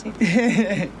homies.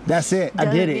 That's it. I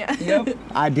did it. Yeah. yep.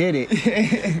 I did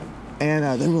it.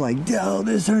 And they were like, yo,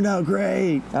 this turned out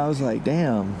great. I was like,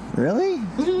 damn, really?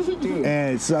 Dude.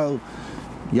 And so,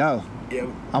 yo, Yep.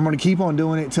 I'm gonna keep on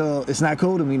doing it till it's not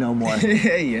cool to me no more.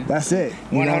 Yeah. That's it.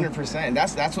 100%.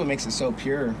 That's what makes it so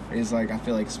pure. Is like, I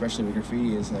feel like, especially with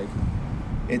graffiti, is like,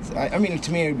 it's. I mean,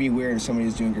 to me, it would be weird if somebody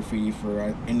was doing graffiti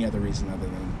for any other reason other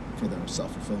than for their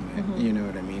self-fulfillment. You know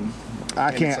what I mean?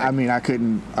 I can't. Like, I mean, I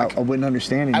couldn't. I wouldn't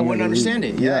understand it. I wouldn't understand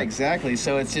it. Yeah, exactly.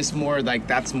 So it's just more like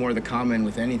that's more the common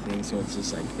with anything. So it's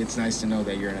just like it's nice to know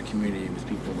that you're in a community with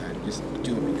people that just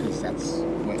do it because that's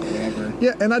whatever.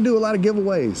 Yeah, and I do a lot of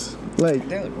giveaways. Like,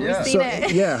 dude, yeah. Seen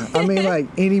it. Yeah, I mean, like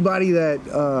anybody that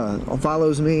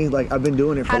follows me, like I've been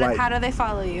doing it for how do they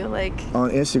follow you? Like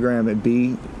on Instagram at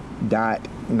B.Gnarley,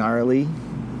 Gnarley.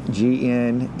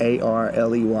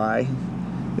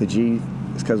 The G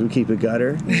is because we keep it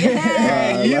gutter.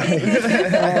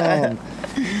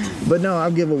 But no, I'll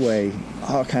give away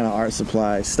all kind of art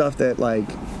supplies, stuff that, like,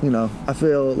 you know, I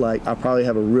feel like I probably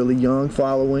have a really young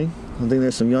following. I think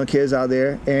there's some young kids out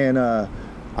there, and I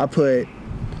put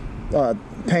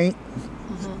paint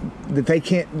that they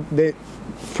can't, that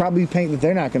probably paint that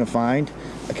they're not going to find,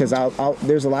 because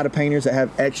there's a lot of painters that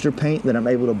have extra paint that I'm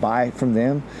able to buy from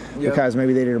them because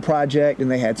maybe they did a project and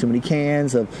they had too many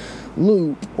cans of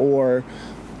Loop or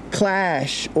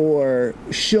Clash or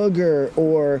Sugar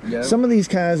or some of these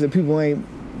kinds that people ain't,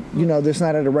 you know, that's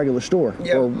not at a regular store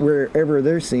or wherever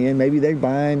they're seeing. Maybe they're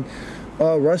buying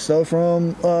Rusto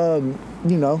from,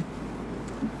 you know,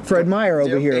 Fred Meyer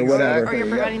over here or whatever. Or you're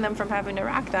preventing them from having to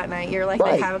rack that night. You're like,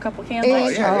 they have a couple cans.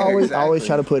 And I always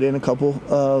try to put in a couple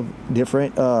of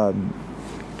different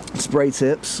spray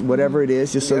tips, whatever it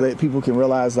is, just so that people can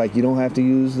realize, like, you don't have to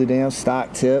use the damn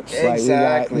stock tips. Like, we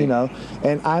got, you know,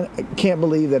 and I can't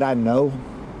believe that I know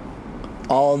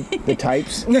all the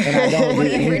types, and I don't do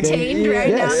anything. Retained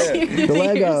right now. The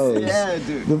Legos,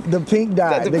 dude. The pink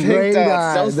dot, the pink gray dots,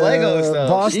 dot, those the Legos, though.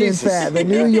 Boston Jesus. fat, the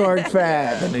New York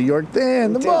fat, the New York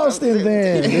thin, the Boston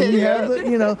thin. Then you have the,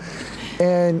 you know,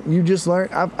 and you just learn.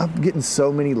 I'm getting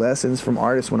so many lessons from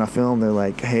artists when I film. They're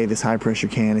like, hey, this high pressure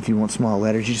can, if you want small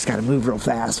letters, you just got to move real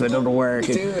fast so it don't work.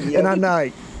 And I'm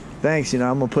like, thanks, you know,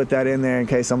 I'm gonna put that in there in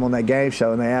case I'm on that game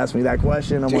show and they ask me that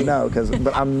question. I'm gonna know,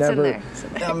 but I'm never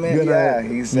gonna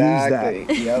use that.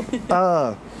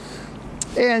 Yep.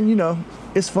 And you know,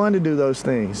 it's fun to do those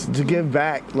things, to give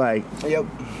back. Like,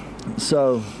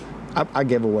 so I've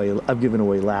given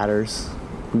away ladders.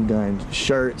 We've done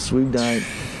shirts. We've done,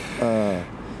 and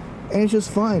it's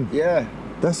just fun. Yeah.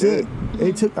 That's it.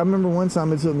 I remember one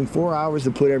time it took me 4 hours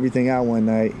to put everything out one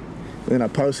night. And then I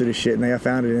posted the shit, and I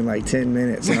found it in like 10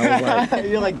 minutes. And I was like,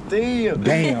 you're like, damn.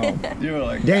 You were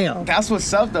like, damn. That's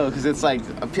what's up, though, because it's like,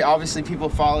 obviously people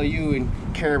follow you and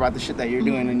care about the shit that you're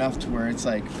doing enough to where it's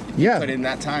like, if you put in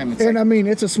that time. It's and like, I mean,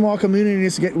 it's a small community.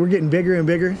 We're getting bigger and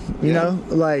bigger, you know?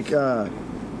 Like,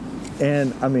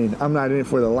 and I mean, I'm not in it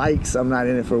for the likes. I'm not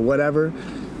in it for whatever.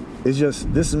 It's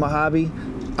just, this is my hobby.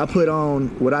 I put on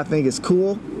what I think is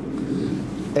cool.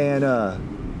 And,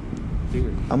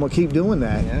 I'm gonna keep doing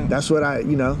that. That's what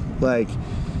you know, like,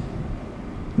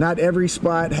 not every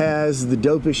spot has the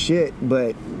dopest shit,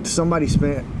 but somebody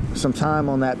spent some time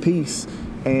on that piece,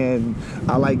 and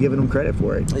I like giving them credit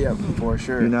for it. Yeah, for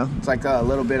sure. You know, it's like a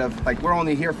little bit of, like, we're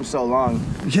only here for so long.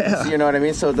 Yeah. So, you know what I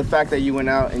mean? So the fact that you went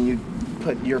out and you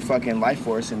put your fucking life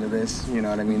force into this, you know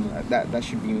what I mean? That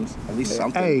should be at least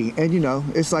something. Hey, and you know,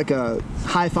 it's like a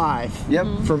high five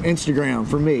from Instagram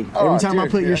for me. Oh, every time I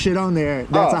put your shit on there,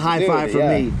 that's a high five for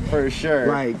me. For sure.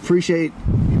 Like, appreciate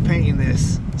you painting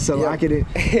this so I could.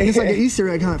 It's like an Easter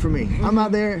egg hunt for me. I'm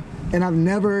out there and I've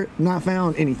never not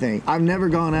found anything. I've never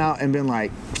gone out and been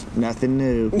like, nothing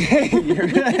new. Never.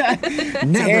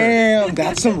 Damn,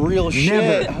 that's some real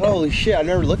shit. Holy shit, I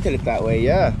never looked at it that way.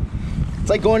 Yeah. It's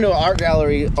like going to an art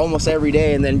gallery almost every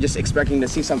day and then just expecting to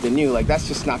see something new. Like, that's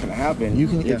just not going to happen. You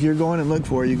can, if you're going and look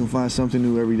for it, you can find something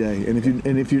new every day.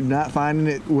 And if you're not finding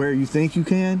it where you think you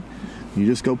can, you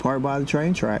just go park by the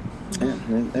train track. Yeah,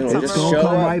 it's going to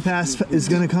come right past. It's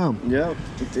going to come. Yep,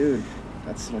 dude,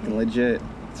 that's fucking legit.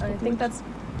 I think that's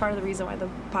part of the reason why the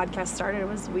podcast started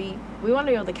was we wanted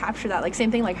to be able to capture that, like, same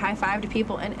thing, like high five to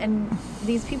people and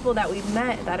these people that we've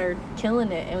met that are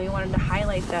killing it, and we wanted to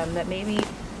highlight them, that maybe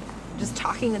just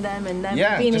talking to them and them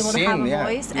being able to have a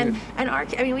voice. And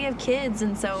we have kids,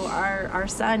 and so our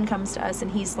son comes to us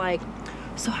and he's like,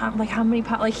 so how many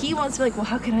like he wants to be like, well,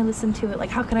 how can I listen to it, like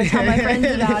how can I tell my friends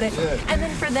about it? And then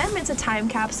for them it's a time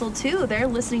capsule too. They're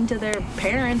listening to their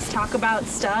parents talk about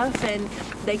stuff and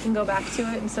they can go back to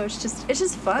it, and so it's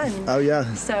just fun. Oh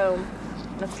yeah. So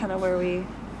that's kind of where we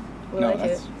like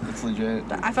it. It's legit.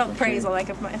 I felt praise. Like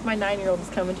if my 9-year-old is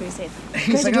coming to me saying, "You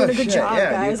He's guys like, are doing "Oh, a good shit, job,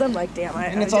 yeah, guys," dude." I'm like, damn,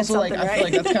 And I it's did also like, something I feel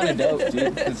like right. that's kind of dope,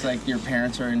 dude. It's like your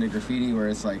parents are into graffiti, where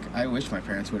it's like, I wish my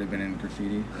parents would have been in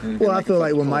graffiti. Well, I feel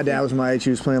like when my dad was my age, he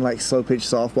was playing like slow pitch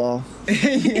softball,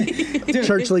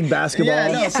 church league basketball.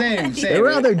 Yeah, no, same. They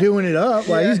were out there doing it up.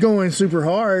 Like, he's going super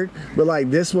hard, but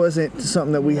like this wasn't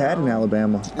something that we had in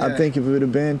Alabama. Yeah. I think if it would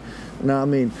have been,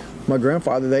 my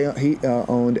grandfather, he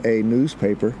owned a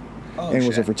newspaper. And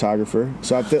was a photographer,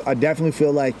 so I definitely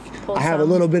feel like I have a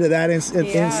little bit of that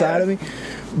inside of me.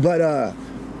 But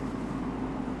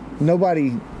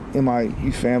nobody in my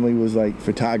family was like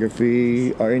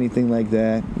photography or anything like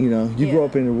that. You know, you grow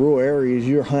up in the rural areas,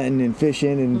 you're hunting and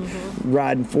fishing and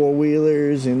riding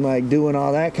 4-wheelers and like doing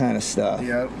all that kind of stuff.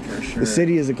 Yep, for sure. The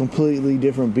city is a completely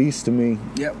different beast to me.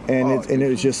 Yep. And it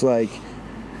was just like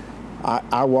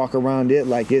I walk around it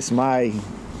like it's I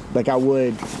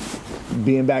would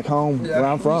being back home where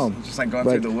I'm from. Just like going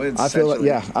through the woods. I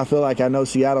feel like I know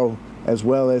Seattle as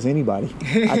well as anybody.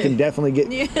 I can definitely get,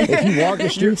 if you walk the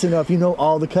streets enough, you know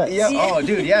all the cuts. Yeah, oh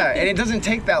dude, yeah. And it doesn't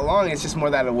take that long. It's just more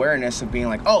that awareness of being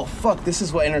like, oh fuck, this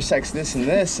is what intersects this and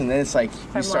this, and then it's like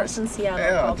I'm lost in Seattle.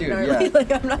 Yeah, dude, gnarly.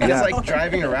 Like, I'm not and it's like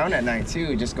driving around at night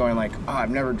too, just going like, oh,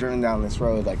 I've never driven down this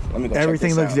road. Like, let me go Everything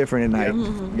check this looks out. different at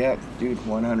night. Yep, dude,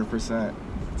 100%.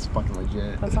 It's fucking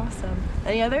legit. That's awesome.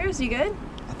 Any others? You good?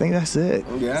 I think that's it.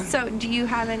 Yeah. So do you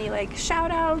have any like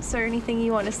shout outs or anything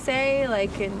you want to say?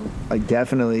 Like,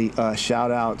 Definitely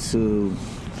shout out to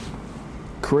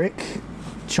Crick,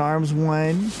 Charms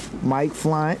One, Mike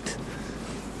Flint,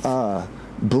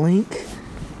 Blink,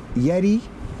 Yeti,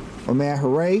 or man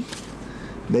Hooray.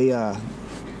 They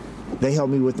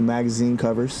helped me with the magazine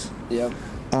covers. Yep.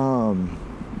 And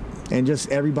just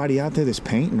everybody out there that's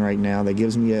painting right now that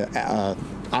gives me a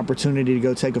opportunity to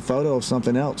go take a photo of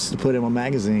something else to put in my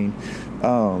magazine,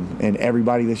 and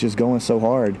everybody that's just going so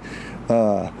hard.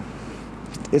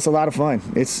 It's a lot of fun.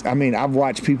 I've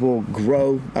watched people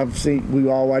grow. We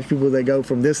all watch people that go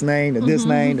from this name to this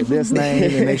name to this name,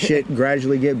 and they shit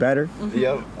gradually get better.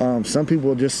 Yep. Some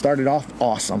people just started off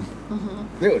awesome.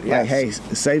 Dude, yeah. Like, hey,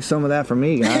 save some of that for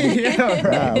me, guys. Yeah,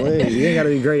 right. You ain't got to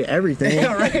be great at everything.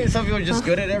 Yeah, right. Some people are just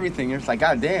good at everything. You're just like,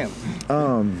 god damn.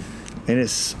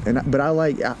 But I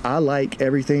like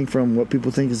everything from what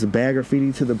people think is the bad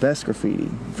graffiti to the best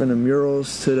graffiti, from the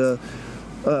murals to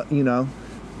the,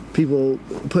 people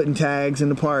putting tags in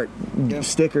the park,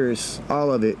 stickers,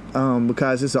 all of it,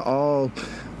 because it's all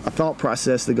a thought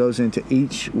process that goes into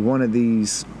each one of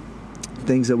these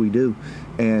things that we do,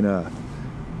 and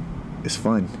it's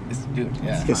fun.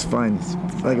 It's fun.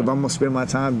 Like, if I'm gonna spend my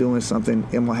time doing something,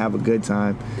 I'm gonna have a good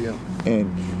time. Yeah.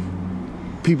 And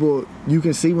people, you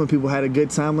can see when people had a good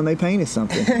time when they painted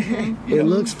something. It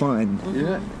looks fun.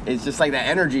 Yeah. It's just like that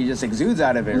energy just exudes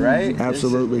out of it, right?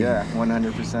 Absolutely. Yeah,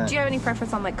 100%. do you have any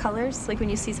preference on like colors? Like when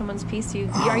you see someone's piece,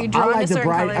 are you drawn to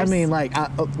certain colors?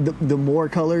 The more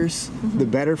colors, the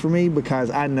better for me,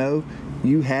 because I know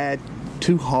you had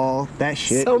to haul that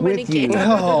shit So many with you. cans.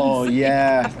 Oh,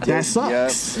 yeah. That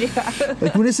sucks. Yep. Yeah.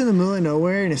 Like when it's in the middle of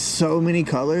nowhere and it's so many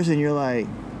colors and you're like,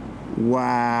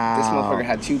 wow. This motherfucker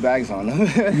had 2 bags on him.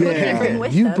 Yeah,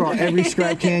 With you them. brought every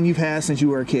scrap can you've had since you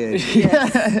were a kid.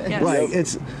 Yes. Like,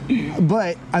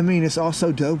 it's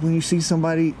also dope when you see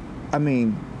somebody,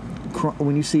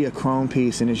 when you see a chrome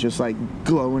piece and it's just like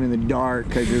glowing in the dark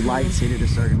because your lights hit it a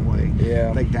certain way.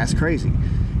 Yeah. Like, that's crazy.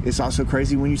 It's also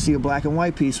crazy when you see a black and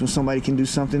white piece when somebody can do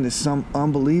something that's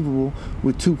unbelievable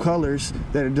with 2 colors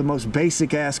that are the most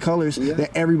basic ass colors that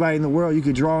everybody in the world you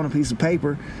could draw on a piece of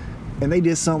paper, and they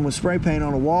did something with spray paint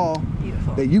on a wall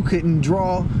that you couldn't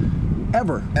draw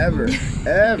ever.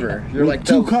 You're like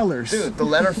 2 colors. Dude, the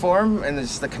letter form and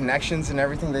just the connections and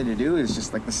everything that they do is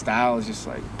just like, the style is just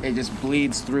like, it just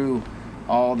bleeds through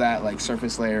all that like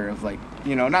surface layer of like,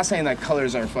 not saying that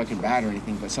colors are fucking bad or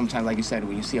anything, but sometimes, like you said,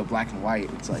 when you see a black and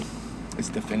white, it's like, it's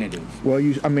definitive. Well,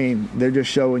 I mean, they're just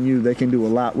showing you they can do a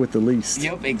lot with the least.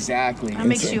 Yep, exactly. That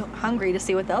makes you hungry to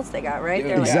see what else they got, right? Yeah,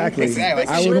 They're like, Exactly. this is Exactly.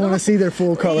 I would want to see their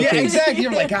full color. Yeah, piece. exactly.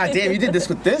 You're like, God damn, you did this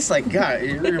with this? Like, God,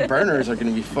 your burners are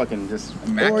gonna be fucking just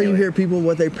immaculate. Or you hear people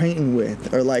what they're painting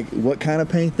with, or like what kind of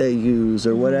paint they use,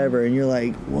 or whatever, and you're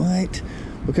like, what?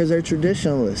 Because they're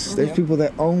traditionalists. There's people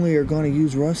that only are going to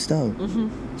use Rusto.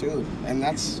 Dude, and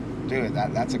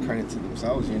that's a credit to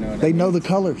themselves, you know what I They mean? know the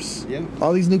colors. Yeah.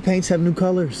 All these new paints have new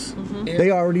colors. They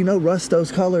already know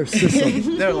Rusto's color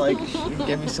system. They're like,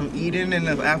 give me some Eden and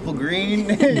the apple green.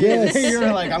 Yes.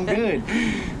 You're like, I'm good.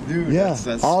 Dude, Yeah.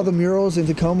 that's All the murals in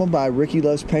Tacoma by Ricky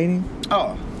Loves Painting.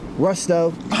 Oh.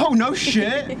 Rusto. Oh, no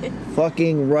shit.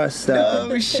 Fucking Rusto.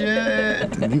 No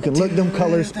shit. You can look them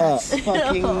colors up. That's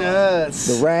fucking nuts.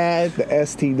 The Rad, the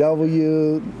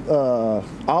STW,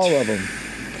 all of them.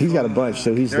 He's got a bunch,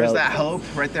 so he's There's dope. that Hope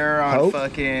right there on Hope?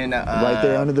 fucking... Right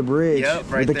there under the bridge.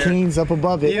 Yep, right with the there. Kings up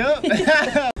above it.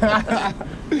 Yep.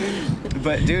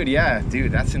 But dude, yeah,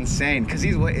 dude, that's insane. Cause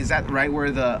is that right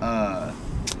where the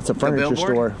It's a furniture billboard?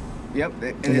 store. Yep.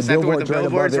 And the is that where the billboard's right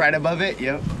above billboard's it. right above it?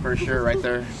 Yep, for sure, right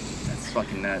there. That's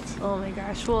fucking nuts. Oh my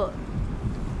gosh. Well,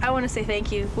 I want to say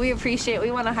thank you. We appreciate. We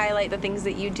want to highlight the things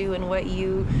that you do and what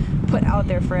you put out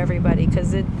there for everybody,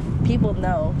 because people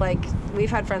know. Like, we've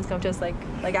had friends come to us, like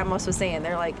Amos was saying,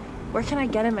 they're like, where can I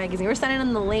get a magazine? We're sending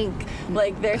them the link.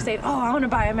 Like, they're saying, oh, I want to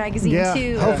buy a magazine Yeah,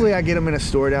 too. hopefully I get them in a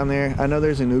store down there. I know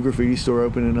there's a new graffiti store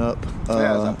opening up.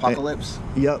 Yeah, it's Apocalypse.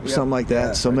 Yep, something like that.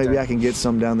 Yeah, So right maybe there. I can get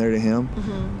some down there to him.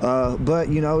 But,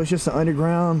 you know, it's just an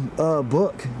underground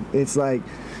book. It's like...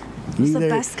 It's the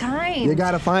best kind. You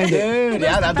gotta find it. Dude,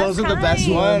 yeah, those are the best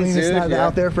You know what I ones, mean? dude. It's not yeah.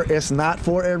 out there it's not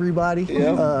for everybody.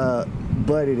 Yeah.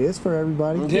 But it is for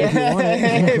everybody. Yeah. If you want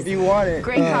it. If you want it.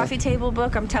 Great coffee table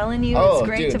book. I'm telling you, Oh, it's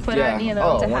great dude, to put yeah. on, you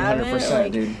know, Oh, to have 100%, it.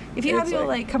 Like, dude. if you have It's people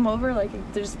like- like come over,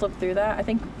 like just flip through that. I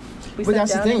think we. But sat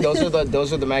that's the down thing. and-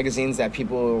 Those are the magazines that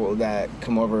people that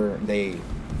come over, they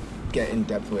get in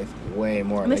depth with way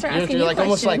more. And they start asking you're you like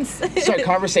almost like questions. start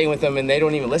conversating with them, and they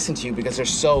don't even listen to you because they're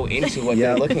so into what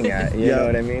they're looking at. You know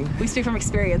what I mean? We speak from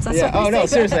experience. That's Yeah. what we Oh no,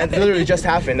 say. seriously, that literally just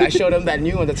happened. I showed them that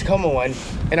new one, the Tacoma one,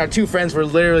 and our two friends were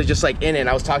literally just like in it. And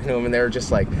I was talking to them, and they were just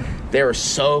like, they were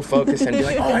so focused and be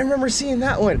like, oh, I remember seeing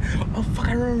that one. Oh fuck,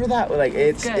 I remember that. Like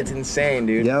it's Good. insane,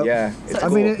 dude. Yep. Yeah. It's I cool.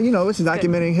 mean, you know, it's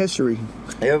documenting history.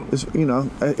 Yep. It's, you know,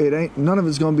 it ain't, none of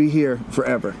it's gonna be here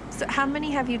forever. So how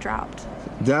many have you dropped?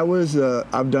 That was,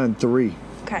 I've done 3.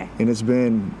 Okay. And it's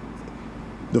been,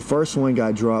 the first one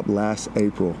got dropped last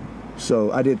April.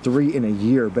 So I did 3 in a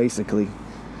year, basically.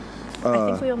 I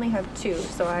think we only have 2,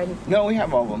 so No, we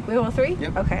have all of them. we have all 3.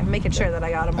 Yep. Okay, making sure that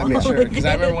I got them all. I made sure because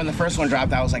I remember when the first one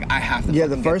dropped, I was like, I have to. Yeah, the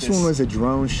fucking get first this. one was a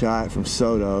drone shot from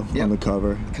Soto Yep. on the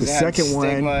cover. The 'Cause it had second Stigma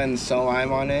one, and So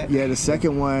I'm on it. yeah, the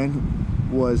second one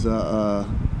was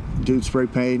dude spray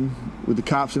painting with the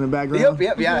cops in the background.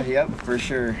 Yep, for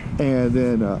sure. And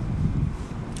then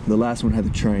the last one had the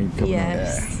train coming up.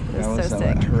 Yes, That that's was so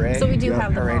that sick. Hooray. So we do Yeah,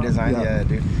 have them Hooray all. design, Yeah. yeah,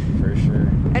 dude, for sure.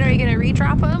 And are you gonna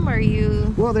re-drop them, or are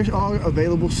you? Well, they're all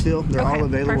available still. They're Okay, all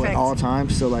available perfect. at all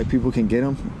times, so like people can get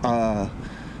them.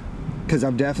 Because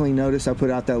I've definitely noticed, I put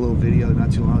out that little video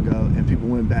not too long ago, and people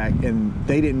went back and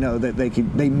they didn't know that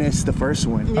they missed the first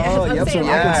one. Yeah, Oh, I'm yep, saying,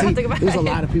 so I yeah. have to See, go back. there's a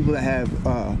lot of people that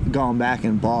have gone back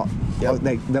and bought. Yep.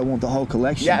 That want the whole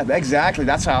collection. Yeah, exactly.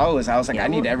 That's how I was. I was like, Yeah, I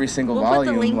need every single we'll volume.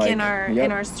 put the link like, in our yep.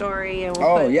 in our story, and we'll,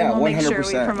 Oh, put, yeah, and we'll make sure we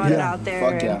 100%. promote it Yeah. out there.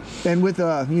 Fuck and- yeah. And with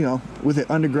you know, with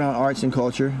the underground arts and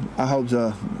culture, I hope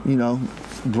to, you know,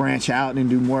 branch out and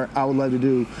do more. I would love to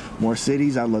do more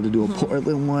cities. I'd love to do a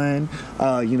Portland one.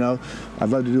 You know, I'd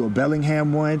love to do a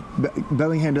Bellingham one.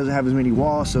 Bellingham doesn't have as many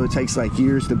walls, so it takes like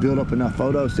years to build up enough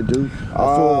photos to do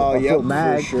a full yep, for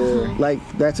mag. sure. Like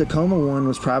that Tacoma one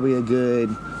was probably a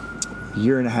good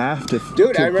year and a half to.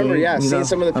 Dude, to I remember, think, yeah, you seeing know?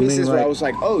 some of the I mean, pieces where I like, was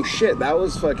like, oh shit, that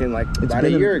was fucking like about a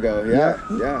been a- year ago.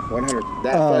 Yeah, 100.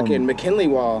 That fucking McKinley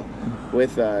wall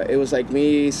with, it was like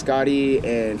me, Scotty,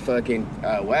 and fucking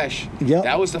Wesh. Yep.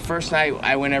 That was the first night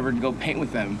I went ever to go paint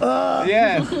with them.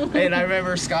 Yeah, and I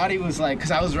remember Scotty was like,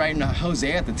 because I was writing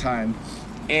Jose at the time.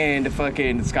 And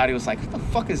fucking Scotty was like, what the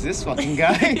fuck is this fucking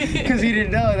guy? Because he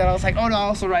didn't know that I was like, oh no, I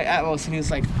also write Atmos. And he was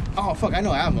like, oh fuck, I know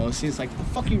Atmos. He was like, the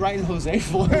fuck you writing Jose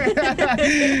for?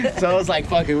 So I was like,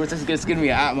 fuck it, it's gonna be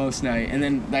an Atmos night. And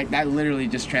then like that literally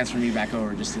just transferred me back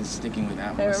over just to sticking with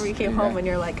Atmos. I remember you came home and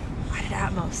you're like, I did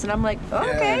Atmos, and I'm like, oh,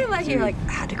 okay, Yeah, like dude. you're like,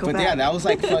 I had to go But back. yeah, that was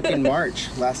like fucking March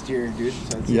last year, dude.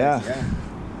 So it's, Yeah.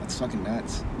 That's fucking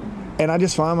nuts. And I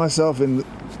just find myself in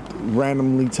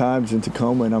randomly times in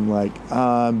Tacoma, and I'm like,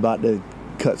 I'm about to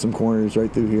cut some corners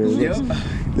right through here. Yep.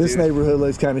 This neighborhood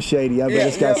looks kind of shady. I bet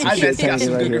it's got some I shit bet it's got some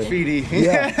painted good right here. graffiti.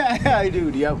 Yeah.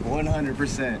 Dude, yep,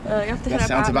 100%. You have to That hit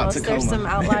sounds up about Atmos. There's Tacoma. some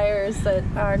outliers that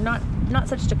are not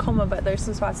such Tacoma, but there's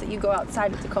some spots that you go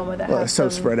outside of Tacoma that Well, have it's so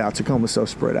some, spread out. Tacoma's so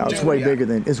spread out. It's Yeah. way Yeah. bigger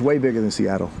than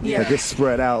Seattle. Yeah. Like it's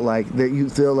spread out like that. You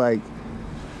feel like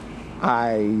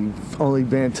I've only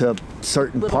been to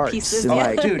certain Little parts. pieces. And Oh,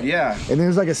 like, dude, yeah. and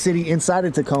there's like a city inside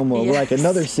of Tacoma, like Yes.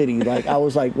 another city. Like I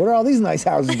was like, what are all these nice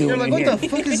houses doing You're like, in what here? the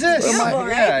fuck is this? Beautiful,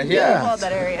 right? Yeah. Love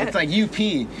that area. It's like UP.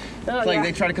 It's like yeah.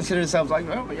 they try to consider themselves like,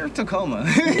 oh, you're Tacoma.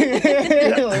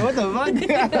 You're like, what the fuck?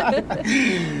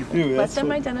 Dude, Let that's them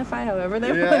so- identify however they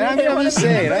want. Yeah, I mean, I'm just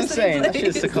saying. That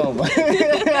shit's shit's Tacoma.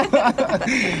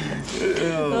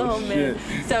 Oh man.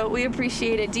 shit. So we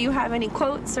appreciate it. Do you have any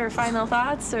quotes or final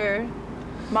thoughts or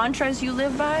mantras you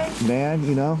live by? Man,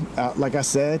 you know, like I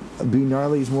said,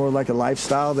 B.Gnarley is more like a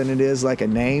lifestyle than it is like a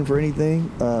name for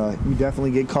anything. You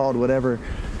definitely get called whatever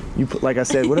you put. Like I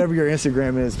said, whatever your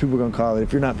Instagram is, people are gonna call it.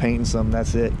 If you're not painting something,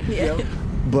 that's it. Yeah.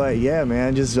 But yeah,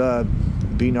 man, just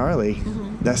be gnarly.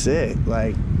 That's it.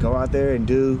 Like, go out there and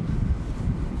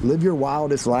live your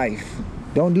wildest life.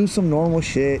 Don't do some normal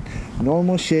shit.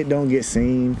 Normal shit don't get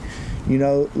seen. You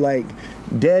know, like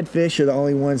dead fish are the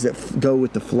only ones that go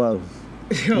with the flow.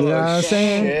 You know what I'm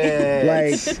saying?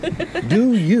 Like,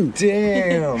 do you.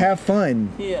 Damn. Have fun.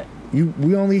 Yeah.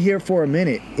 We only here for a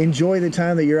minute. Enjoy the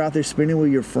time that you're out there spending with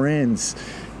your friends.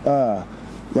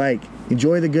 Like,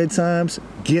 enjoy the good times.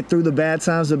 Get through the bad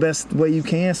times the best way you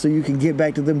can so you can get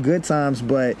back to them good times.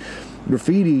 But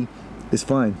graffiti is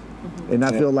fun. And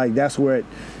I feel like that's where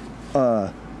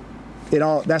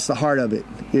that's the heart of it,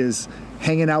 is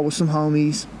hanging out with some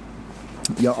homies.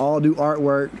 Y'all all do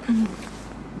artwork.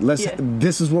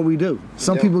 This is what we do.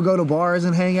 Some people go to bars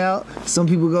and hang out. Some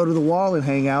people go to the wall and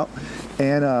hang out.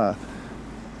 And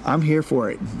I'm here for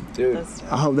it. Dude.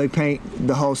 I hope they paint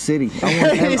the whole city.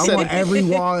 I want every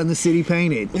wall in the city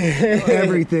painted.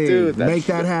 Everything. Dude, make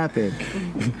that happen.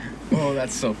 Oh,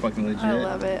 that's so fucking legit. I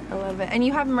love it. And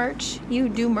you have merch. You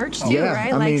do merch too,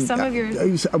 right? Like some of your.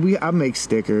 I make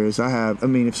stickers.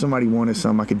 If somebody wanted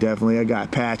some, I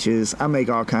got patches. I make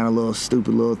all kind of little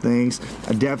stupid little things.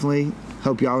 I definitely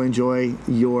hope y'all enjoy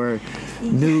your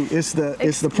new. It's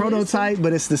the prototype,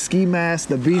 but it's the ski mask,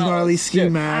 the B.Gnarley ski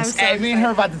shit. mask. So Hey, me and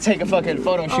her about to take a fucking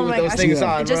photo shoot with my those gosh. things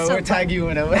Yeah. on, Just bro. so We'll tag you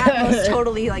in it. Atmos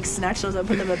totally like snatched those up,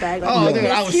 put them in a bag. Like, Oh, dude,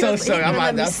 I was he so was- sorry. he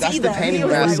let me That's see the them. painting He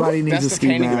was mask. like, Everybody needs That's a the ski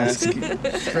painting mask.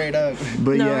 Straight up.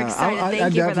 But No, yeah, excited. I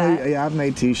Thank you for definitely, that. I've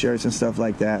made T-shirts and stuff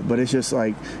like that. But it's just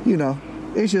like,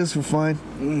 it's just for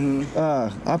fun.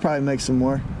 I'll probably make some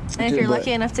more. And if you're But-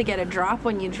 lucky enough to get a drop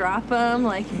when you drop them,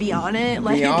 like be on it.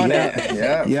 Like, Be on it.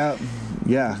 Yeah.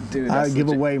 Yeah, Dude, I that's give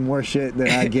legit. away more shit than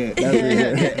I get. That's for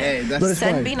sure. Hey, But that's it's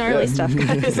Send fun. B.Gnarley stuff,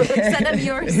 guys. Send him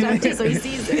your stuff too, so he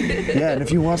sees it. Yeah, and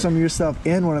if you want some of your stuff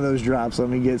in one of those drops, let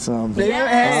me get some.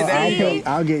 Yes.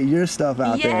 I'll get your stuff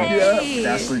out there. Yay.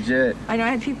 that's legit. I know I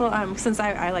had people since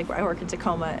I work in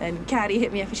Tacoma, and Caddy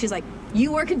hit me up and she's like,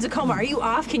 "You work in Tacoma? Are you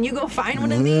off? Can you go find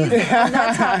one of these?" And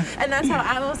that's how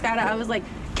I almost got it. I was like,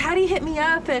 Caddy hit me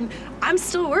up and I'm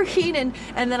still working,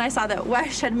 and then I saw that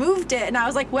Wesh had moved it, and I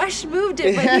was like, Wesh moved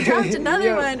it, but he dropped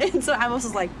another one, and so I almost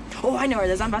was like, oh, I know where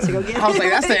it is. I'm about to go get it. I was like,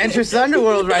 that's the entrance to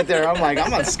Underworld right there. I'm like, I'm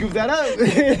about to scoop that up.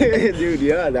 Dude,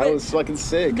 yeah, that was fucking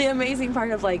sick. The amazing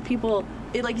part of like people,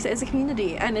 like you said, it's a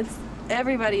community, and it's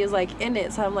everybody is like in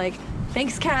it. So I'm like,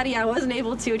 thanks, Caddy. I wasn't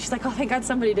able to. And she's like, oh, thank God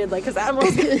somebody did. Like, cause I'm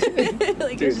like,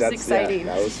 Dude, it's just exciting.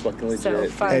 Yeah, that was fucking legit. So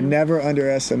fun. And never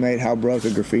underestimate how broke a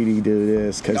graffiti dude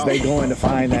is, because they going to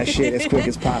find that shit as quick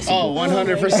as possible. Oh,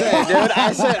 100%, dude.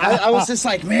 I was just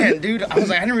like, man, dude. I was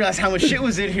like, I didn't realize how much shit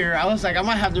was in here. I was like, I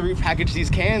might have to repackage these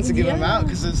cans to give them out,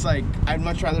 because it's like, I'd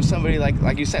much rather somebody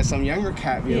like you said, some younger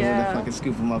cat be able to fucking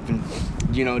scoop them up and,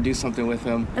 do something with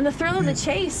them. And the thrill of the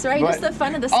chase, right? Just the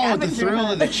fun of the Oh, scavenger. the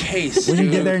thrill of the chase. When you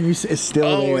dude. get there and it's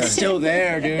still there. It's still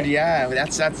there, dude. Yeah,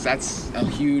 that's a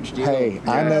huge deal. Hey,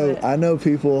 Yeah. I know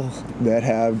people that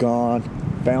have gone,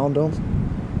 found them,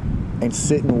 and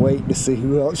sit and wait to see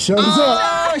who else shows up.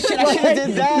 Oh shit! I should have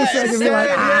did that. Just like to be like,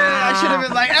 I should have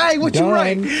been like, "Hey, what you Done.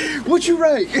 write? What you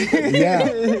write?" Yeah.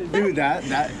 dude,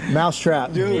 that,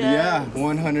 Mousetrap. dude, Yeah.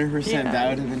 100%. Yeah. That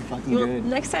would have been fucking Well, good.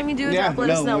 next time you do a Yeah, drop, let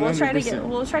us no, know. We'll try to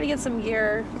 100%. get some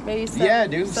gear, maybe some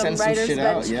Dude, some send some writer's shit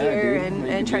bench out. Yeah, gear, dude. and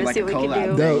Maybe try to like see a what we can collab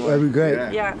do. That would be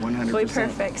great. Yeah, 100%. it'll be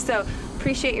perfect. So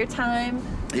appreciate your time.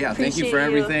 Yeah, thank you Appreciate for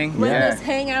everything. Letting Yeah. us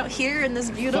hang out here in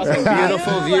this beautiful Fucking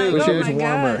beautiful view. Like, Which oh is my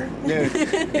warmer. God. Dude,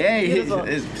 hey, Beautiful.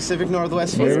 it's Pacific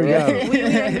Northwest. There we go. We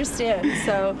understand.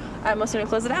 So I'm almost gonna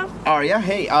close it out. Oh yeah,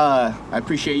 hey, I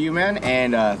appreciate you, man,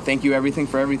 and thank you everything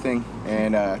for everything,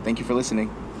 and thank you for listening.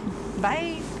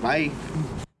 Bye. Bye.